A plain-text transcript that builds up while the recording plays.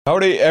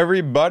Howdy,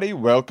 everybody.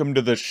 Welcome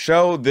to the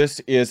show.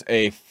 This is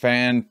a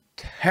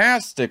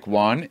fantastic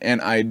one,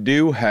 and I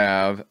do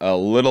have a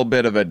little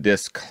bit of a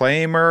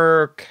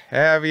disclaimer,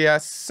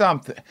 caveat,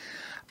 something.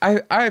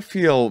 I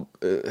feel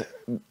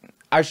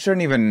I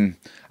shouldn't even.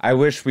 I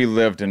wish we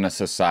lived in a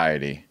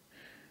society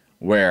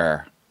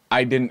where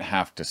I didn't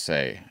have to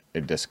say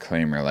a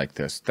disclaimer like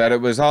this, that it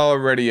was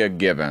already a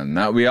given,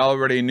 that we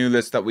already knew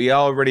this, that we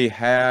already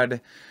had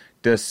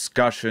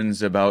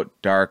discussions about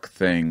dark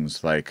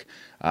things like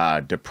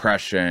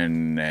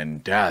depression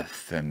and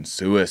death and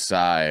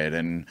suicide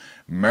and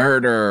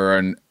murder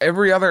and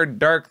every other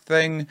dark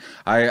thing.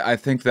 I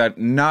think that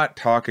not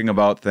talking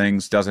about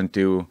things doesn't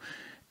do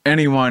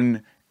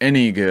anyone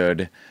any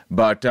good.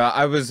 But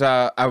I was,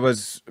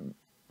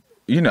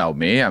 you know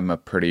me, I'm a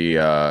pretty,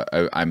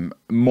 I'm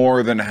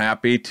more than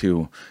happy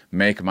to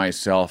make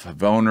myself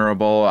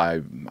vulnerable.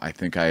 I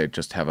think I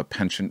just have a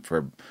penchant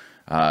for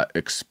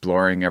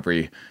exploring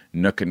every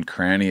nook and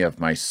cranny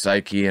of my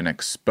psyche and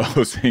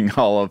exposing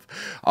all of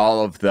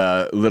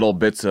the little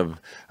bits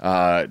of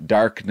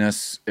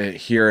darkness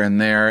here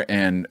and there,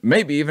 and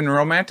maybe even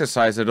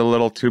romanticize it a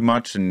little too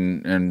much,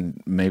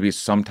 and maybe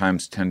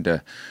sometimes tend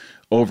to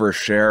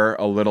overshare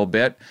a little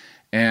bit.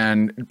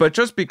 But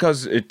just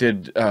because it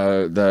did,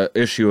 the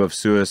issue of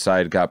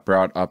suicide got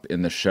brought up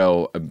in the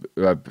show,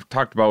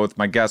 talked about with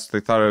my guests, they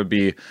thought it would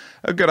be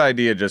a good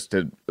idea just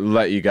to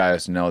let you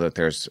guys know that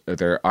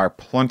there are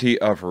plenty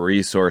of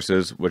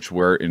resources which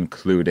we're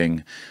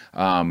including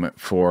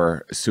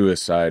for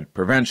suicide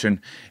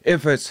prevention.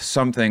 If it's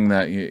something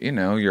that you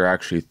know you're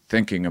actually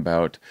thinking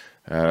about.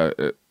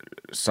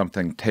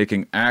 Something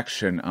taking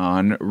action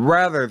on,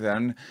 rather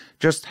than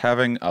just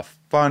having a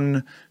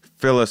fun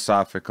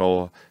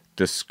philosophical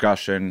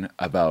discussion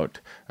about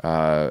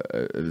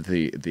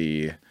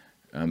the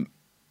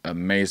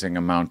amazing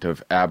amount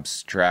of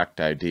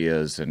abstract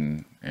ideas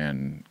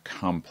and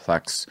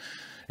complex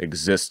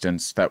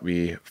existence that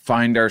we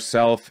find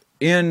ourselves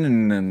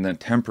in, and the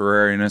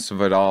temporariness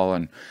of it all.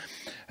 And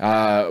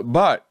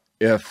but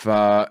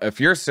if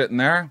you're sitting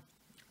there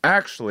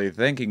actually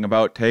thinking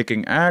about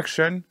taking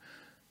action,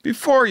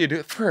 before you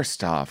do,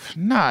 first off,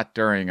 not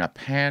during a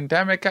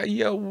pandemic.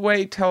 You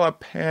wait till a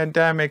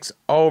pandemic's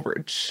over.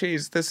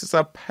 Jeez, this is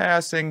a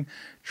passing,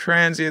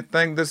 transient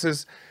thing. This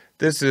is,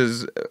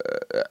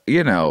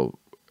 you know,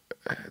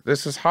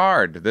 this is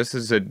hard. This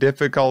is a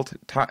difficult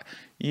time.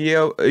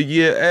 You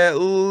at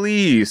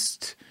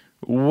least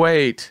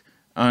wait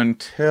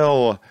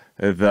until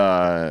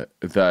the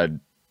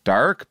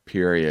dark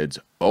period's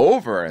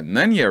over, and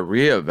then you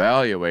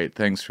reevaluate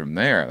things from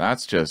there.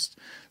 That's just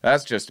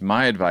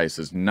my advice,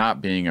 is not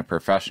being a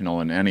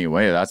professional in any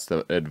way. That's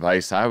the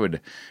advice I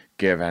would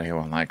give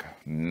anyone. Like,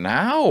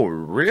 now?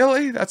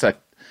 Really?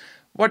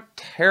 What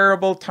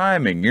terrible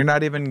timing. You're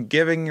not even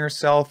giving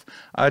yourself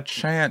a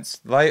chance.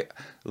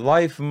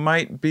 Life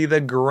might be the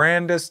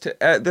grandest.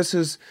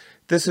 This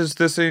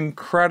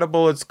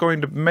incredible. It's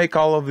going to make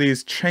all of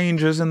these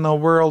changes in the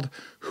world.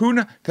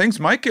 Things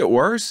might get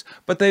worse,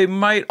 but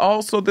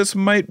this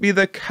might be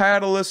the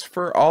catalyst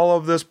for all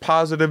of this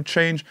positive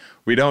change.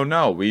 We don't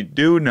know. We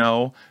do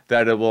know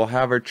that it will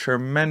have a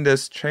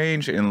tremendous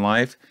change in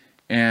life.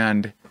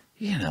 And,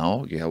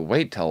 you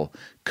wait till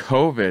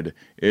COVID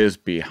is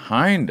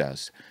behind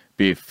us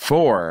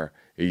before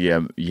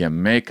you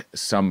make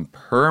some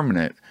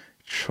permanent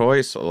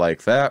choice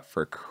like that,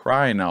 for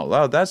crying out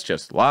loud. That's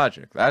just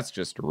logic. That's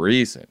just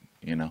reason,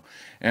 And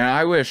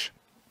I wish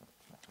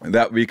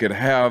that we could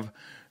have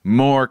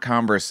more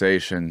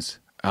conversations.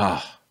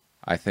 I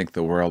think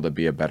the world would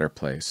be a better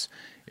place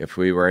if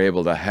we were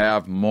able to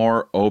have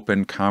more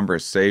open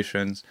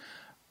conversations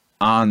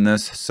on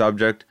this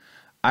subject.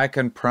 I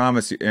can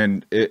promise you,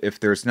 and if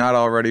there's not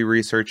already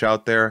research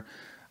out there,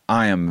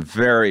 I am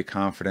very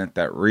confident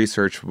that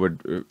research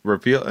would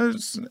reveal,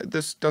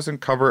 this doesn't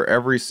cover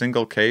every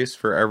single case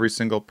for every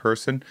single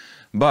person,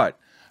 but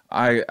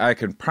I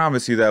can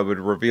promise you that would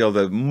reveal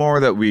that more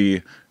that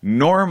we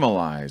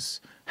normalize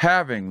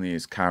having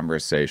these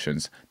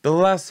conversations, the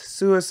less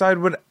suicide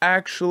would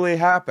actually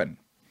happen.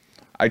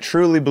 I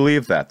truly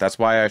believe that. That's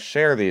why I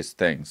share these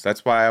things.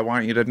 That's why I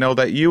want you to know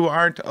that you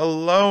aren't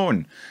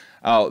alone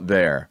out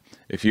there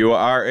if you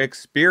are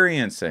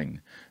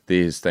experiencing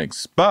these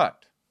things. But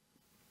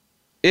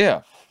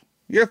if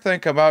you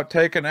think about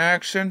taking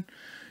action,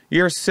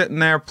 you're sitting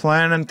there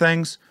planning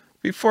things,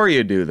 before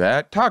you do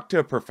that, talk to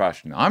a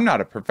professional. I'm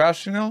not a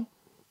professional.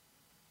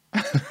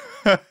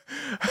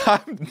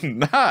 I'm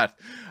not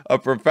a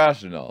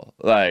professional.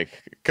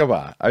 Like, come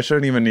on. I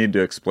shouldn't even need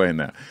to explain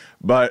that.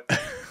 But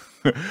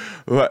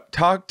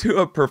talk to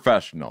a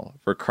professional,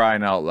 for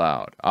crying out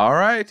loud. All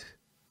right?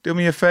 Do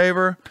me a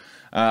favor.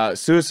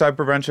 Suicide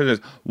prevention is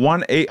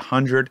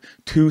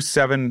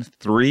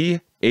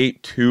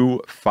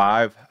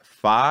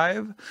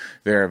 1-800-273-8255.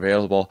 They're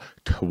available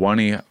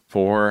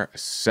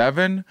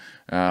 24/7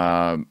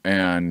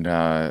 and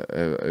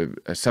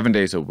 7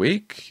 days a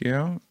week,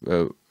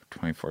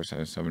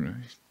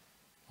 24/7.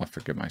 I'll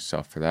forgive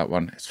myself for that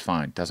one. It's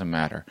fine. Doesn't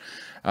matter.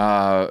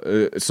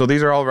 So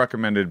these are all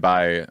recommended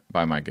by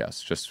my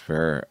guests, just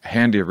for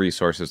handy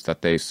resources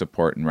that they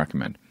support and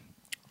recommend.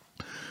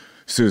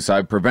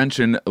 Suicide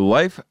Prevention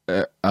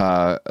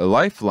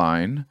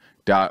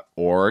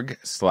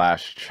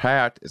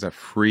Lifeline.org/chat is a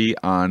free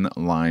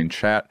online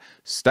chat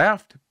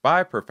staffed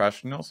by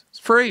professionals. It's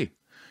free.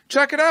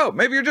 Check it out.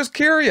 Maybe you're just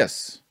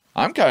curious.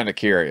 I'm kind of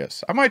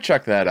curious. I might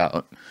check that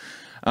out.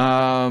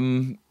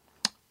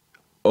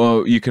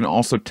 You can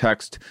also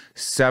text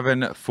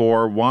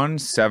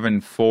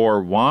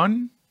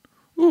 741-741.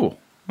 Ooh,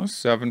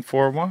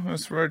 741.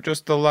 That's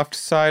just the left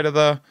side of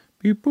the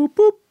beep, boop,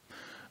 boop.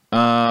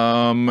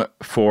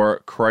 For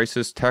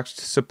crisis text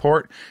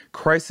support,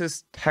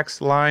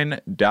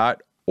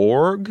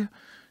 crisistextline.org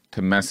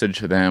to message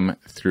them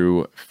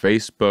through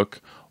Facebook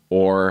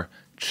or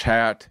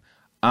chat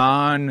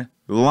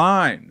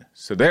online.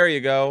 So there you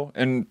go.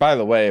 And by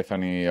the way, if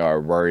any are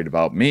worried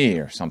about me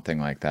or something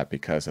like that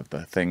because of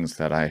the things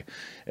that I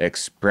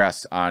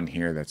express on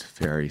here, that's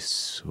very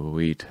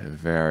sweet,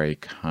 very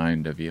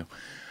kind of you.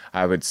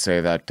 I would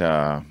say that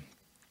I'm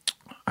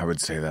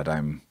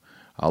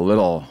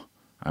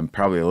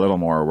probably a little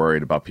more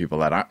worried about people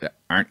that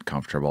aren't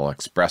comfortable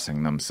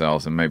expressing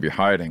themselves and maybe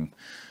hiding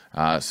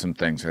some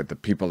things, or the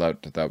people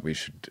that we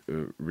should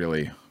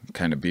really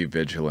kind of be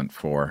vigilant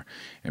for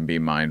and be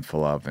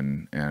mindful of,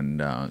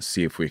 and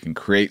see if we can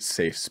create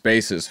safe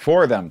spaces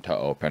for them to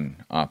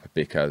open up.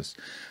 Because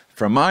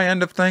from my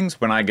end of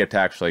things, when I get to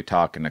actually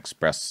talk and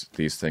express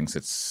these things,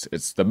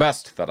 it's the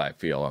best that I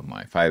feel in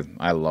life. I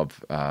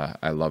love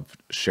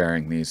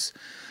sharing these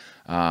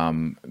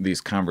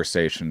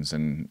conversations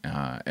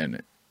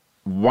and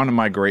one of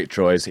my great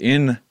joys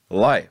in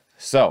life.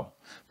 So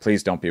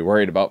please don't be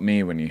worried about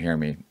me when you hear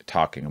me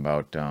talking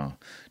about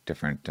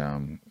different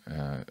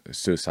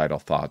suicidal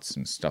thoughts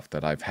and stuff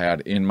that I've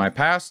had in my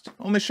past.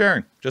 Only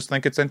sharing. Just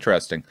think it's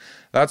interesting.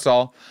 That's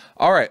all.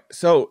 All right.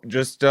 So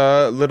just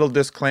a little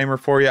disclaimer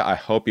for you. I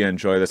hope you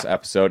enjoy this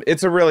episode.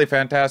 It's a really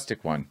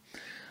fantastic one.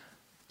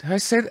 Did I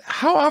say that?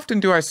 How often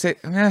do I say,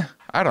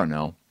 I don't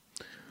know.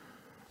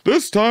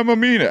 This time I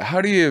mean it.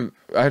 I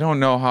don't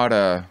know how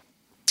to...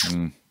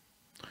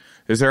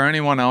 Is there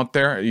anyone out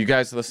there? You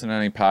guys listen to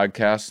any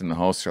podcasts and the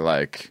hosts are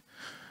like,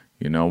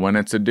 you know when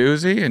it's a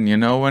doozy and you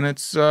know when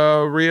it's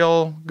a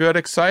real good,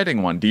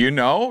 exciting one. Do you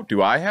know?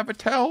 Do I have a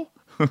tell?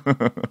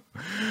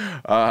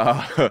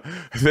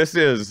 This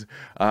is,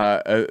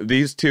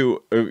 these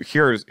two,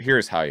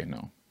 here's how you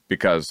know.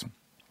 Because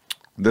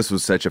this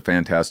was such a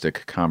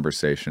fantastic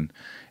conversation.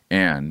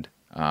 And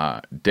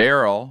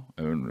Daryl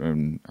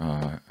and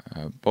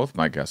both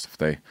my guests,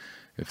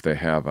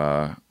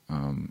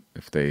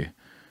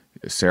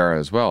 Sarah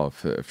as well,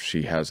 if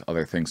she has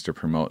other things to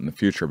promote in the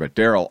future. But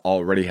Daryl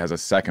already has a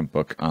second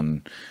book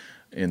in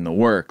the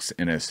works,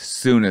 and as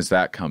soon as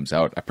that comes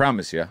out, I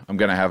promise you, I'm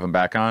going to have him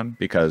back on,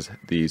 because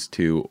these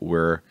two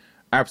were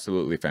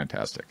absolutely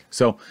fantastic.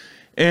 So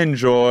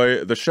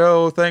enjoy the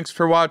show. Thanks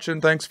for watching.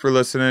 Thanks for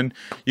listening.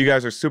 You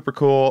guys are super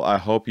cool. I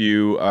hope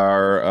you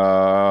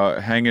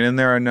are hanging in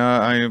there, and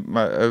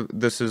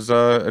this is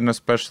an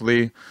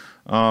especially...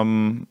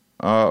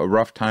 a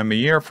rough time of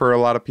year for a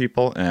lot of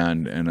people,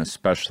 and an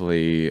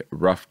especially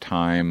rough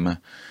time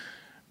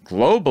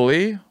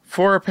globally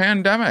for a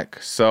pandemic.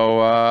 So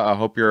I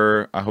hope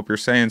you're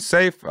staying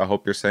safe. I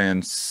hope you're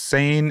staying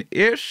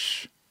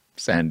sane-ish.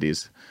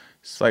 Sandy's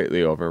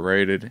slightly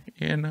overrated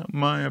in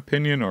my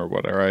opinion, or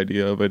what our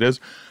idea of it is.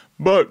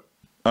 But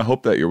I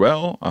hope that you're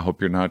well. I hope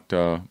you're not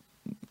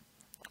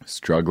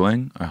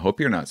struggling. I hope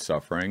you're not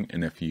suffering.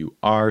 And if you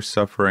are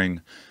suffering,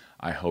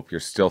 I hope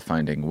you're still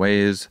finding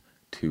ways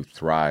to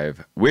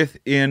thrive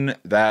within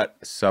that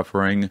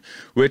suffering,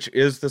 which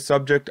is the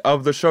subject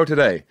of the show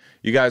today.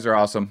 You guys are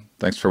awesome.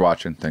 Thanks for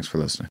watching. Thanks for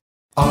listening.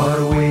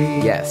 Are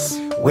we? Yes.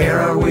 Where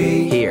are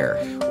we? Here.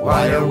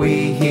 Why are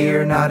we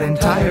here? Not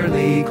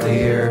entirely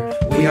clear.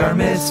 We are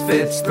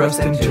misfits thrust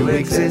into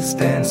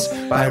existence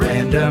by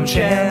random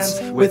chance,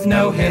 with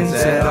no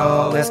hints at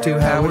all as to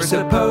how we're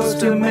supposed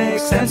to make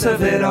sense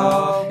of it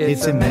all.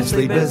 It's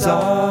immensely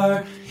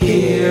bizarre.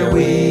 Here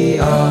we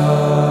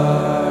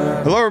are.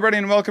 Hello, everybody,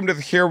 and welcome to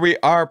the Here We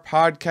Are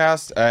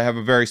podcast. I have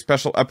a very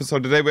special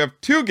episode today. We have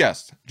two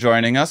guests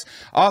joining us,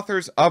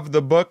 authors of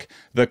the book,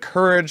 The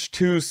Courage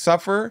to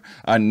Suffer,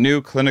 a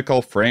new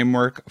clinical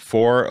framework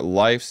for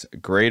life's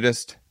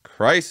greatest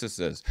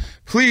crises.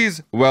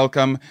 Please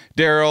welcome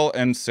Daryl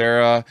and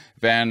Sarah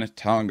Van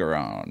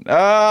Tongeren.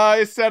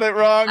 I said it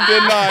wrong,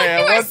 didn't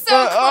I?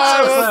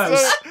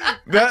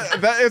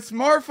 It's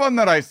more fun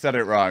that I said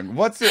it wrong.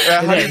 What's it?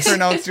 How do you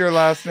pronounce your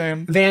last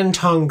name? Van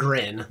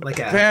Tongeren, like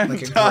a grin.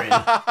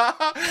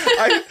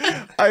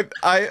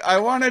 I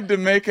wanted to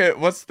make it.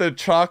 What's the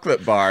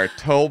chocolate bar?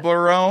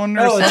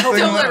 Toblerone or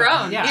something?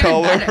 Toblerone. Yeah.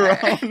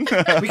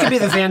 Toblerone. We could be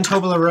the Van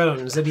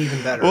Toblerones. That'd be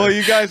even better. Well,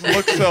 you guys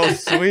look so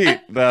sweet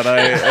that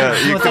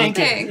you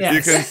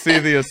can see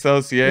the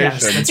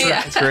association, Yes,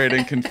 that's right.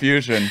 creating confusion.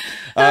 confusion.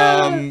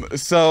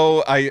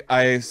 So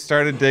I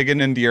started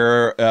digging into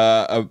your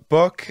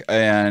book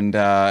and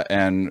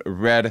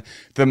read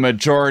the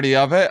majority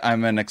of it.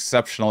 I'm an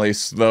exceptionally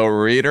slow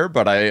reader,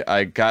 but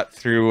I got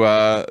through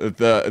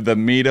the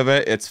meat of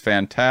it. It's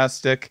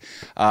fantastic.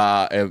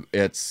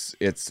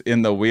 It's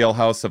in the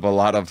wheelhouse of a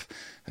lot of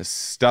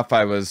stuff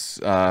I was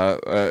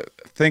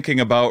thinking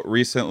about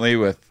recently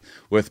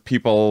with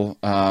people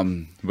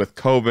with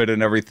COVID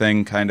and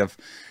everything, kind of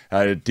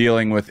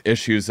dealing with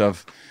issues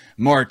of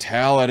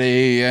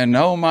mortality and,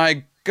 oh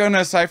my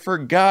goodness, I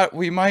forgot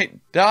we might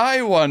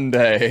die one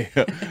day.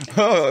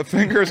 Oh,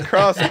 fingers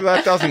crossed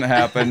that doesn't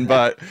happen,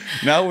 but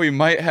now we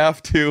might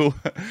have to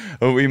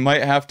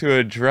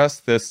address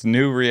this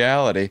new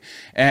reality.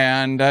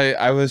 And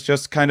I was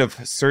just kind of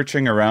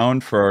searching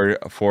around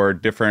for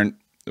different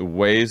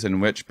ways in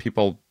which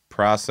people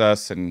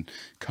process and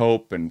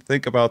cope and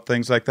think about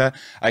things like that.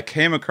 I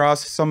came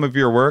across some of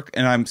your work,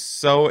 and I'm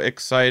so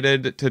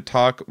excited to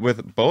talk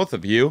with both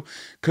of you.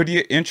 Could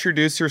you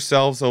introduce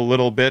yourselves a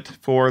little bit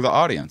for the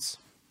audience?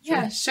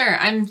 Yeah, sure.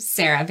 I'm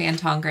Sarah Van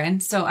Tongeren.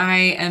 So I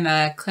am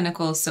a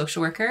clinical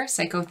social worker,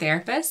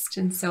 psychotherapist.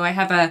 And so I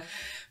have a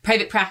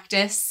private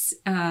practice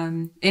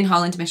in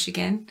Holland,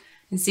 Michigan,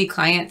 and see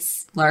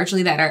clients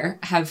largely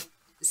that have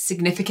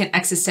significant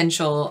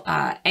existential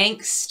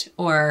angst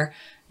or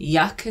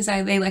yuck, as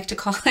they like to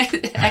call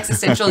it,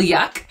 existential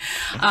yuck.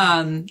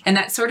 And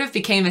that sort of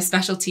became a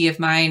specialty of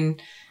mine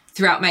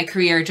throughout my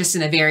career, just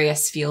in the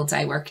various fields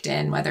I worked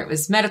in, whether it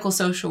was medical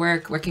social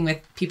work, working with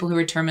people who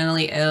were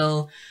terminally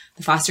ill,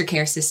 the foster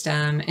care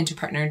system,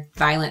 interpartner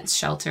violence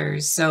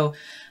shelters. So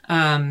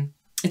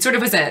it sort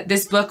of was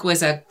this book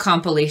was a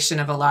compilation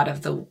of a lot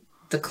of the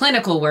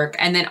clinical work,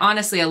 and then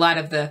honestly, a lot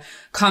of the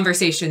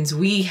conversations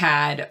we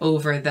had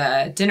over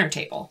the dinner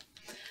table.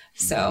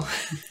 So...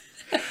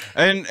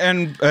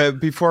 And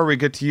before we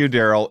get to you,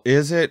 Daryl,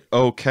 is it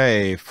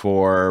okay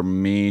for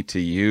me to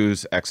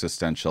use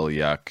existential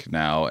yuck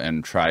now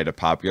and try to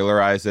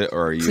popularize it,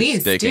 or are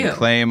you staking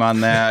claim on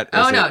that?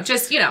 No,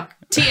 just,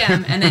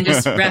 TM and then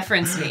just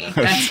reference me.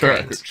 That's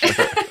great.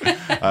 Sure.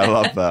 I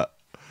love that.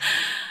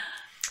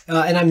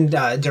 And I'm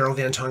Daryl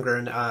Van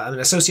Tongeren. I'm an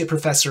associate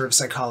professor of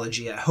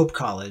psychology at Hope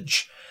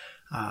College.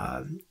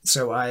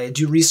 So I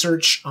do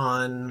research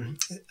on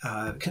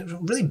kind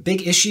of really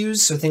big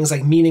issues. So things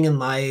like meaning in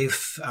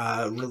life,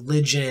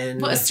 religion.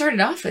 Well, it started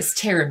off as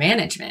terror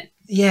management.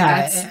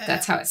 Yeah.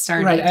 That's how it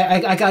started. Right.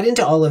 I got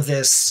into all of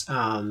this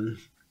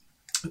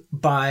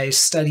by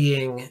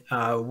studying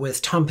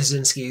with Tom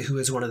Pazinski, who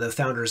is one of the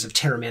founders of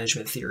terror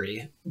management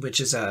theory, which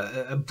is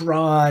a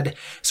broad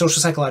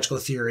social psychological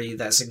theory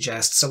that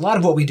suggests a lot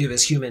of what we do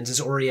as humans is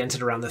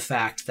oriented around the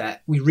fact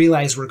that we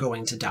realize we're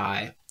going to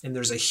die. And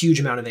there's a huge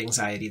amount of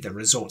anxiety that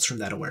results from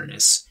that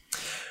awareness.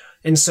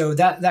 And so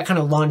that kind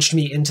of launched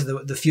me into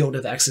the field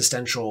of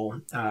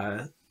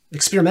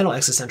experimental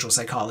existential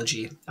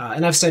psychology.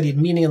 And I've studied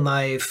meaning in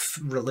life,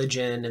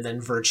 religion, and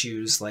then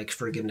virtues like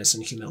forgiveness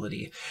and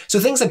humility. So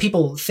things that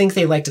people think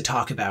they like to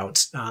talk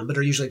about, but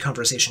are usually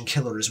conversation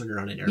killers when you're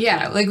on an airplane.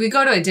 Yeah, like we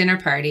go to a dinner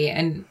party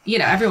and,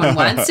 everyone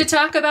wants to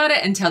talk about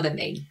it until then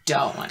they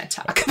don't want to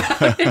talk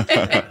about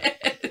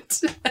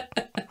it.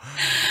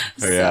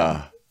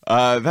 Yeah.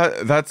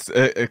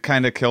 It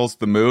kind of kills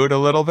the mood a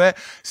little bit.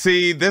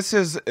 See, this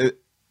is,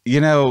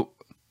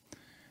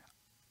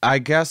 I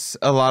guess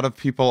a lot of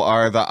people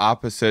are the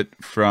opposite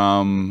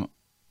from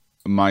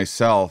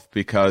myself,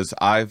 because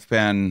I've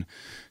been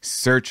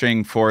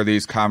searching for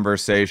these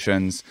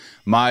conversations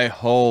my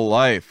whole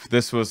life.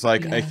 This was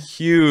like a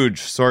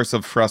huge source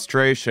of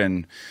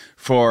frustration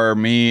for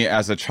me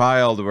as a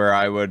child, where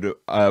I would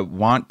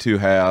want to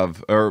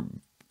have, or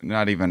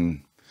not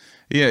even...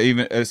 Yeah,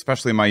 even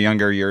especially my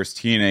younger years,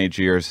 teenage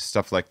years,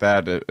 stuff like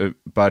that.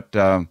 But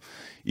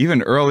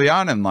even early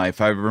on in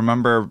life, I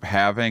remember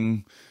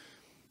having,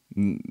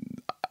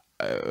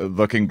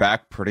 looking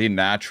back, pretty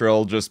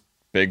natural, just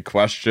big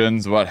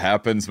questions. What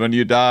happens when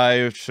you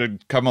die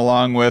should come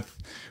along with,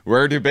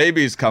 where do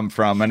babies come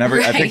from? And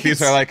I think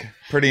these are like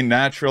pretty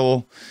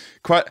natural.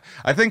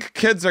 I think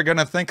kids are going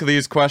to think of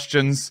these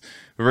questions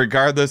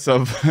regardless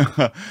of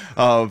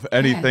of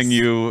anything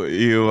you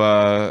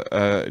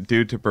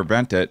do to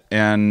prevent it.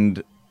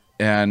 And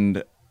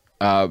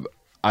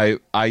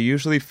I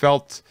usually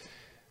felt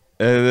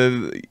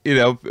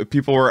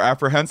people were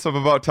apprehensive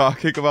about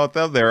talking about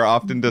them. They're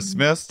often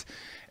dismissed,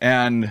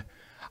 and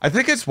I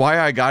think it's why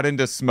I got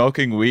into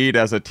smoking weed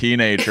as a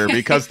teenager,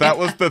 because that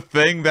was the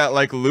thing that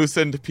like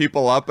loosened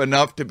people up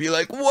enough to be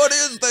like, what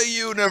is the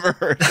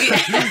universe?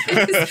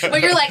 Yes. Well,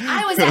 you're like,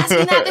 I was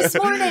asking that this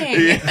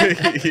morning.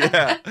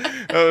 Yeah.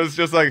 It was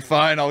just like,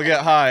 fine, I'll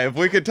get high. If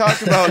we could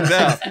talk about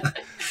death.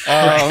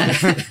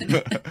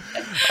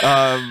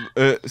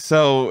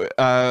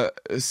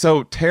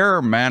 So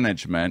terror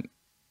management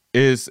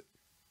is,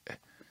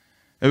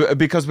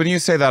 because when you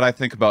say that, I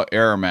think about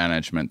error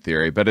management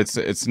theory, but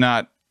it's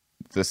not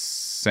the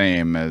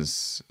same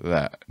as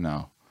that.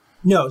 No.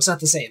 No, it's not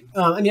the same.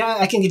 I mean,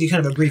 I can give you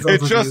kind of a brief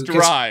overview. It just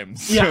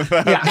rhymes. Yeah,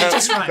 it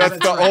just rhymes. That's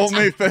the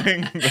only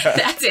thing.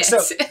 That's it.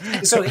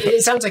 So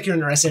it sounds like you're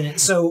interested in it.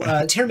 So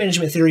terror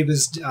management theory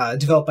was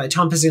developed by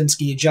Tom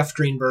Pazinski, Jeff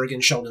Greenberg,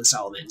 and Sheldon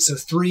Solomon. So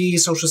 3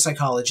 social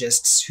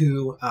psychologists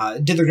who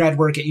did their grad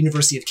work at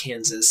University of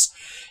Kansas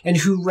and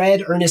who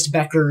read Ernest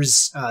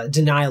Becker's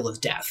Denial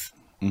of Death.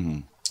 Mm-hmm.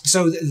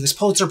 So this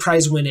Pulitzer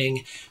Prize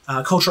winning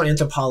cultural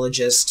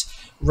anthropologist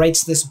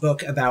writes this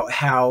book about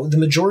how the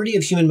majority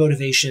of human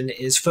motivation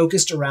is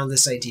focused around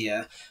this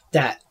idea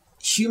that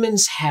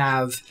humans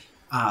have,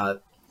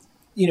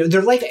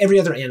 they're like every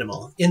other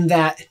animal in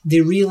that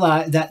they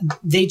realize that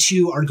they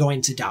too are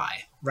going to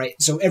die, right?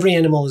 So every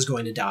animal is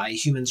going to die.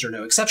 Humans are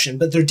no exception,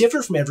 but they're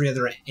different from every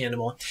other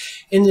animal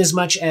in as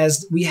much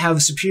as we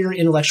have superior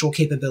intellectual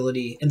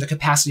capability and the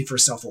capacity for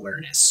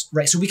self-awareness,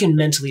 right? So we can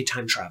mentally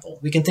time travel.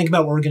 We can think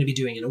about what we're going to be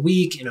doing in a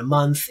week, in a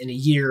month, in a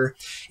year.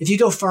 If you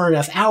go far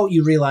enough out,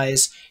 you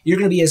realize you're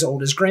going to be as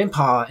old as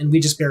grandpa, and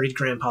we just buried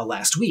grandpa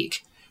last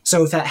week.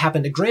 So if that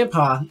happened to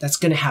grandpa, that's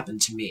going to happen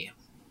to me.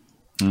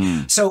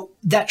 So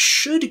that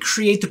should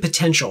create the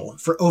potential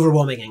for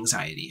overwhelming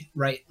anxiety,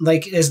 right?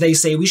 Like, as they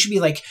say, we should be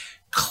like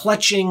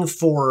clutching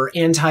for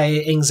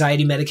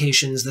anti-anxiety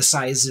medications the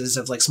sizes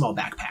of like small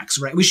backpacks,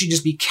 right? We should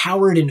just be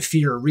cowered in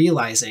fear,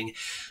 realizing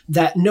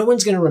that no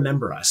one's going to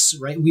remember us,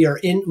 right?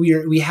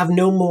 We have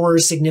no more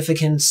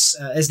significance,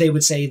 as they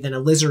would say, than a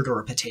lizard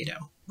or a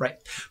potato, right?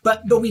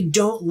 But we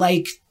don't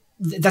like.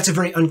 That's a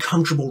very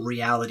uncomfortable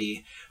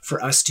reality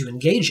for us to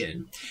engage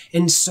in.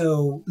 And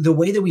so the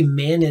way that we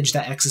manage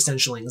that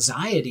existential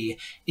anxiety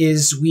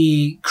is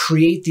we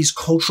create these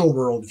cultural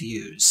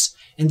worldviews.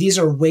 And these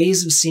are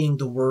ways of seeing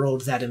the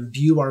world that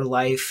imbue our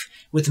life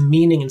with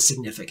meaning and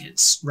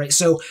significance, right?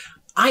 So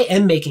I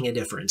am making a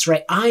difference,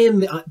 right? I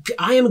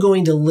am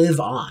going to live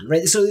on,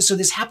 right? So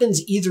this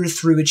happens either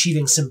through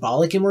achieving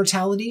symbolic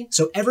immortality.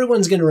 So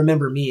everyone's going to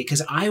remember me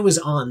because I was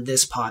on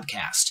this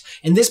podcast,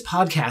 and this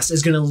podcast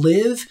is going to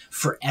live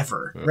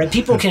forever, right?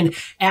 People can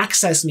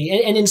access me,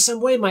 and in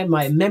some way,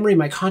 my memory,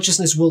 my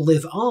consciousness will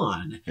live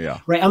on,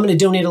 right? I'm going to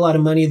donate a lot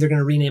of money. They're going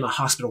to rename a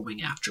hospital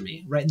wing after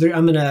me, right?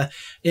 I'm going to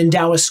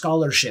endow a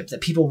scholarship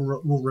that people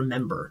will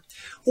remember,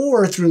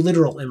 or through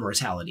literal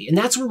immortality. And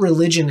that's where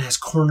religion has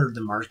cornered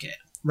the market.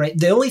 Right.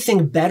 The only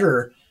thing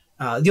better,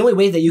 the only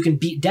way that you can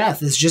beat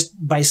death is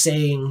just by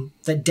saying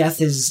that death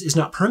is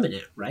not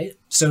permanent. Right.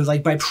 So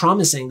like by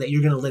promising that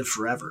you're going to live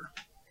forever.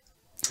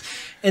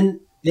 And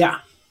yeah.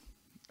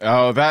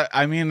 Oh,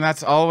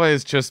 that's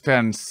always just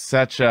been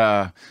such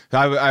a.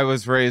 I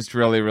was raised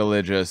really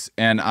religious,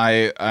 and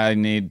I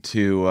need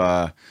to.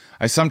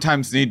 I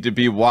sometimes need to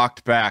be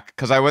walked back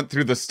because I went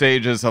through the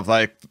stages of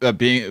like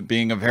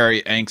being a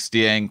very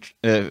angsty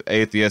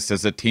atheist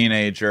as a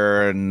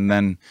teenager, and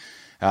then.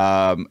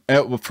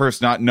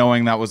 First not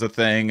knowing that was a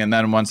thing, and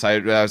then once I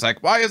was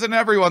like, why isn't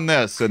everyone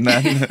this? And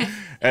then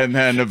and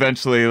then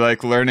eventually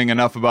like learning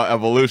enough about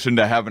evolution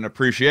to have an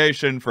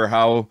appreciation for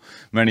how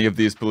many of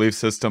these belief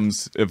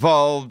systems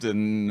evolved,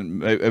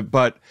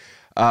 but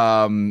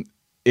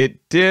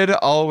it did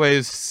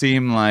always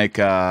seem like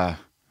a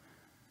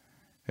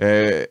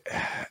little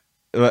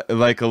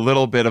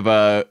bit of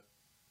a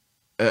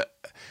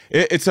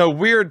it's a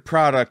weird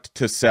product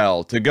to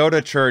sell, to go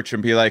to church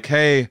and be like,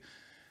 hey,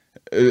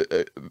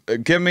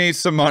 give me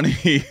some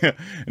money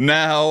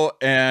now,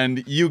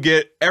 and you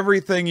get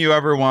everything you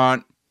ever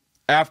want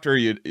after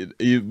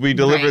we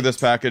deliver this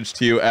package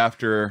to you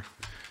after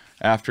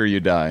you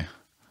die.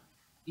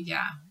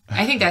 Yeah,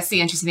 I think that's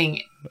the interesting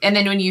thing. And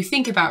then when you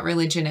think about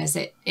religion as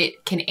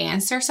it can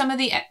answer some of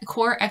the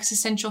core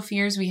existential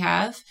fears we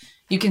have,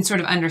 you can sort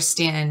of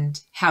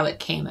understand how it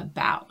came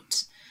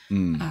about.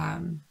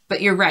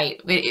 But you're right.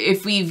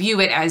 If we view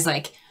it as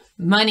like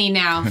money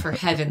now for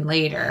heaven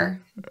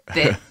later,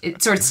 that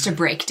it starts to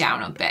break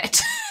down a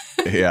bit.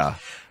 Yeah.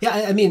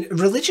 Yeah, I mean,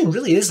 religion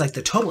really is like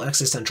the total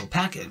existential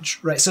package,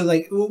 right? So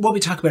like what we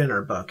talk about in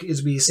our book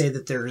is we say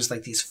that there's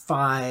like these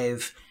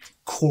 5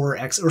 core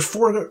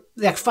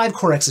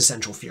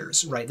existential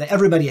fears, right? That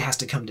everybody has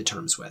to come to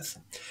terms with.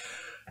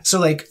 So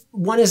like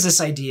one is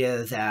this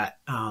idea that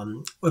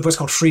what's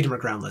called freedom or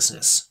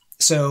groundlessness.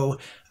 So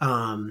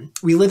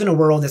we live in a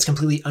world that's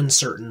completely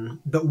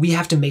uncertain, but we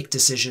have to make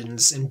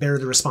decisions and bear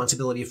the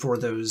responsibility for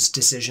those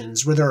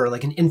decisions where there are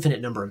like an infinite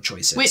number of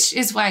choices. Which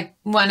is why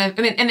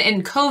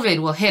and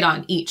COVID will hit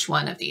on each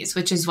one of these,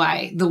 which is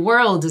why the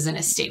world is in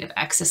a state of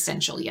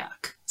existential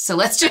yuck. So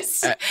let's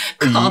just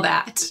call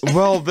that.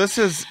 Well,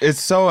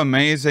 it's so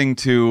amazing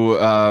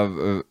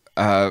to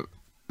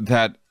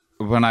that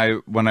when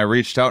I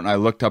reached out and I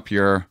looked up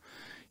your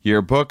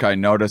book, I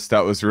noticed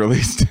that was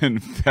released in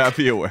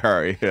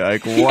February.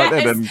 Like, what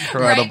an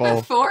incredible... Right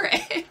before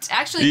it.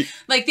 Actually,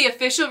 like the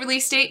official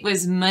release date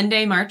was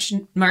Monday, March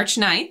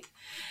 9th.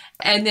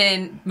 And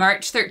then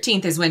March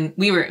 13th is when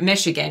we were at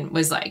Michigan,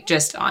 was like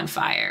just on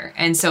fire.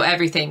 And so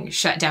everything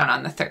shut down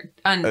on the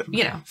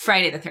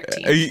Friday the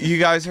 13th. You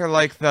guys are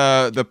like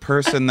the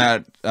person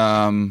that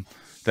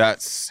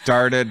that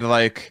started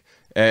like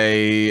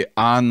a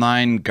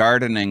online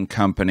gardening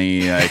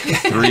company like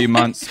 3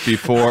 months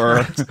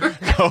before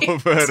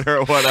COVID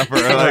or whatever.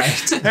 Like,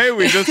 hey,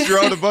 we just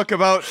wrote a book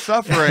about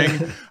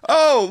suffering.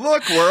 Oh,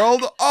 look,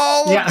 world,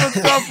 all of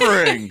the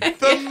suffering,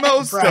 the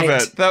most of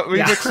it that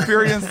we've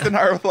experienced in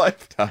our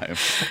lifetime.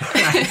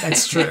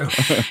 That's true.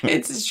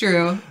 It's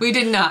true. We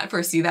did not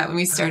foresee that when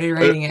we started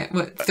writing it,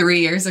 3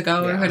 years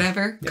ago or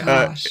whatever?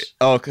 Gosh.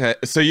 Okay,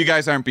 so you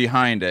guys aren't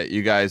behind it.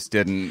 You guys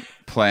didn't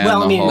plan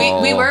well, I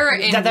mean, we were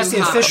in that's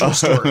the official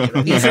story.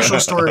 The official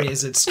story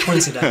is it's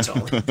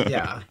coincidental.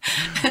 Yeah.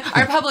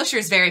 Our publisher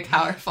is very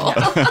powerful.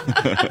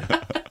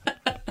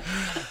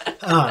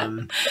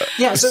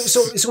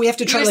 So we have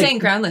to try. You were saying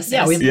groundlessness.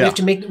 Yeah, we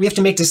have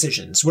to make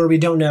decisions where we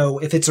don't know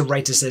if it's a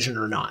right decision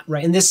or not.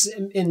 Right. And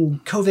in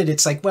COVID,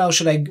 it's like, well,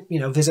 should I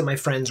visit my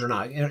friends or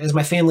not? Is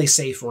my family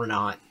safe or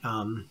not?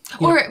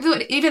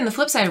 Even the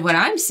flip side of what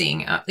I'm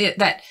seeing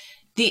that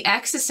the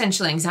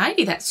existential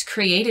anxiety that's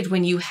created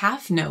when you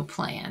have no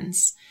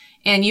plans.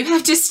 And you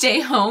have to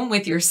stay home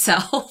with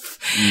yourself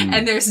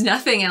and there's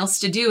nothing else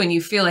to do. And you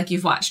feel like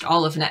you've watched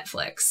all of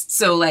Netflix.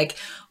 So like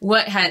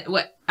what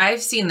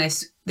I've seen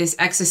this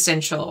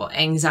existential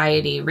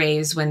anxiety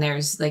raise when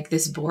there's like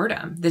this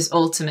boredom, this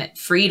ultimate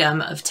freedom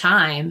of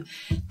time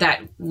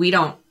that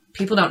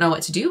people don't know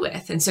what to do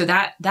with. And so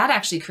that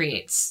actually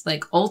creates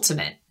like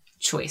ultimate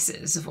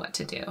choices of what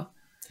to do.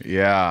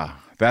 Yeah,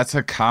 that's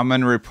a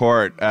common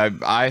report.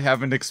 I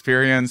haven't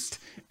experienced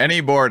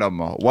any boredom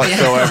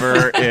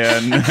whatsoever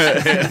in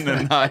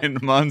the 9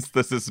 months.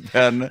 This has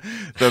been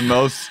the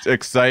most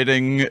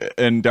exciting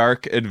and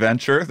dark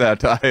adventure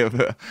that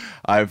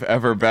I've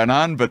ever been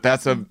on. But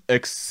that's an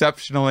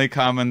exceptionally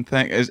common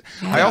thing.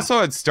 I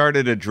also had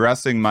started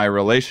addressing my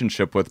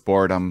relationship with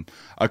boredom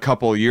a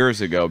couple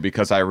years ago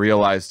because I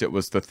realized it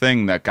was the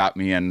thing that got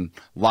me in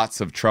lots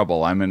of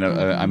trouble. I'm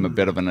a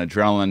bit of an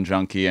adrenaline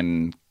junkie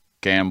and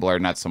gambler,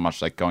 not so much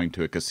like going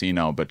to a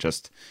casino, but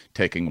just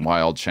taking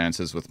wild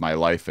chances with my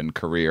life and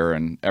career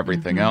and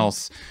everything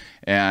else.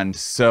 And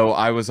so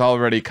I was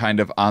already kind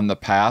of on the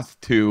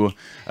path to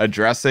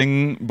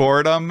addressing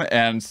boredom.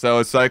 And so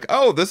it's like,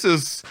 oh, this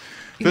is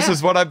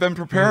what I've been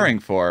preparing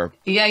for.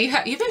 Yeah,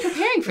 you've been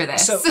preparing for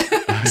this.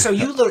 So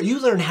you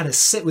learn how to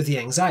sit with the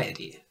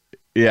anxiety.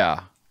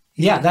 Yeah.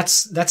 Yeah,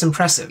 that's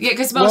impressive. Yeah,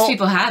 because most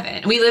people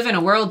haven't. We live in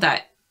a world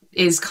that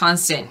is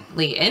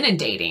constantly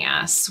inundating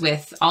us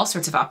with all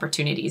sorts of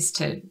opportunities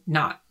to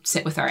not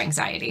sit with our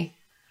anxiety.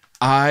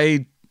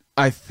 I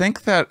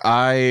think that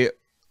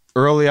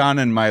early on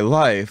in my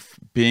life,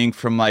 being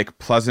from like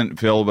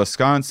Pleasantville,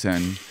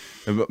 Wisconsin,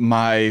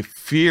 my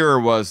fear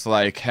was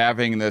like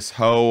having this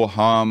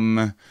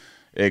ho-hum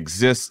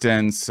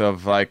existence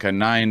of like a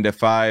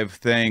 9-to-5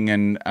 thing,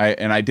 and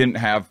I didn't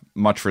have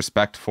much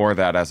respect for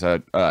that as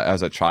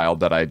a child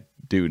that I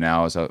do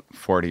now as a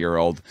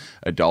 40-year-old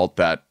adult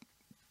that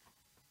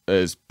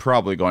is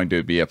probably going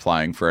to be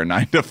applying for a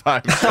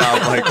 9-to-5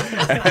 job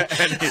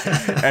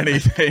like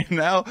anything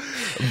now.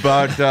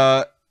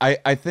 But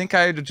I think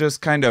I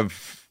just kind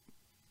of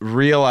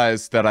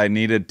realized that I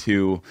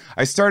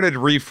started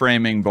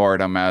reframing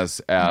boredom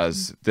as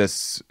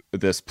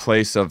this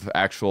place of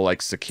actual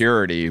like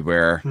security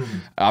where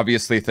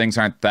obviously things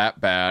aren't that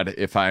bad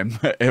if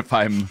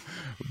I'm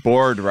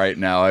bored right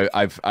now.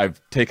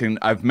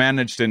 I've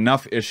managed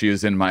enough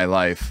issues in my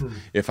life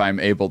if I'm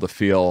able to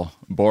feel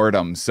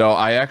boredom. So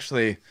I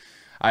actually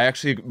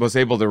was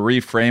able to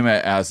reframe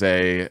it as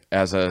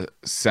a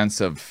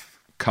sense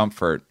of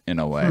comfort in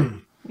a way.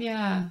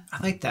 Yeah.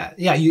 I like that.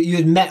 Yeah, you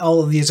had met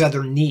all of these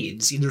other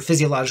needs, either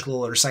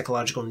physiological or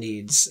psychological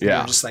needs. And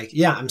you're just like,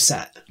 yeah, I'm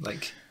set.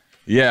 Like,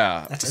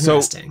 yeah. That's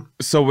interesting.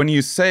 So when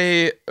you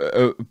say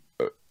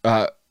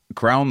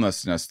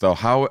groundlessness, though,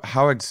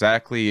 how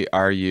exactly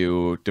are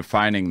you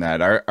defining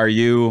that? Are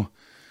you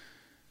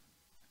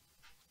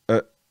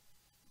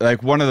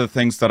like, one of the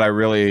things that I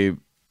really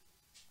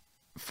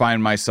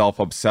find myself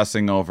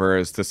obsessing over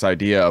is this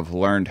idea of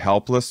learned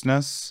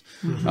helplessness,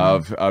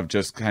 of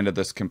just kind of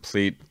this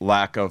complete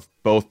lack of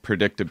both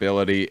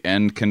predictability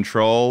and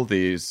control.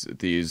 These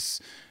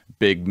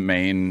big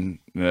main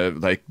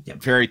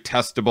very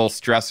testable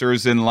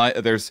stressors in life.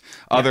 There's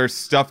other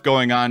stuff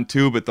going on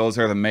too, but those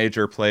are the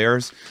major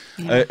players.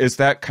 Is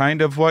that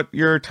kind of what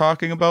you're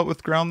talking about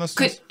with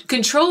groundlessness?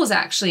 Control is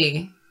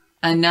actually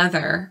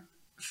another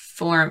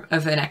form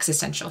of an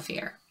existential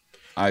fear.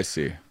 I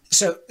see.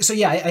 So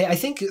yeah, I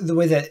think the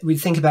way that we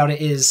think about it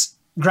is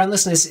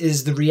groundlessness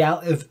is the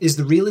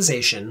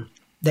realization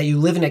that you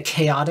live in a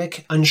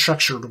chaotic,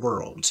 unstructured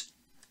world,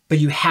 but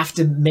you have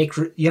to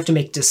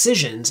make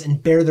decisions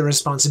and bear the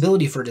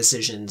responsibility for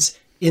decisions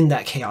in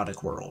that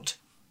chaotic world.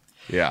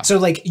 Yeah. So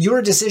like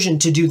your decision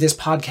to do this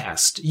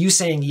podcast, you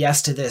saying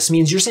yes to this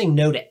means you're saying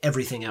no to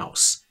everything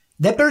else.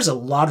 That bears a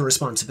lot of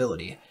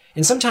responsibility.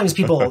 And sometimes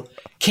people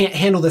can't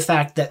handle the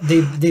fact that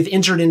they've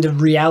entered into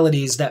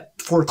realities that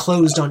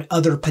foreclosed on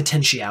other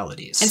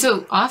potentialities. And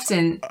so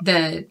often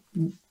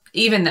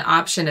even the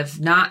option of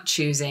not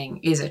choosing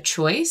is a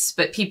choice,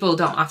 but people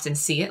don't often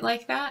see it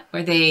like that,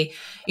 where they,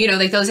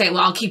 like they'll say,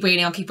 well, I'll keep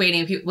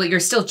waiting. Well,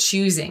 you're still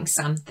choosing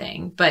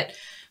something. But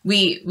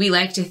we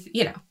like to,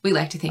 we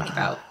like to think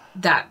about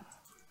that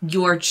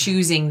you're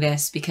choosing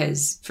this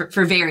because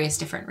for various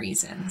different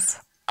reasons.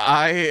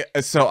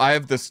 So I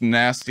have this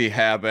nasty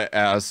habit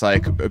as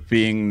like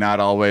being not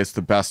always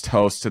the best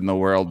host in the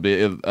world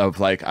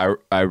of like,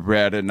 I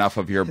read enough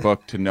of your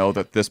book to know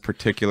that this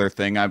particular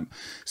thing I'll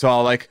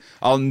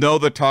know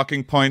the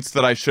talking points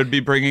that I should be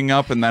bringing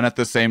up. And then at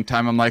the same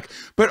time, I'm like,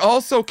 but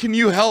also, can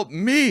you help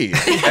me?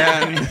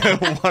 And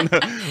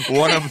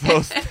one of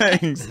those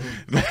things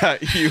that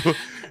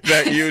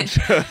you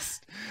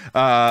just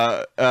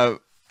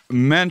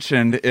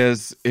mentioned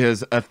is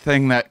a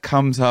thing that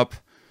comes up.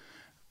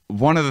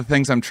 One of the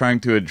things I'm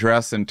trying to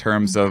address in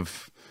terms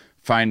of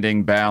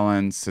finding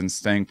balance and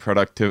staying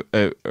productive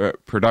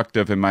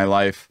in my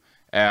life,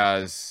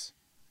 as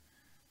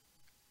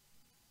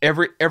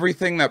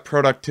everything that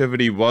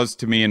productivity was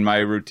to me in my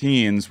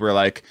routines were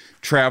like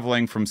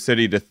traveling from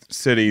city to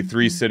city,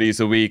 3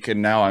 cities a week,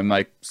 and now I'm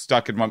like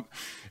stuck in one,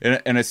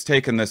 and it's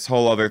taken this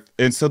whole other.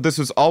 And so this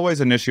was always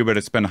an issue, but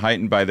it's been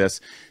heightened by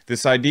this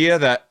idea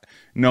that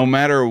no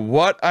matter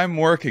what I'm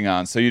working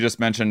on, so you just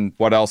mentioned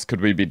what else could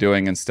we be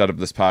doing instead of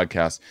this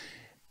podcast?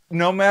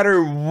 No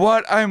matter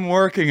what I'm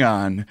working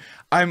on,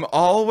 I'm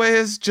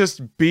always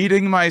just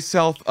beating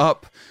myself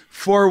up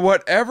for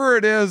whatever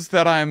it is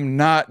that I'm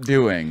not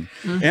doing.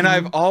 Mm-hmm. And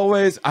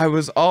I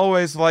was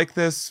always like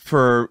this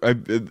for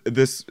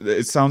this.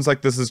 It sounds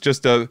like this is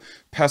just a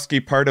pesky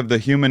part of the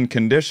human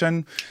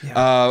condition.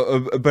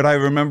 Yeah. But I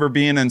remember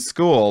being in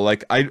school,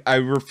 like I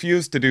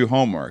refused to do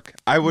homework.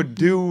 I would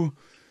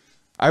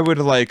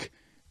like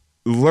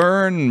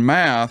learn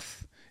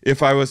math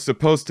if I was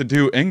supposed to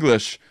do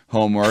English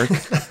homework,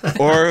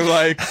 or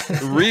like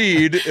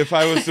read if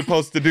I was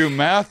supposed to do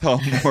math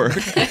homework.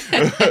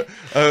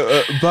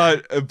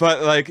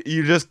 But like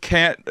you just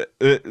can't.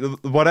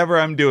 Whatever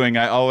I'm doing,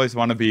 I always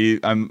want to be.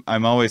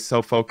 I'm always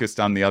so focused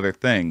on the other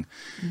thing.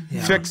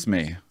 Yeah. Fix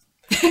me.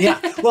 Yeah.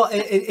 Well,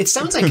 it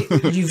sounds like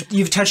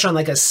you've touched on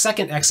like a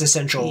second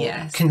existential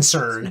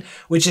concern,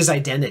 which is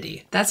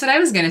identity. That's what I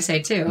was going to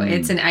say too.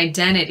 It's an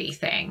identity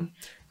thing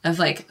of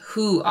like,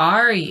 who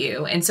are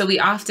you? And so we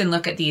often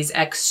look at these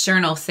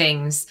external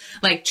things,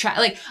 like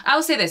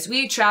I'll say this,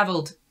 we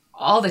traveled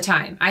all the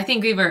time. I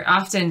think we were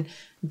often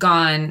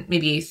gone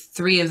maybe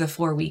 3 of the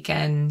 4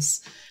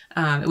 weekends.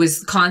 It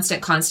was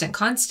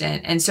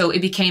constant. And so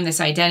it became this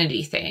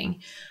identity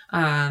thing.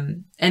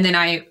 And then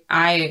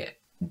I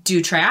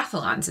do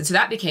triathlons. And so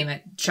that became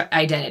an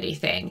identity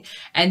thing.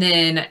 And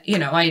then,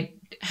 I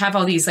have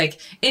all these like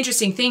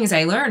interesting things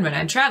I learned when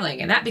I'm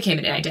traveling, and that became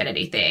an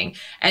identity thing.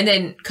 And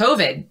then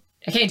COVID,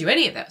 I can't do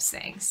any of those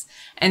things.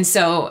 And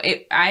so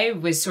I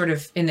was sort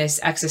of in this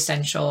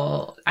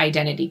existential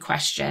identity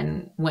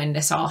question when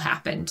this all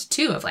happened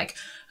too, of like,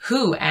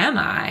 who am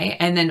I?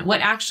 And then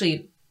what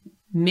actually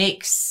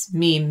makes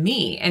me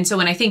me? And so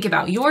when I think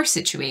about your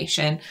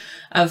situation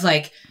of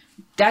like,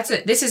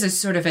 this is a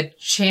sort of a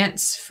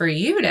chance for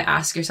you to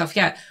ask yourself,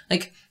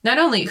 like not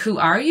only who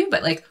are you,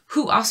 but like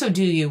who also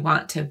do you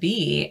want to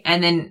be?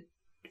 And then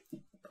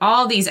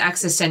all these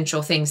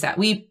existential things that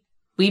we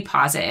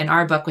posit in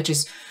our book, which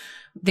is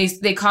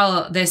they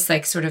call this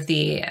like sort of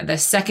the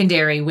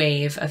secondary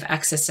wave of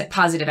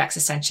positive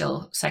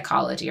existential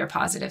psychology, or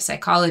positive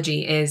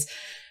psychology, is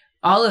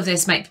all of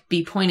this might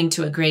be pointing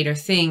to a greater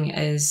thing,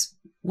 is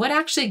what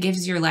actually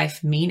gives your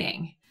life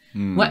meaning,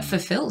 what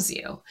fulfills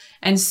you.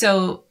 And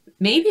so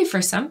maybe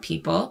for some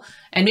people,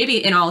 and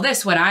maybe in all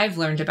this, what I've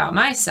learned about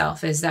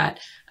myself is that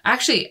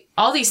actually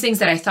all these things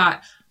that I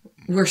thought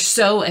were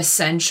so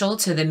essential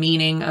to the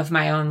meaning of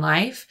my own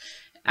life,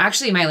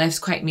 actually my life's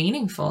quite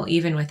meaningful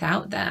even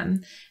without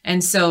them.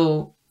 And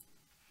so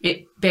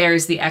it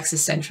bears the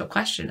existential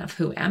question of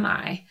who am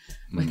I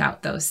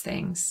without those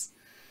things?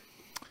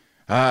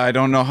 I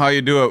don't know how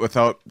you do it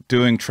without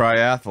doing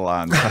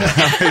triathlons.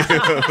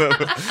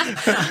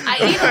 I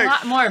eat a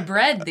lot more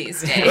bread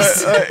these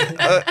days.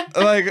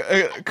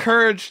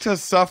 Courage to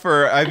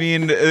suffer. I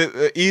mean,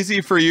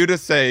 easy for you to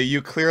say.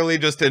 You clearly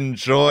just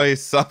enjoy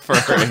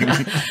suffering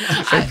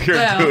if you're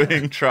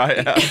doing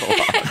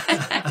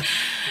triathlons.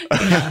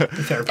 Yeah,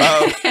 fair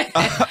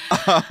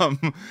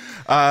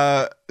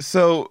point.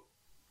 So...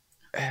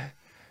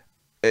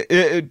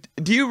 do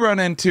you run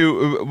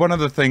into one of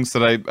the things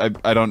that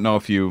I don't know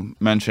if you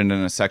mentioned in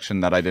a section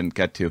that I didn't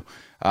get to,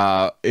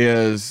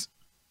 is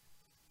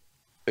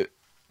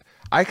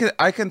I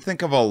can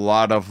think of a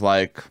lot of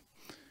like,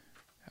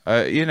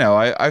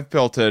 I've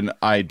built an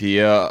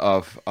idea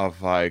of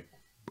like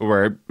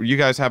where you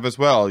guys have as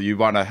well. You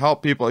want to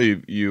help people.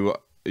 You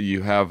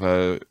have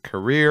a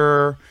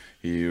career.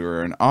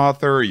 You're an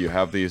author. You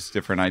have these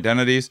different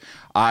identities.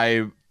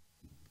 I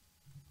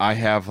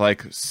have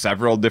like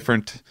several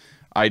different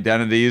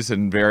identities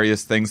and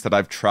various things that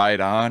I've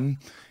tried on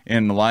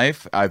in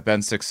life. I've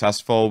been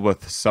successful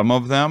with some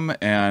of them,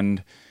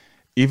 and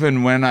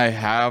even when I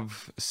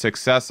have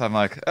success, I'm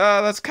like,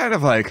 oh, that's kind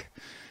of like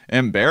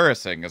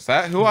embarrassing. Is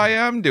that who I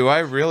am? Do I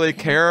really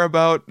care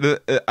about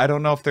I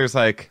don't know if there's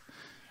like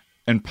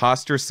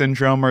imposter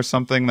syndrome or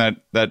something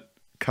that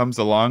comes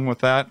along with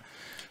that.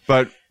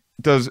 But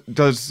do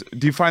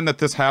you find that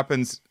this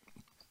happens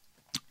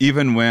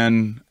even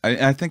when,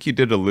 I think you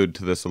did allude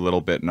to this a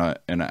little bit in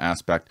an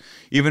aspect,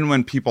 even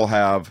when people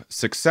have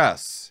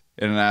success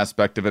in an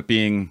aspect of it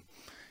being,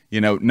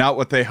 not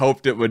what they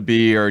hoped it would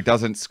be, or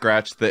doesn't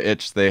scratch the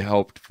itch they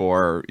hoped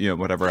for,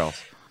 whatever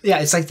else? Yeah,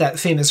 it's like that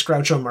famous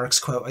Groucho Marx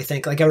quote, I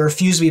think. Like, I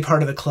refuse to be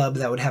part of a club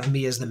that would have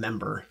me as the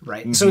member,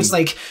 right? Mm-hmm. So it's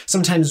like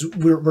sometimes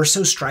we're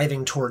so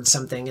striving towards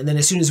something, and then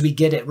as soon as we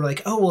get it, we're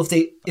like, oh, well,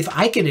 if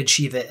I could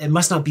achieve it, it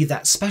must not be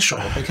that special,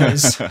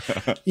 because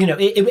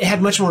it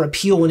had much more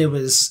appeal when it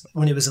was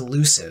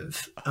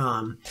elusive.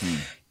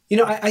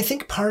 I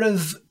think part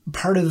of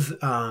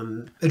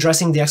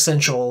addressing the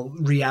existential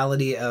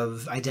reality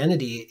of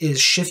identity is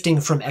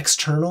shifting from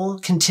external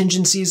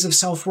contingencies of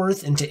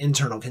self-worth into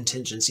internal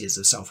contingencies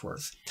of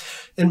self-worth.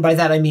 And by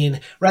that, I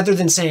mean, rather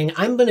than saying,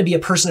 I'm going to be a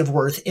person of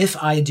worth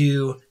if I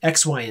do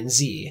X, Y, and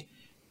Z,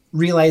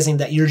 realizing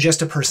that you're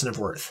just a person of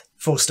worth,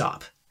 full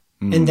stop.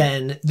 Mm. And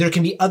then there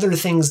can be other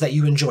things that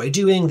you enjoy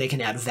doing. They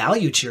can add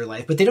value to your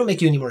life, but they don't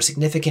make you any more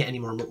significant, any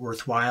more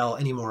worthwhile,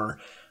 any more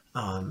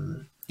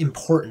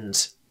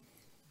important.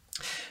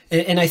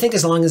 And I think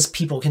as long as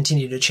people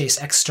continue to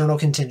chase external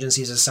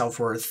contingencies of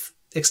self-worth,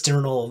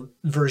 external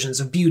versions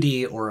of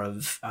beauty or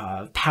of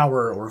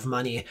power or of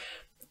money,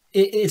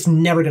 it's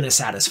never going to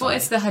satisfy. Well,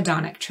 it's the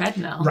hedonic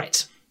treadmill.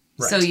 Right.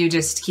 So you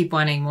just keep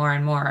wanting more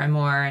and more and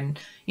more. And,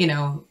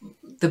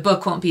 the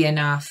book won't be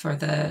enough, or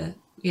the,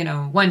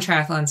 one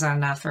triathlon's not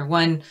enough, or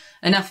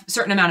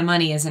certain amount of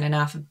money isn't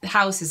enough. The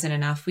house isn't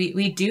enough.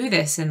 We do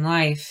this in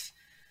life.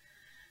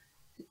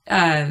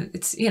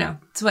 It's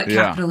what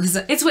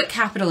capitalism. It's what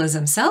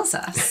capitalism sells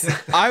us.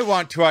 I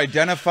want to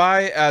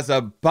identify as a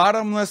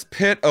bottomless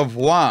pit of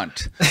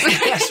want.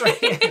 That's right.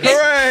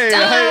 Hooray!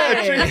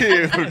 I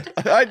achieved.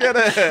 I did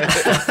it.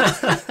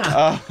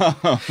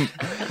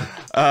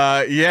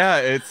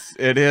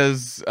 It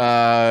is.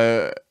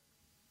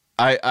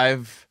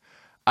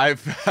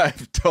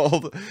 I've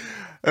told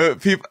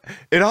people.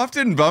 It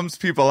often bums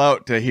people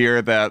out to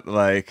hear that.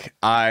 Like,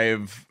 a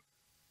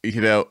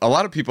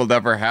lot of people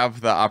never have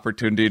the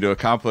opportunity to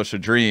accomplish a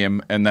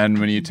dream. And then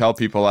when you tell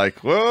people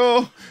like,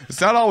 well, it's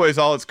not always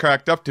all it's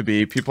cracked up to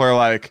be, people are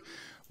like,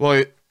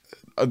 well,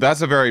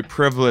 that's a very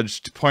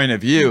privileged point of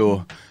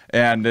view.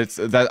 And it's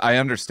that I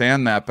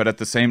understand that. But at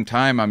the same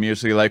time, I'm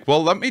usually like,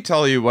 well, let me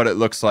tell you what it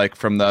looks like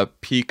from the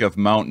peak of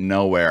Mount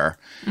Nowhere.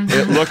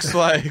 It looks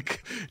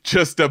like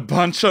just a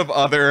bunch of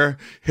other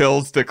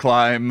hills to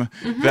climb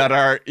that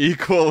are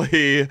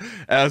equally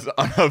as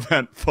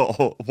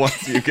uneventful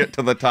once you get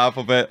to the top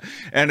of it.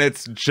 And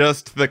it's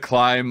just the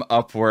climb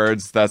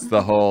upwards. That's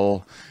the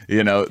whole,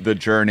 the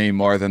journey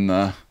more than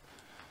the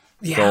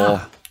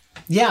goal.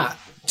 Yeah.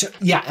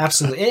 Yeah,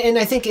 absolutely. And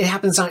I think it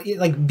happens on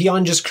like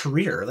beyond just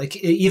career. Like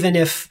even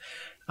if,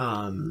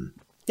 I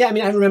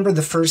remember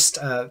the first,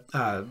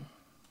 I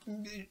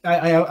run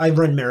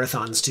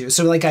marathons too.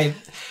 So like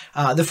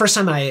the first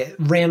time I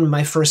ran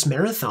my first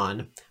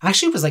marathon, I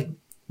actually was like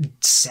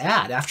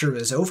sad after it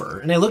was over.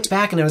 And I looked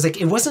back and I was like,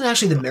 it wasn't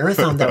actually the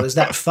marathon that was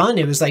that fun.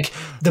 It was like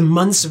the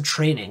months of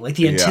training, like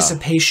the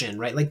anticipation,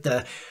 right? Like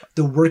the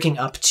working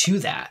up to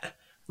that.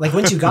 Like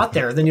once you got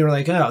there, then you were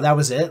like, oh, that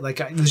was it. Like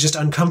it was just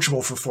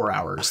uncomfortable for 4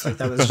 hours. Like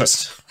that was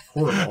just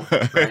horrible.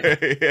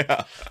 Right?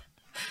 Yeah.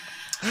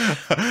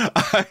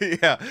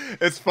 Yeah,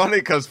 it's funny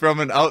because from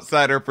an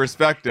outsider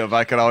perspective,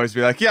 I could always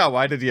be like, "Yeah,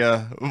 why did you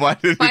think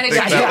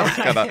that was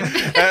gonna?"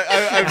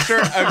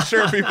 I'm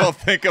sure people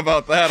think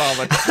about that all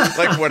the time.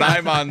 Like when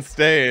I'm on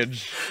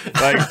stage,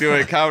 like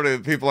doing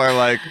comedy, people are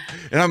like,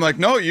 and I'm like,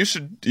 "No, you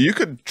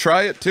could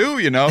try it too."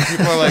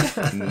 People are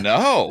like,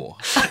 "No,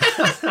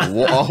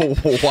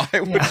 why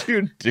would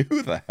you do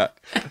that?"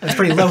 That's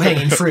pretty low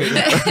hanging fruit.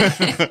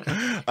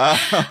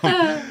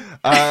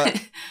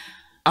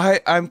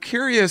 I'm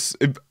curious.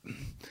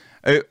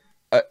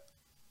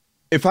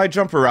 If I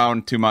jump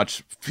around too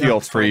much, feel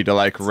free to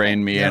like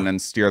rein me in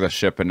and steer the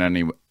ship in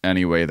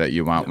any way that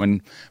you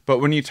want. But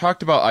when you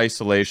talked about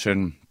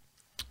isolation,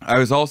 I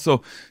was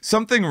also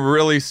something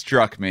really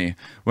struck me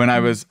when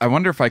I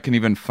wonder if I can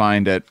even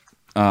find it.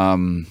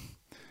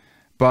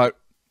 But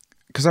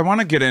because I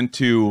want to get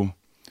into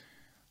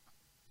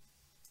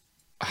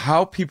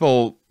how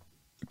people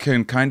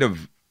can kind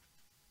of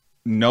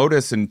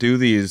notice and do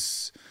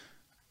these.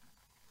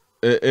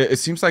 It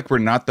seems like we're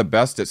not the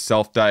best at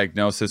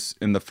self-diagnosis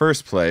in the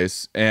first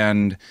place.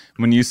 And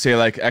when you say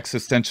like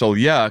existential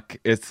yuck,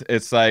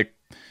 it's like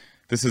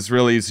this is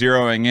really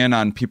zeroing in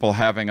on people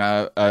having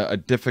a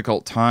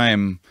difficult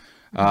time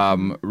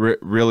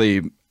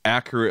really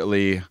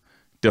accurately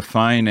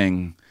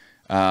defining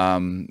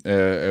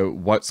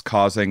what's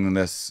causing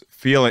this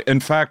feeling. In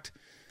fact,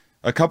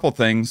 a couple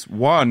things.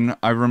 One,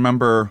 I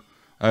remember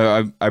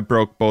I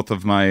broke both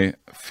of my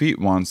feet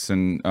once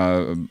in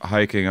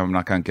hiking. I'm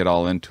not going to get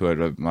all into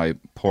it. My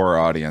poor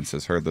audience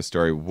has heard the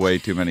story way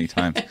too many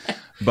times.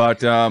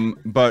 But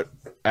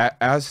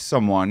as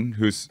someone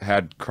who's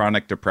had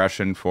chronic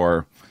depression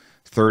for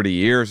 30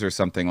 years or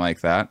something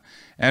like that,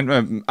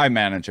 and I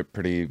manage it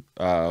pretty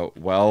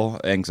well.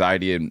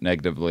 Anxiety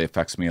negatively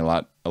affects me a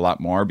lot a lot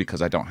more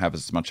because I don't have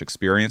as much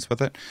experience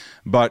with it.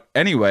 But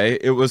anyway,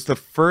 it was the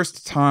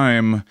first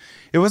time,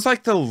 it was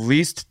like the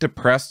least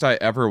depressed I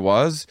ever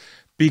was,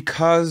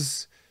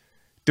 because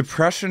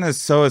depression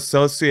is so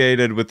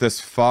associated with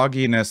this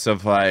fogginess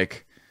of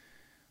like,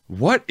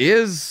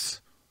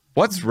 what's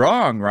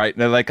wrong right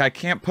now? Like, I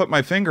can't put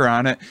my finger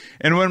on it.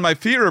 And when my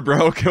feet were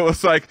broke, it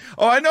was like,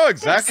 oh, I know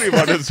exactly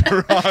what is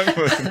wrong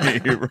with me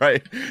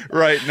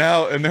right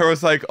now. And there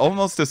was like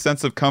almost a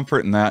sense of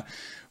comfort in that.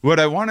 What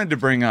I wanted to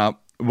bring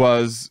up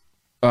was,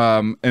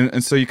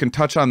 and so you can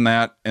touch on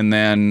that, and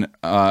then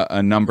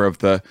a number of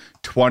the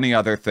 20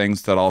 other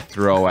things that I'll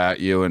throw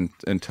at you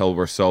until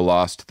we're so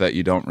lost that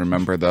you don't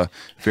remember the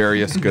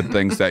various good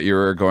things that you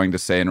were going to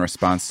say in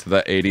response to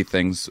the 80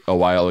 things a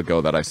while ago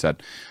that I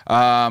said.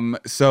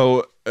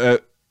 So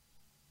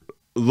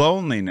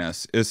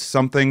loneliness is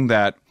something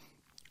that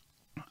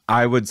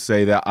I would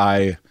say that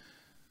I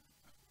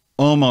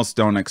almost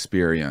don't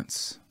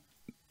experience.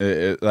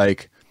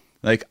 Like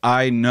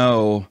I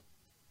know...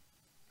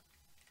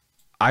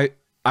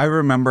 I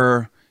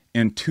remember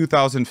in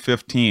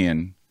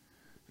 2015,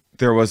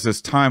 there was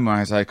this time when I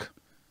was like,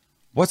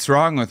 what's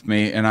wrong with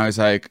me? And I was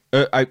like,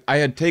 I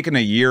had taken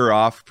a year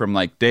off from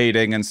like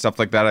dating and stuff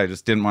like that. I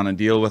just didn't want to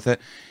deal with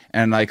it.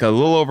 And like a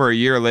little over a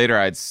year later,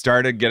 I'd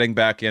started getting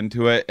back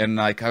into it. And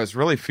like, I was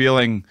really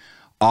feeling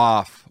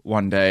off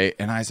one day.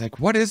 And I was like,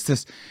 what is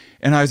this?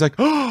 And I was like,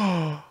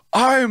 oh,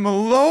 I'm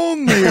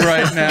lonely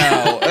right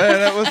now.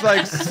 And it was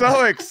like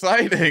so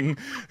exciting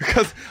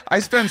because I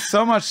spend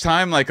so much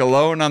time like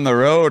alone on the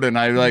road, and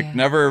I like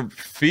never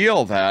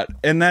feel that.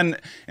 And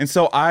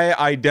so I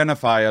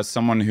identify as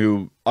someone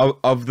who,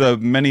 of the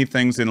many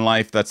things in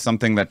life, that's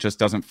something that just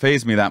doesn't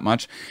faze me that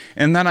much.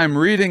 And then I'm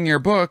reading your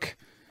book,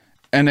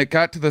 and it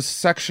got to this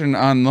section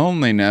on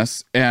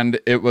loneliness, and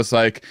it was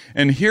like,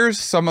 and here's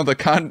some of the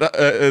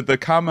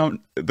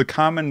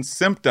common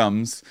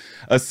symptoms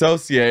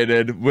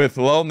associated with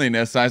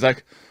loneliness. And I was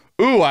like,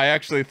 ooh, I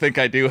actually think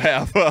I do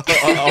have a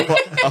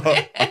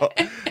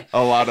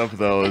lot of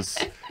those.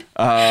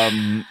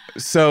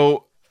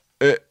 So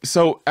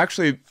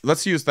actually,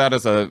 let's use that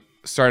as a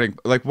starting.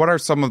 Like, what are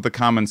some of the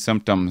common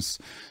symptoms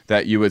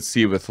that you would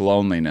see with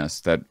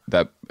loneliness that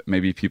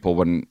maybe people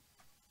wouldn't?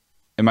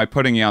 Am I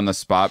putting you on the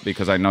spot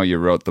because I know you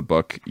wrote the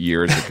book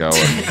years ago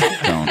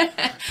and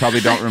probably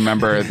don't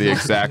remember the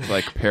exact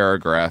like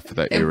paragraph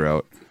that you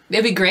wrote?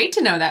 It'd be great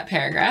to know that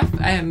paragraph.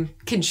 I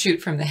can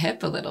shoot from the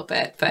hip a little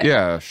bit, but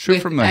yeah,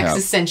 shoot from the hip.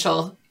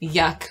 Existential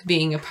yuck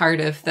being a part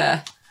of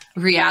the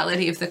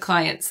reality of the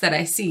clients that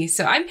I see.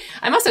 So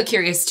I'm also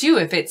curious too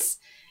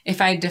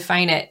if I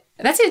define it.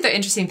 That's the other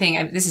interesting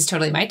thing. This is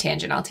totally my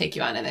tangent. I'll take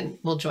you on and then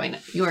we'll join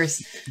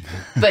yours.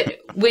 But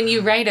when you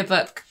write a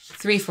book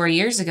 3-4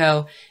 years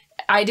ago,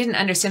 I didn't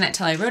understand that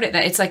till I wrote it,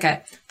 that it's like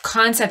a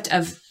concept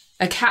of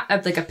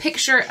like a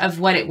picture of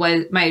what it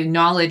was, my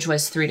knowledge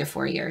was 3 to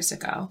 4 years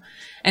ago.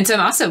 And so I'm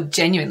also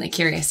genuinely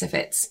curious if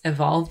it's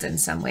evolved in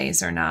some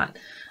ways or not.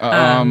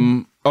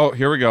 Oh,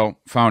 here we go.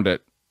 Found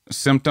it.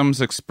 Symptoms,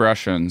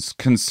 expressions.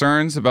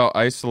 Concerns about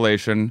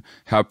isolation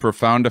have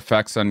profound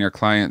effects on your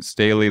client's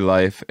daily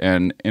life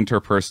and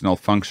interpersonal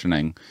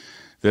functioning.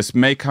 This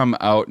may come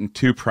out in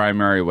 2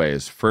 primary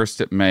ways.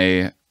 First, it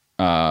may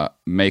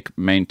make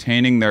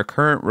maintaining their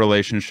current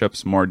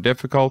relationships more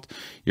difficult.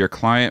 Your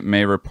client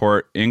may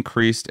report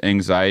increased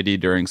anxiety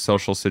during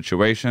social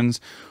situations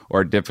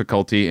or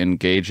difficulty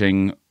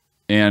engaging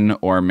in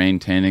or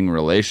maintaining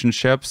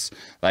relationships.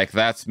 Like,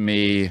 that's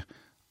me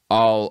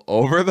all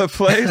over the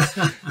place.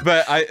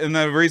 And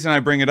the reason I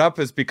bring it up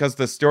is because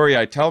the story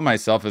I tell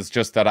myself is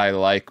just that I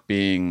like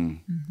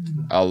being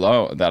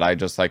alone, that I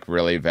just like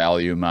really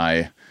value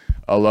my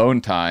alone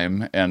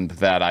time, and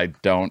that I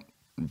don't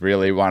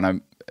really want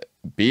to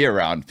be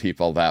around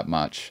people that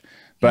much.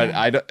 But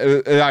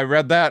I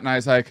read that and I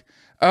was like,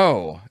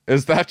 oh,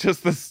 is that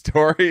just the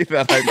story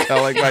that I'm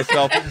telling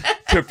myself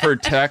to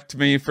protect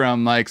me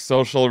from like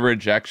social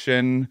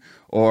rejection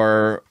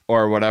or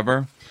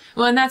whatever?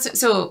 Well, and that's,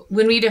 so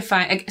when we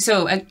define,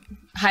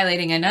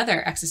 highlighting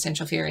another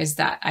existential fear is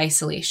that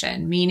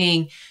isolation,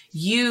 meaning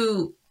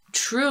you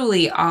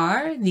truly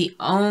are the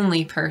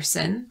only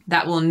person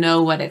that will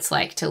know what it's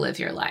like to live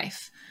your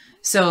life.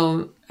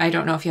 So I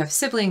don't know if you have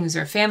siblings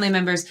or family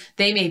members,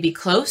 they may be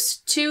close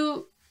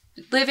to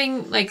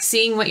living, like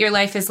seeing what your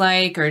life is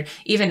like, or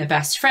even a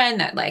best friend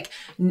that like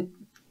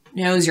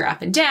knows your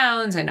up and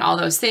downs and all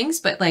those things.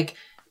 But like,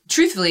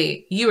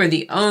 truthfully, you are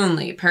the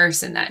only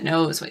person that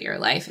knows what your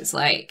life is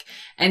like.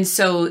 And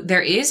so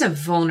there is a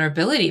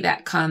vulnerability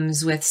that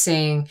comes with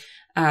saying,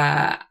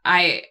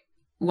 I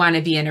want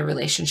to be in a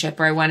relationship,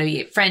 or I want to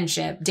be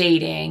friendship,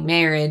 dating,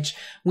 marriage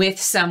with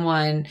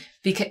someone,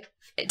 because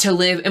to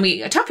live, and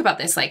we talk about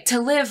this, like to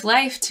live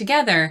life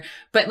together,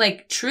 but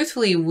like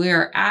truthfully,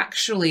 we're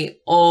actually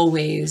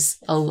always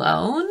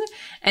alone.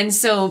 And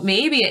so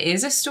maybe it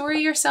is a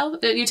story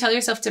yourself that you tell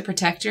yourself to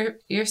protect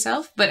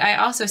yourself. But I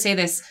also say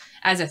this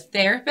as a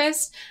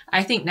therapist,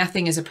 I think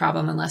nothing is a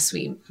problem unless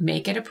we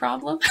make it a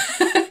problem.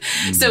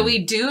 So we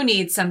do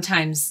need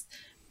sometimes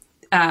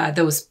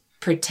those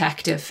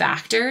protective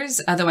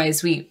factors.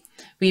 Otherwise we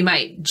we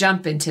might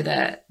jump into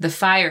the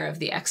fire of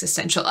the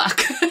existential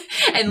uck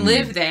and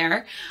live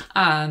there.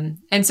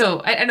 And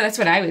so I know that's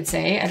what I would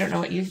say. I don't know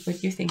what you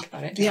think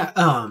about it. Yeah.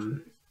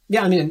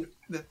 I mean,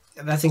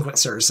 I think what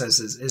Sarah says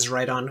is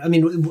right on. I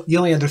mean, the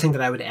only other thing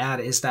that I would add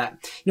is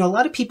that, a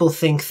lot of people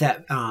think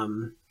that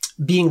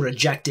being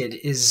rejected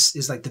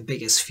is like the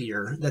biggest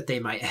fear that they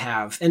might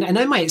have. And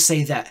I might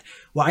say that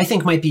what I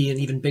think might be an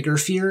even bigger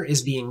fear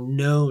is being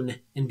known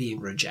and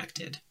being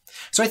rejected.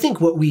 So I think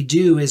what we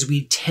do is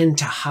we tend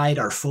to hide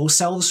our full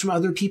selves from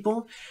other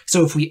people.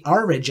 So if we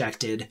are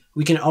rejected,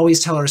 we can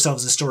always tell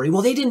ourselves a story.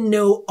 Well, they didn't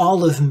know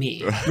all of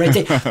me, right?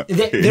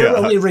 They're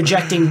only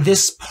rejecting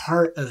this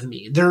part of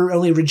me. They're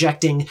only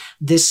rejecting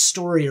this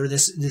story or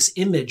this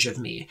image of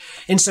me.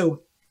 And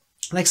so,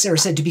 like Sarah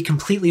said, to be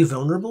completely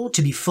vulnerable,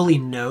 to be fully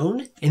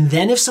known, and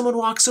then if someone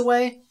walks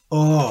away,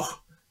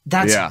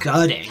 that's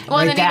gutting.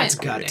 Well, right? That's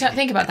gutting.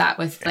 Think about that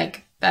with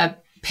like a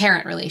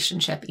parent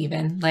relationship,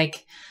 even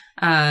like.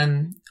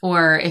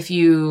 Or if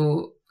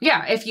you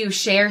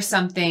share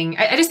something,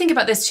 I just think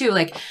about this too,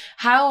 like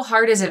how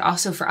hard is it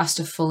also for us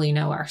to fully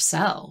know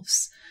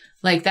ourselves?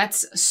 Like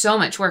that's so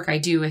much work I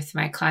do with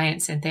my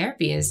clients in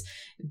therapy is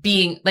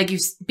being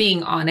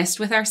honest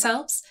with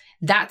ourselves.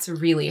 That's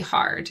really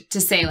hard to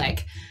say,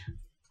 like,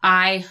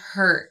 I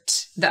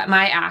hurt that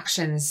my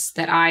actions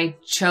that I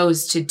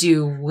chose to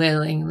do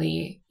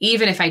willingly,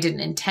 even if I didn't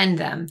intend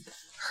them,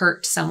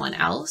 hurt someone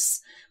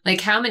else.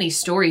 Like, how many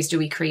stories do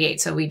we create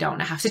so we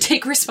don't have to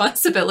take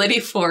responsibility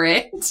for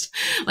it?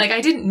 Like,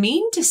 I didn't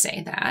mean to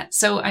say that,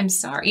 so I'm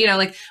sorry,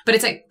 but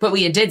it's like, but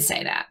we did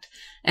say that.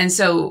 And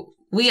so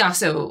we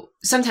also,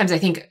 sometimes I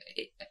think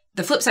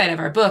the flip side of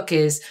our book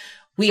is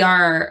we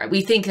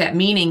think that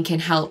meaning can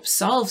help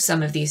solve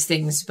some of these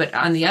things. But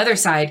on the other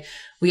side,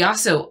 we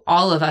also,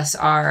 all of us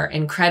are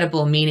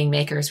incredible meaning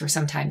makers where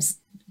sometimes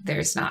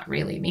there's not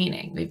really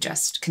meaning. We've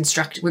just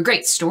constructed, we're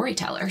great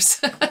storytellers.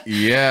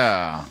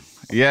 Yeah.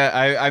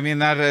 Yeah, I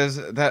mean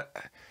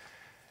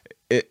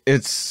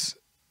it's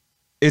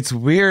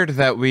weird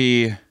that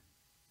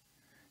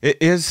it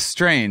is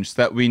strange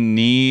that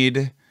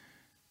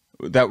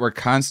we're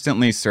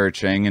constantly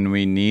searching and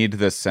we need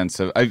this sense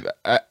of,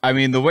 I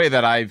mean, the way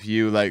that I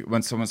view, like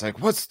when someone's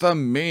like, what's the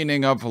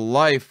meaning of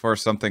life or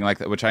something like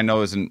that, which I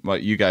know isn't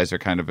what you guys are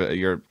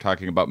you're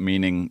talking about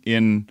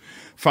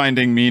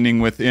finding meaning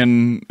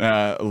within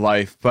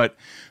life. But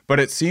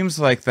it seems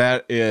like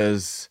that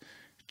is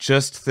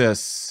just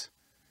this,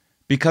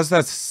 because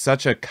that's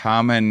such a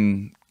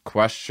common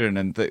question,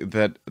 and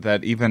that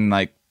even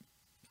like,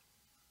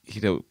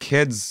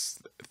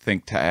 kids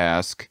think to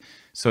ask.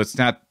 So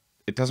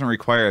it doesn't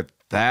require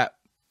that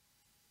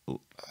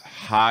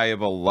high of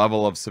a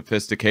level of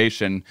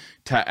sophistication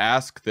to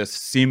ask this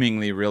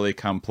seemingly really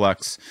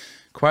complex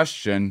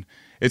question.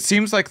 It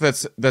seems like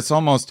that's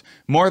almost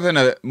more than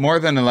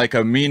like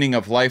a meaning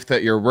of life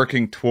that you're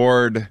working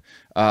toward,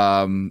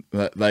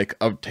 like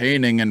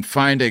obtaining and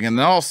finding, and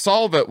then I'll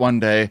solve it one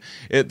day.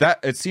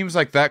 It seems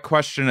like that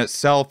question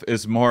itself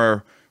is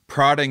more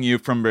prodding you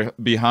from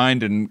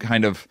behind and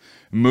kind of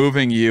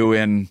moving you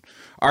in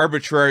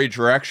arbitrary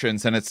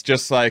directions, and it's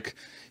just like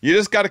you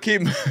just got to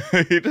keep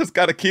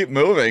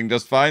moving.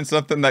 Just find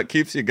something that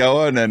keeps you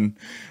going, and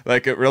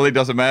like it really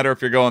doesn't matter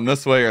if you're going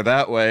this way or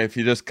that way if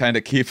you just kind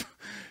of keep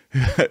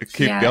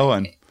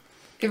going.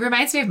 It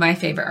reminds me of my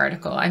favorite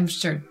article. I'm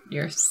sure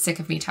you're sick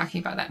of me talking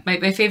about that.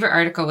 My favorite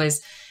article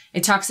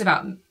it talks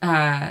about,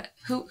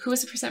 who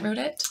was the person that wrote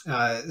it?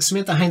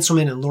 Samantha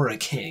Heinzelman and Laura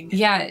King.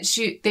 Yeah,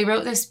 they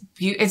wrote this,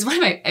 it's one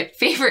of my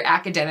favorite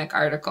academic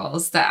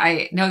articles that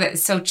I know that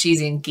it's so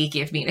cheesy and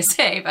geeky of me to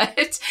say,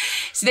 but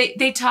so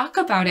they talk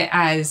about it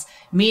as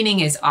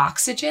meaning is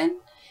oxygen,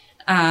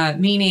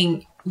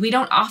 meaning we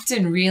don't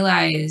often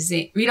realize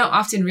we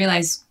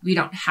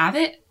don't have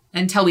it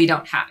until we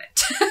don't have it.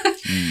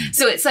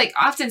 So it's like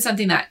often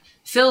something that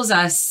fills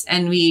us,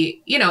 and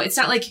we, it's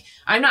not like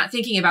I'm not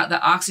thinking about the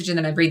oxygen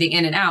that I'm breathing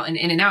in and out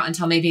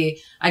until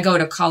maybe I go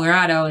to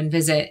Colorado and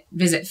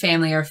visit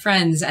family or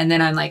friends, and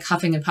then I'm like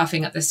huffing and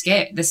puffing up the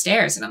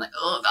stairs, and I'm like,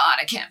 oh God,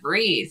 I can't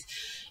breathe.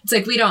 It's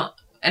like we don't,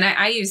 and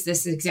I use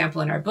this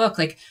example in our book,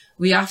 like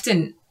we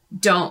often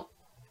don't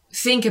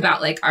think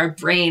about like our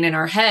brain and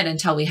our head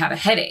until we have a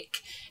headache.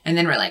 And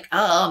then we're like,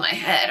 oh, my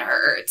head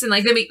hurts. And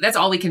like, that's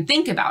all we can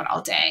think about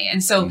all day.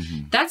 And so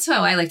that's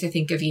how I like to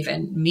think of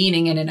even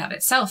meaning in and of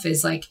itself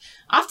is like,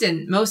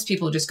 often most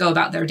people just go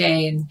about their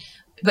day.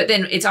 But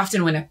then it's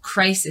often when a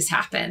crisis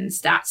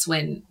happens, that's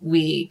when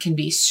we can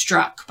be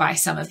struck by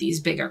some of these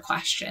bigger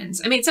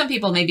questions. I mean, some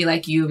people maybe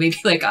like you, maybe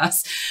like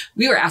us,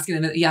 we were asking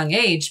them at a young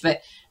age,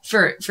 but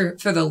for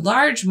the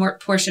large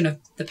portion of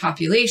the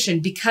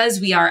population,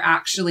 because we are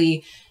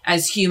actually,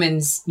 as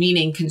humans,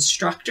 meaning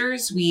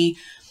constructors, we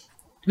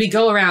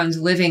go around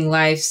living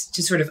lives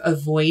to sort of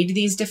avoid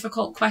these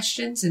difficult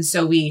questions. And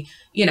so we,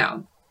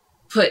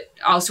 put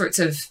all sorts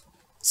of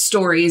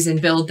stories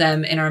and build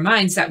them in our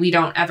minds that we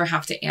don't ever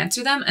have to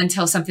answer them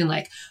until something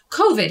like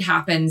COVID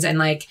happens and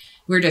like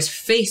we're just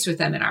faced with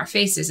them in our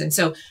faces. And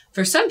so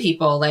for some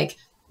people, like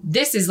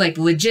this is like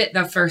legit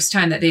the first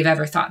time that they've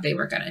ever thought they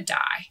were going to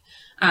die.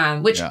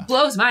 which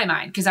blows my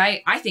mind because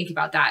I think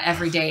about that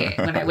every day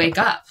when I wake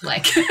up.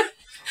 Like,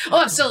 oh,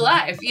 I'm still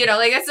alive. You know,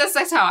 like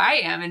that's how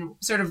I am and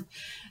sort of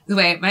the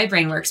way my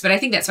brain works. But I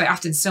think that's why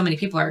often so many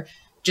people are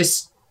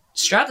just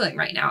struggling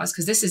right now is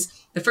because this is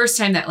the first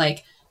time that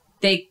like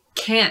they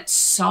can't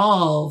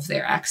solve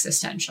their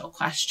existential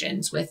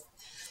questions with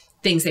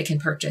things they can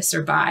purchase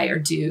or buy or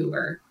do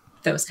or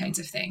those kinds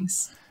of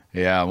things.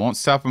 Yeah, it won't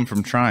stop them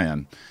from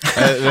trying.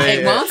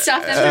 It won't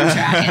stop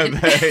them from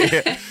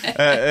trying.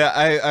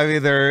 I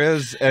mean, there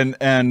is, and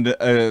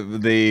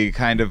the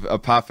kind of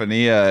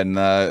apophenia and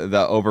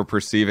the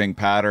over-perceiving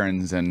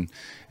patterns and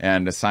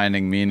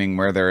assigning meaning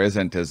where there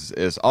isn't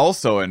is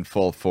also in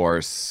full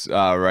force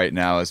right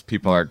now as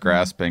people are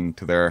grasping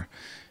to their,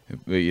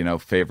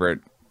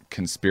 favorite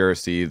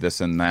conspiracy, this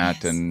and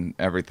that, and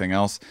everything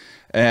else.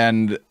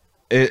 And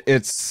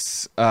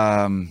it's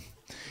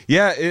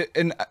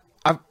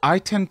I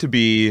tend to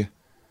be.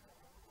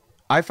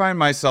 I find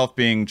myself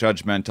being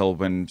judgmental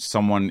when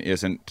someone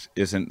isn't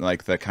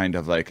like the kind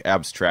of like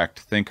abstract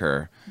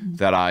thinker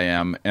that I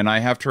am, and I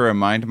have to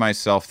remind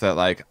myself that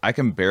like I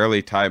can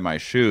barely tie my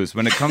shoes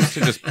when it comes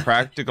to just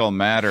practical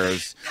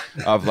matters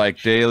of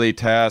like daily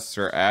tasks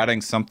or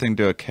adding something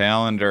to a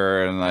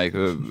calendar and like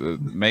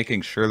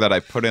making sure that I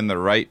put in the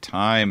right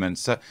time and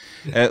so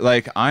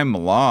like I'm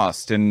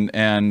lost and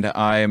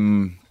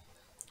I'm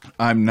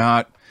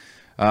not.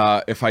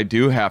 If I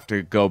do have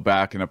to go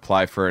back and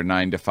apply for a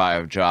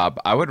 9-to-5 job,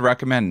 I would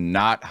recommend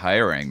not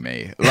hiring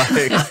me.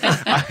 Like,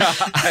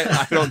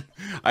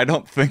 I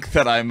don't think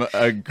that I'm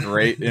a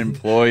great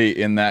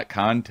employee in that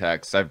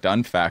context. I've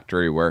done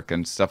factory work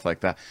and stuff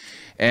like that,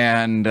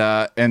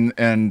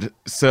 and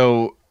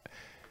so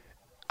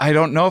I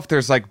don't know if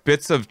there's like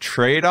bits of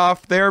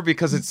trade-off there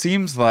because it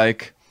seems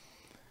like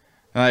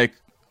the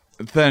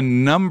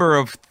number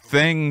of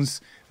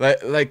things.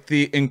 Like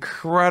the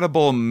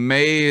incredible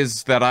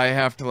maze that I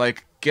have to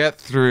like get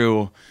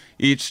through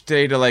each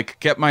day to like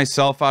get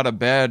myself out of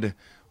bed,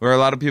 where a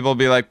lot of people will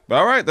be like,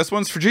 all right, this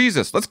one's for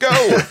Jesus, let's go.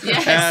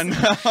 Yes. And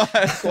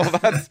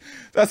well,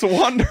 that's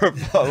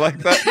wonderful. Like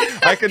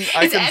that, I can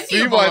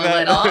see why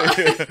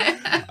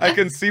that I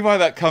can see why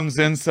that comes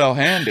in so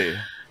handy.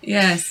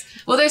 Yes.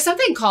 Well, there's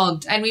something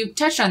called, and we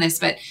touched on this,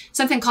 but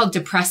something called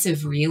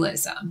depressive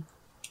realism.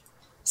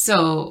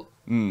 So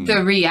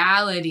the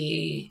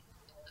reality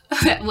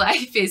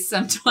life is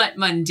somewhat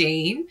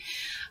mundane,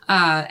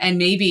 and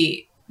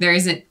maybe there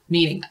isn't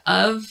meaning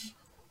of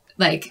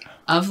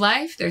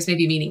life. There's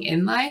maybe meaning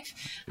in life.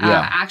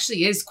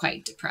 Actually, is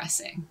quite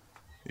depressing.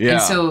 Yeah.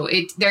 And so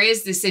there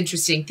is this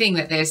interesting thing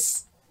that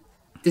this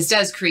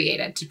does create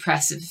a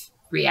depressive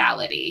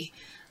reality.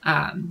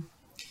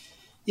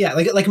 Yeah,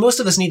 like most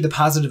of us need the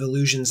positive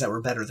illusions that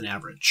we're better than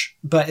average,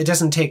 but it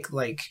doesn't take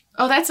like.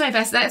 Oh, that's my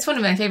best. That's one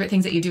of my favorite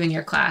things that you do in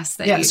your class.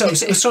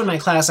 So in my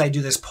class, I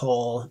do this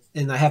poll,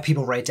 and I have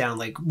people write down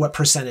like what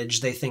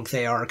percentage they think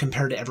they are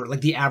compared to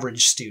the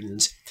average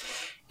student.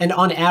 And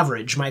on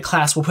average, my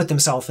class will put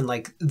themselves in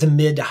like the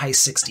mid to high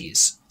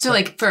 60s. So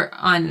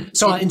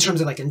in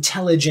terms of like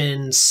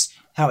intelligence,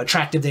 how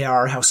attractive they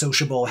are, how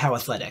sociable, how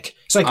athletic.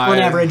 So like on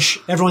average,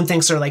 everyone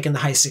thinks they're like in the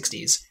high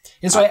 60s.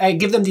 And so I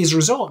give them these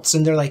results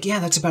and they're like, yeah,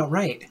 that's about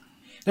right.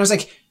 And I was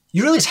like,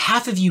 you realize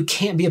half of you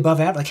can't be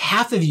above average? Like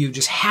half of you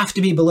just have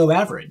to be below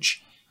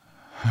average.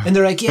 And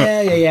they're like,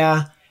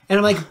 yeah. And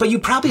I'm like, but you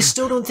probably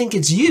still don't think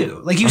it's you.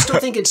 Like you still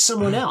think it's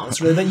someone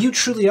else, right? But you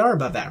truly are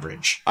above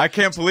average. I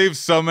can't believe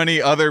so many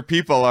other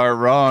people are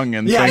wrong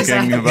in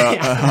thinking about.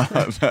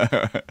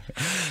 Yeah.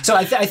 So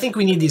I think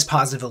we need these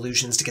positive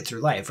illusions to get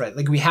through life, right?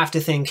 Like we have to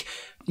think,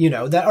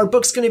 that our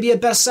book's going to be a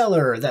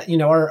bestseller, that,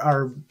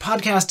 our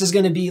podcast is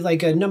going to be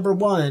like a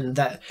 #1,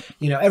 that,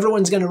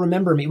 everyone's going to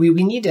remember me. We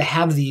need to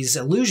have these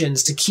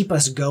illusions to keep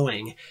us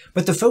going.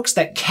 But the folks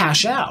that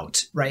cash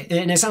out, right?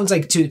 And it sounds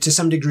like to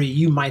some degree,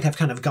 you might have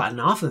kind of gotten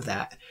off of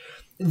that.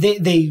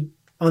 They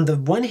on the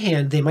one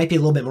hand, they might be a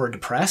little bit more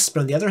depressed,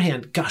 but on the other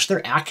hand, gosh,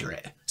 they're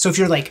accurate. So if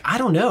you're like, I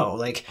don't know,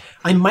 like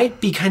I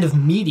might be kind of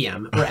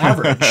medium or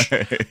average,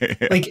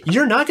 like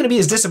you're not going to be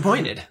as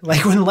disappointed.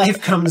 Like when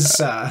life comes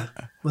calling.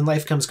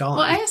 Well,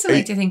 I also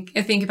like to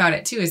think about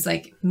it too as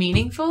like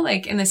meaningful,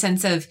 like in the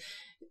sense of,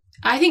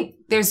 I think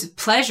there's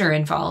pleasure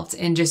involved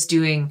in just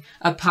doing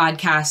a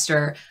podcast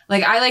or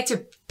like I like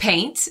to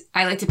paint.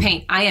 I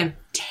am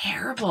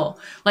terrible.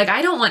 Like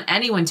I don't want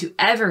anyone to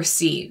ever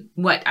see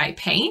what I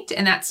paint.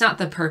 And that's not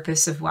the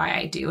purpose of why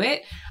I do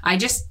it. I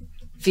just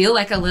feel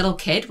like a little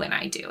kid when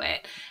I do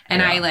it.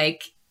 And I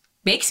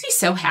makes me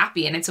so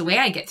happy. And it's a way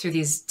I get through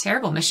these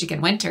terrible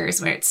Michigan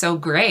winters where it's so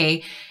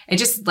gray. I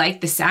just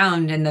like the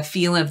sound and the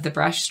feel of the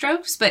brush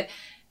strokes, but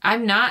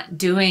I'm not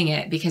doing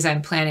it because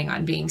I'm planning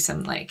on being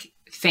some like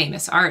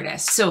famous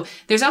artist. So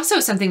there's also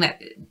something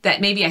that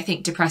maybe I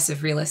think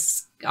depressive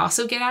realists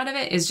also get out of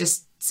it is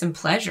just some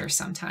pleasure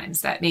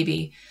sometimes that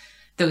maybe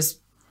those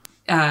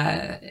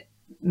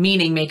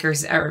meaning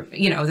makers are,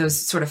 those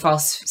sort of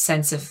false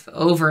sense of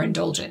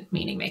overindulgent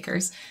meaning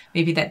makers,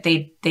 maybe that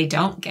they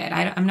don't get.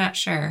 I'm not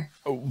sure.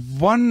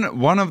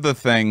 One of the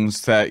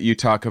things that you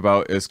talk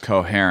about is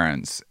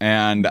coherence.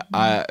 And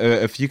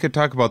if you could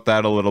talk about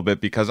that a little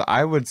bit, because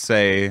I would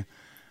say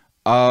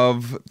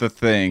of the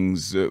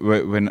things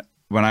when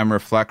I'm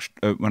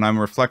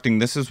reflecting,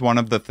 this is one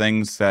of the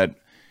things that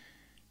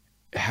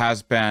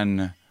has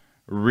been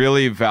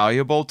really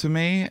valuable to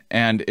me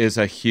and is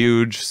a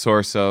huge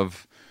source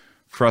of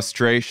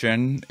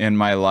frustration in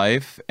my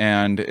life.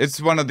 And it's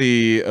one of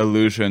the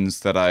illusions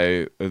that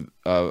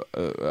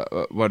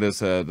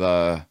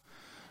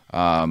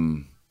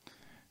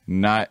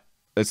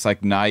it's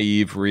like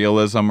naive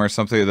realism or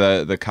something,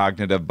 the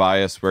cognitive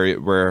bias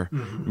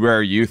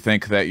where you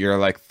think that you're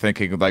like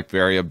thinking like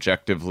very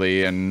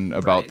objectively and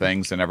about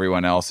things and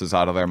everyone else is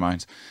out of their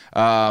minds.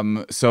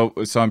 So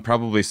I'm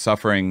probably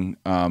suffering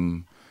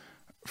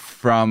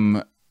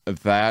from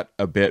that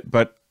a bit,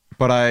 but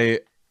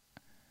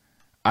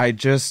I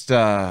just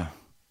like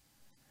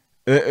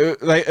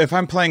if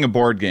I'm playing a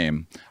board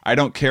game, I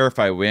don't care if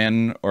I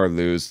win or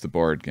lose the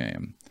board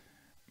game,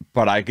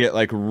 but I get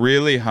like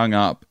really hung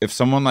up if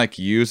someone like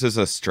uses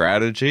a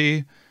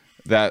strategy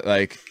that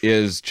like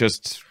is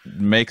just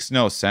makes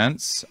no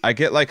sense. I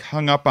get like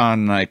hung up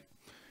on like,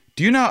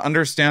 do you not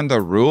understand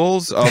the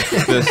rules of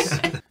this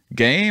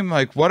game?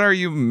 Like, what are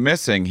you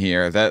missing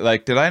here? That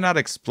like, did I not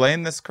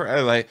explain this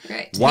correctly? Like,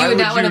 why you would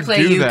not want to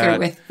play euchre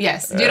with?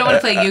 Yes, you don't want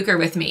to play euchre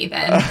with me.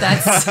 Then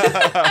that's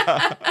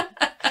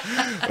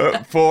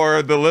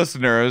for the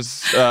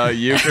listeners.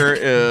 Euchre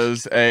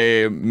is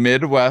a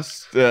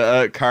Midwest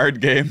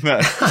card game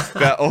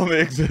that only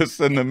exists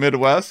in the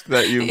Midwest.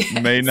 That you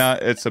may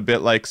not. It's a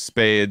bit like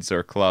spades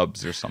or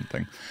clubs or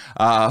something.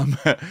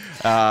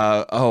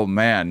 Oh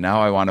man,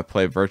 now I want to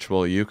play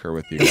virtual euchre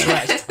with you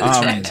guys.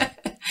 That's right.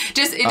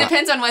 Just it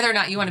depends on whether or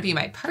not you want to be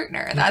my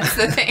partner. That's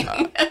the thing.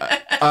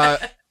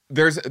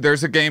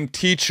 There's a game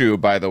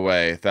Tichu, by the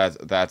way,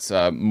 that's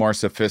a more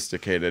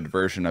sophisticated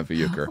version of a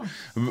euchre.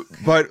 Oh.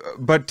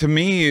 But to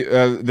me,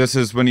 this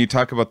is when you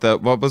talk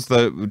about what was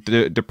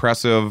the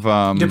depressive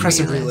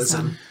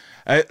realism.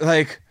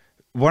 Like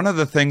one of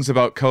the things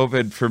about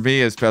COVID for me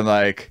has been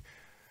like,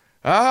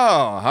 oh,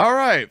 all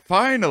right,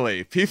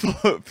 finally,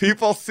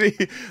 people see,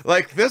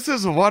 like, this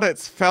is what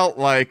it's felt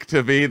like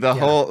to be the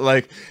whole,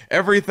 like,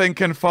 everything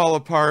can fall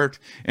apart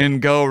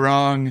and go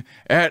wrong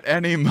at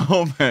any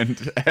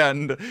moment,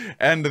 and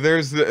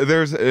there's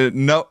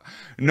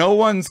no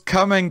one's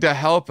coming to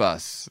help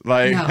us,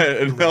 like,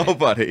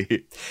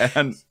 nobody,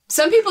 and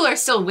some people are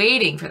still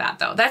waiting for that,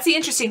 though. That's the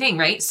interesting thing,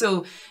 right?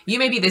 So you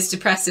may be this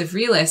depressive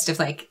realist of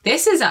like,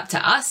 this is up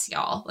to us,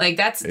 y'all. Like,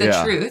 that's the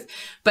truth.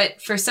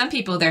 But for some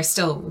people, they're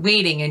still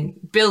waiting and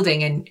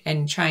building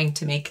and trying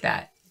to make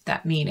that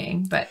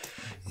meaning. But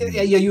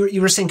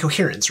you were saying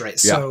coherence,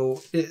 right? Yeah.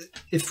 So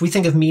if we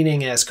think of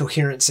meaning as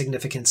coherence,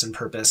 significance, and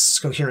purpose,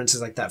 coherence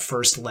is like that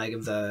first leg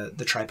of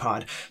the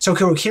tripod. So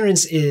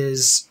coherence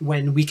is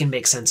when we can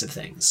make sense of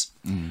things.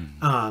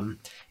 Mm.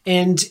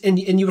 And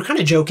you were kind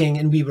of joking,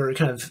 and we were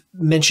kind of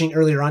mentioning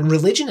earlier on,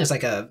 religion is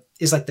like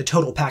the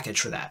total package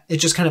for that. It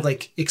just kind of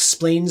like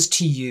explains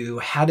to you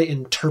how to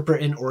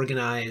interpret and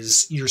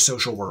organize your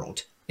social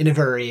world in a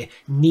very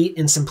neat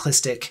and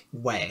simplistic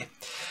way.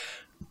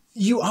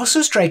 You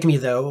also strike me,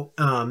 though,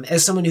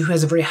 as someone who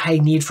has a very high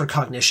need for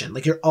cognition.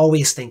 Like, you're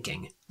always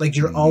thinking, like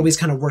you're always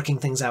kind of working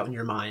things out in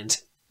your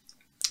mind.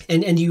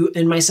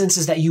 And my sense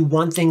is that you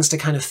want things to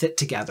kind of fit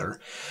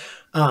together.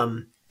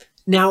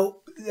 Now,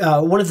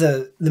 one of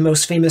the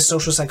most famous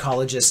social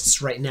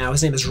psychologists right now,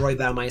 his name is Roy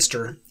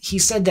Baumeister. He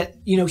said that,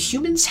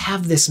 humans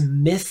have this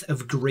myth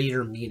of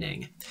greater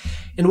meaning.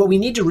 And what we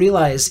need to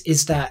realize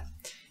is that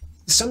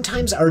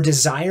sometimes our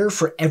desire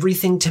for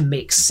everything to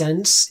make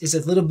sense is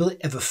a little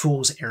bit of a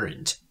fool's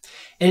errand.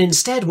 And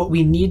instead, what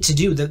we need to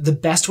do, the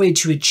best way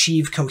to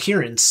achieve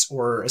coherence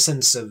or a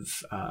sense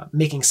of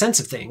making sense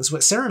of things,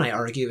 what Sarah and I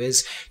argue,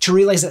 is to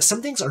realize that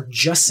some things are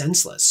just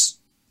senseless.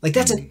 Like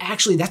that's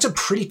a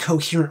pretty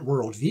coherent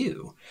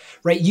worldview,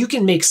 right? You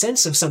can make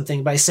sense of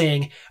something by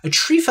saying a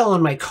tree fell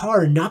on my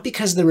car, not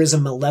because there was a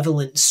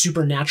malevolent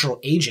supernatural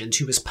agent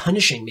who was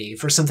punishing me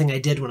for something I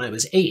did when I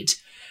was 8.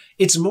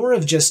 It's more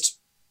of just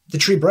the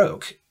tree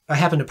broke. I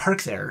happened to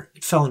park there.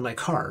 It fell in my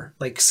car.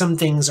 Like some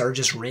things are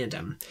just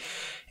random.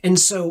 And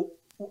so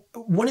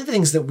one of the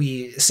things that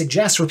we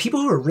suggest for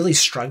people who are really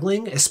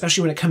struggling,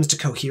 especially when it comes to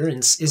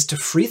coherence, is to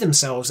free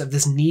themselves of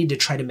this need to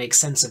try to make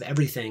sense of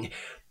everything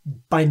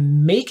by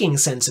making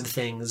sense of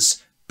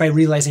things by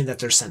realizing that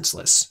they're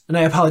senseless. And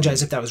I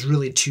apologize if that was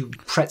really too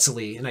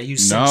pretzel-y and I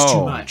used sense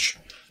too much.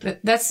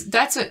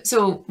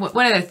 So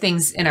one of the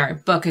things in our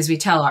book is we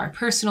tell our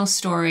personal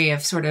story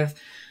of sort of,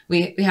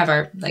 we have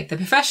our, like the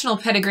professional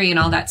pedigree and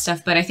all that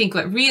stuff. But I think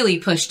what really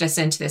pushed us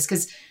into this,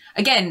 because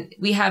again,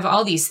 we have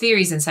all these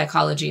theories in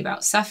psychology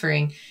about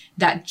suffering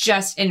that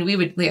and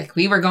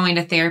we were going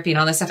to therapy and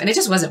all this stuff and it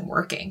just wasn't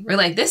working. We're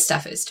like, this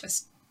stuff is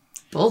just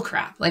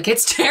bullcrap. Like,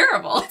 it's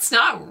terrible. It's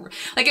not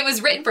like it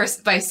was written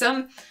by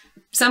some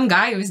some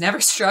guy who's never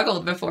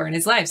struggled before in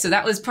his life. So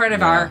that was part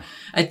of our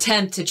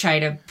attempt to try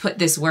to put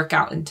this work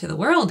out into the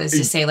world, is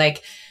to say,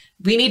 like,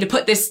 we need to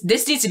put this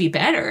needs to be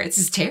better. It's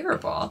just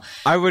terrible.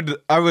 I would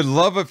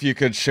love if you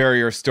could share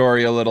your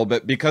story a little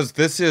bit, because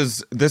this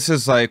is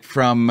like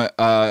from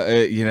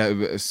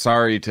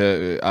sorry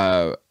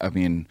to I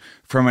mean,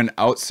 from an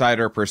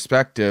outsider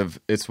perspective,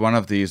 it's one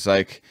of these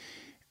like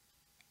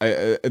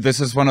this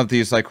is one of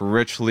these like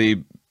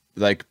richly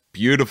like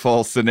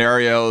beautiful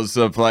scenarios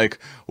of like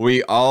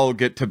we all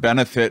get to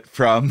benefit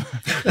from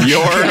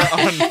your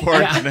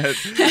unfortunate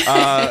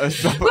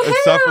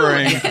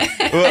suffering.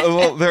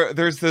 Well,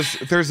 there's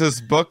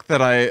this book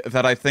that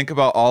I think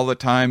about all the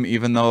time,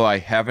 even though I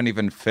haven't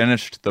even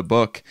finished the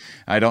book.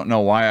 I don't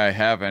know why I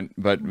haven't,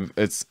 but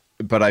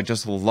I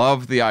just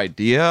love the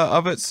idea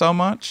of it so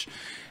much.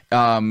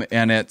 And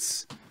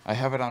I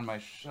have it on my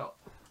shelf.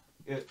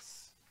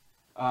 It's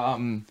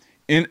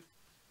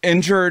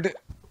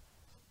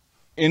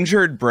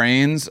Injured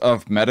Brains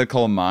of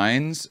Medical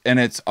Minds, and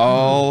it's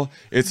all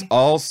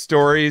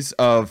stories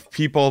of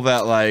people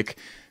that, like,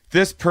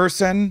 this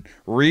person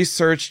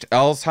researched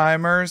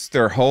Alzheimer's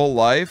their whole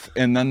life,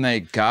 and then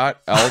they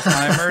got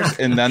Alzheimer's,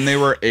 and then they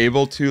were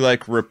able to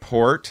like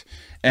report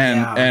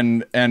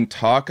and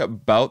talk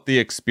about the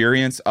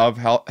experience of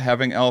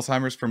having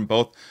Alzheimer's from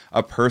both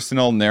a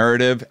personal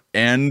narrative,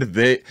 and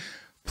they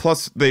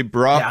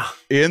brought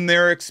in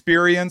their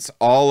experience,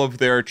 all of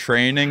their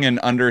training and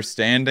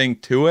understanding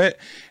to it.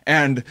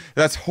 And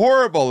that's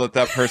horrible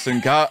that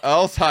person got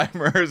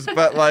Alzheimer's,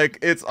 but like,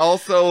 it's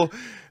also,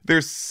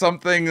 there's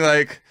something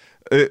like,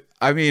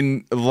 I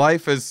mean,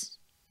 life is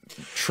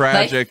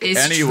tragic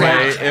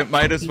anyway. Tragic. It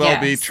might as well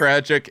be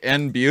tragic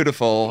and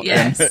beautiful.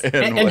 Yes.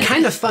 And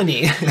kind of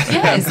funny.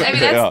 Yes. I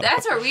mean,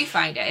 that's where we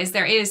find it, is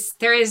there is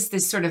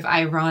this sort of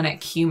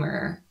ironic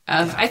humor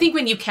of, I think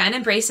when you can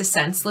embrace a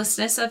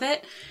senselessness of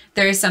it,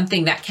 there is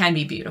something that can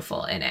be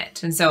beautiful in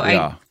it. And so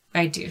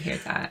I do hear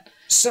that.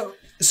 So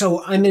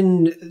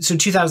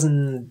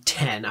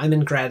 2010, I'm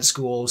in grad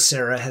school.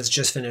 Sarah has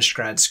just finished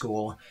grad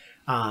school.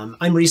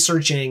 I'm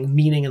researching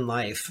meaning in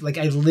life. Like,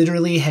 I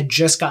literally had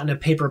just gotten a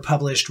paper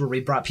published where we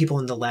brought people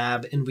in the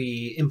lab and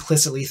we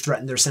implicitly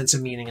threatened their sense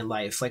of meaning in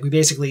life. Like, we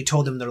basically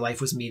told them their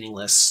life was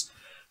meaningless.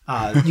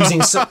 Right.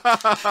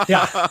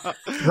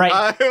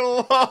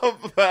 I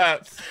love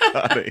that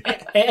study.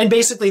 And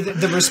basically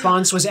the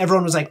response was,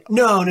 everyone was like,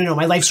 no,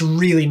 my life's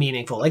really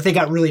meaningful. Like, they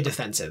got really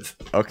defensive.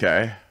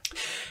 Okay.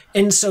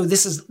 And so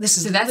this is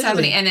so that's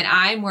happening. And then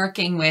I'm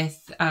working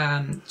with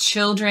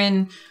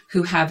children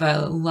who have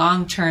a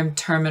long-term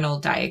terminal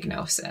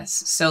diagnosis.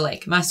 So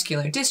like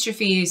muscular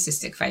dystrophy,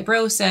 cystic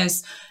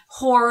fibrosis,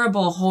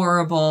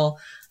 horrible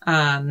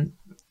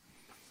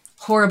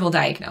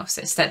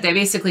diagnosis, that they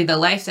basically, the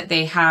life that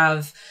they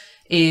have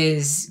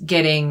is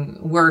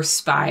getting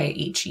worse by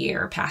each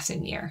year,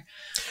 passing year.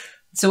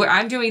 So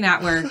I'm doing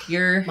that work.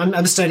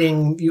 I'm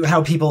studying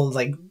how people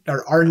like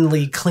are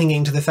ardently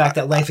clinging to the fact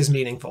that life is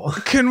meaningful.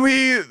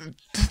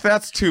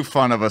 That's too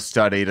fun of a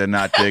study to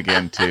not dig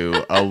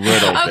into a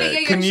little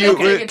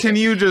bit.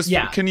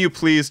 Can you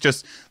please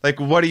just, like,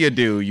 what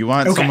do? You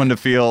want someone to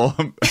feel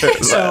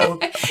so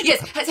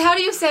yes. How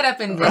do you set up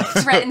and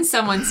threaten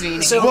someone's meaning?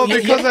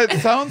 Because it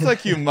sounds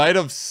like you might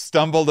have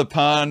stumbled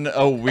upon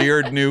a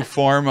weird new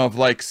form of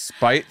like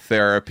spite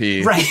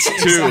therapy, right?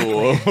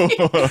 Too.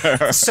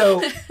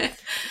 Exactly.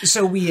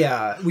 So we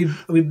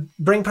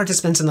bring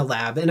participants in the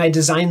lab, and I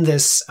designed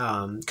this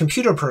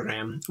computer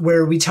program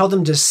where we tell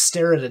them to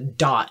stare at a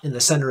dot in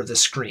the center of the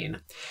screen.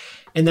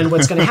 And then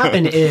what's going to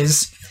happen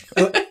is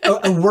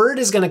a word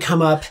is going to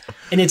come up,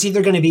 and it's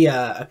either going to be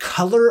a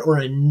color or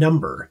a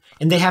number.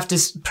 And they have to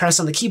press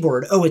on the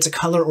keyboard, it's a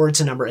color or it's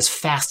a number, as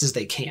fast as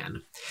they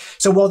can.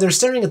 So while they're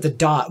staring at the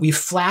dot, we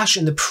flash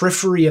in the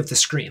periphery of the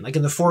screen, like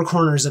in the four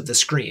corners of the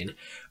screen,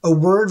 a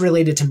word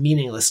related to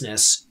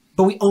meaninglessness,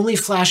 but we only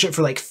flash it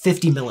for like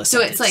 50 milliseconds. So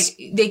it's like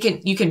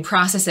you can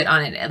process it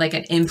on like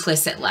an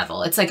implicit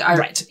level. It's like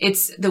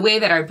it's the way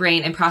that our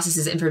brain and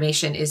processes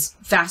information is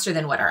faster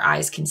than what our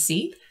eyes can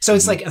see. So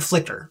it's like a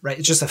flicker, right?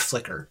 It's just a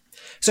flicker.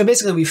 So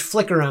basically we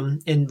flicker them,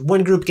 and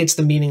one group gets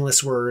the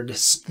meaningless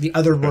words, the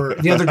other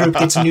group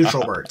gets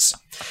neutral words.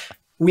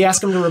 We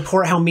ask them to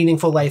report how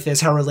meaningful life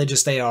is, how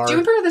religious they are. Do you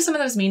remember some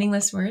of those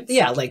meaningless words?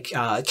 Yeah, like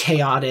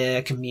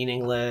chaotic,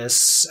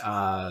 meaningless,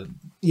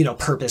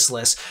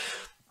 purposeless.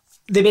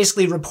 They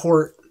basically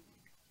report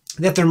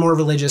that they're more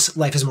religious,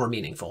 life is more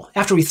meaningful,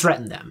 after we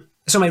threaten them.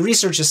 So my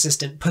research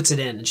assistant puts it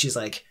in, and she's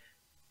like,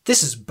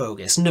 this is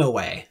bogus, no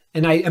way.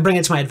 And I bring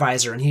it to my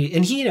advisor, and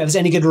he, as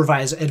any good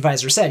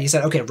advisor said, he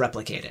said, okay,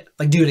 replicate it.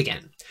 Like, do it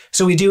again.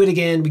 So we do it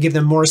again, we give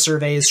them more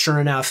surveys, sure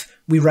enough,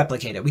 we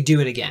replicate it, we do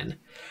it again.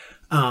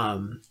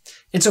 And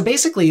so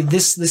basically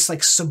this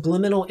like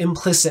subliminal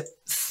implicit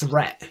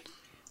threat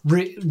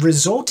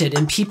resulted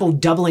in people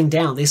doubling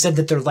down. They said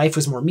that their life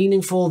was more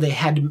meaningful. They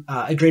had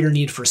a greater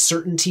need for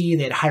certainty.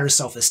 They had higher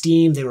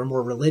self-esteem. They were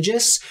more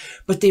religious,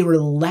 but they were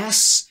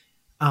less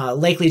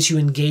likely to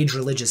engage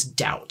religious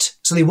doubt.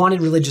 So they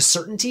wanted religious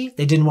certainty.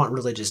 They didn't want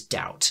religious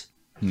doubt.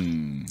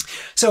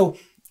 So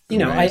you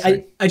know,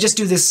 Amazing. I just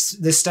do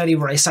this study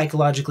where I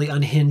psychologically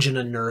unhinge and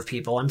unnerve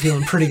people. I'm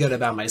feeling pretty good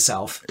about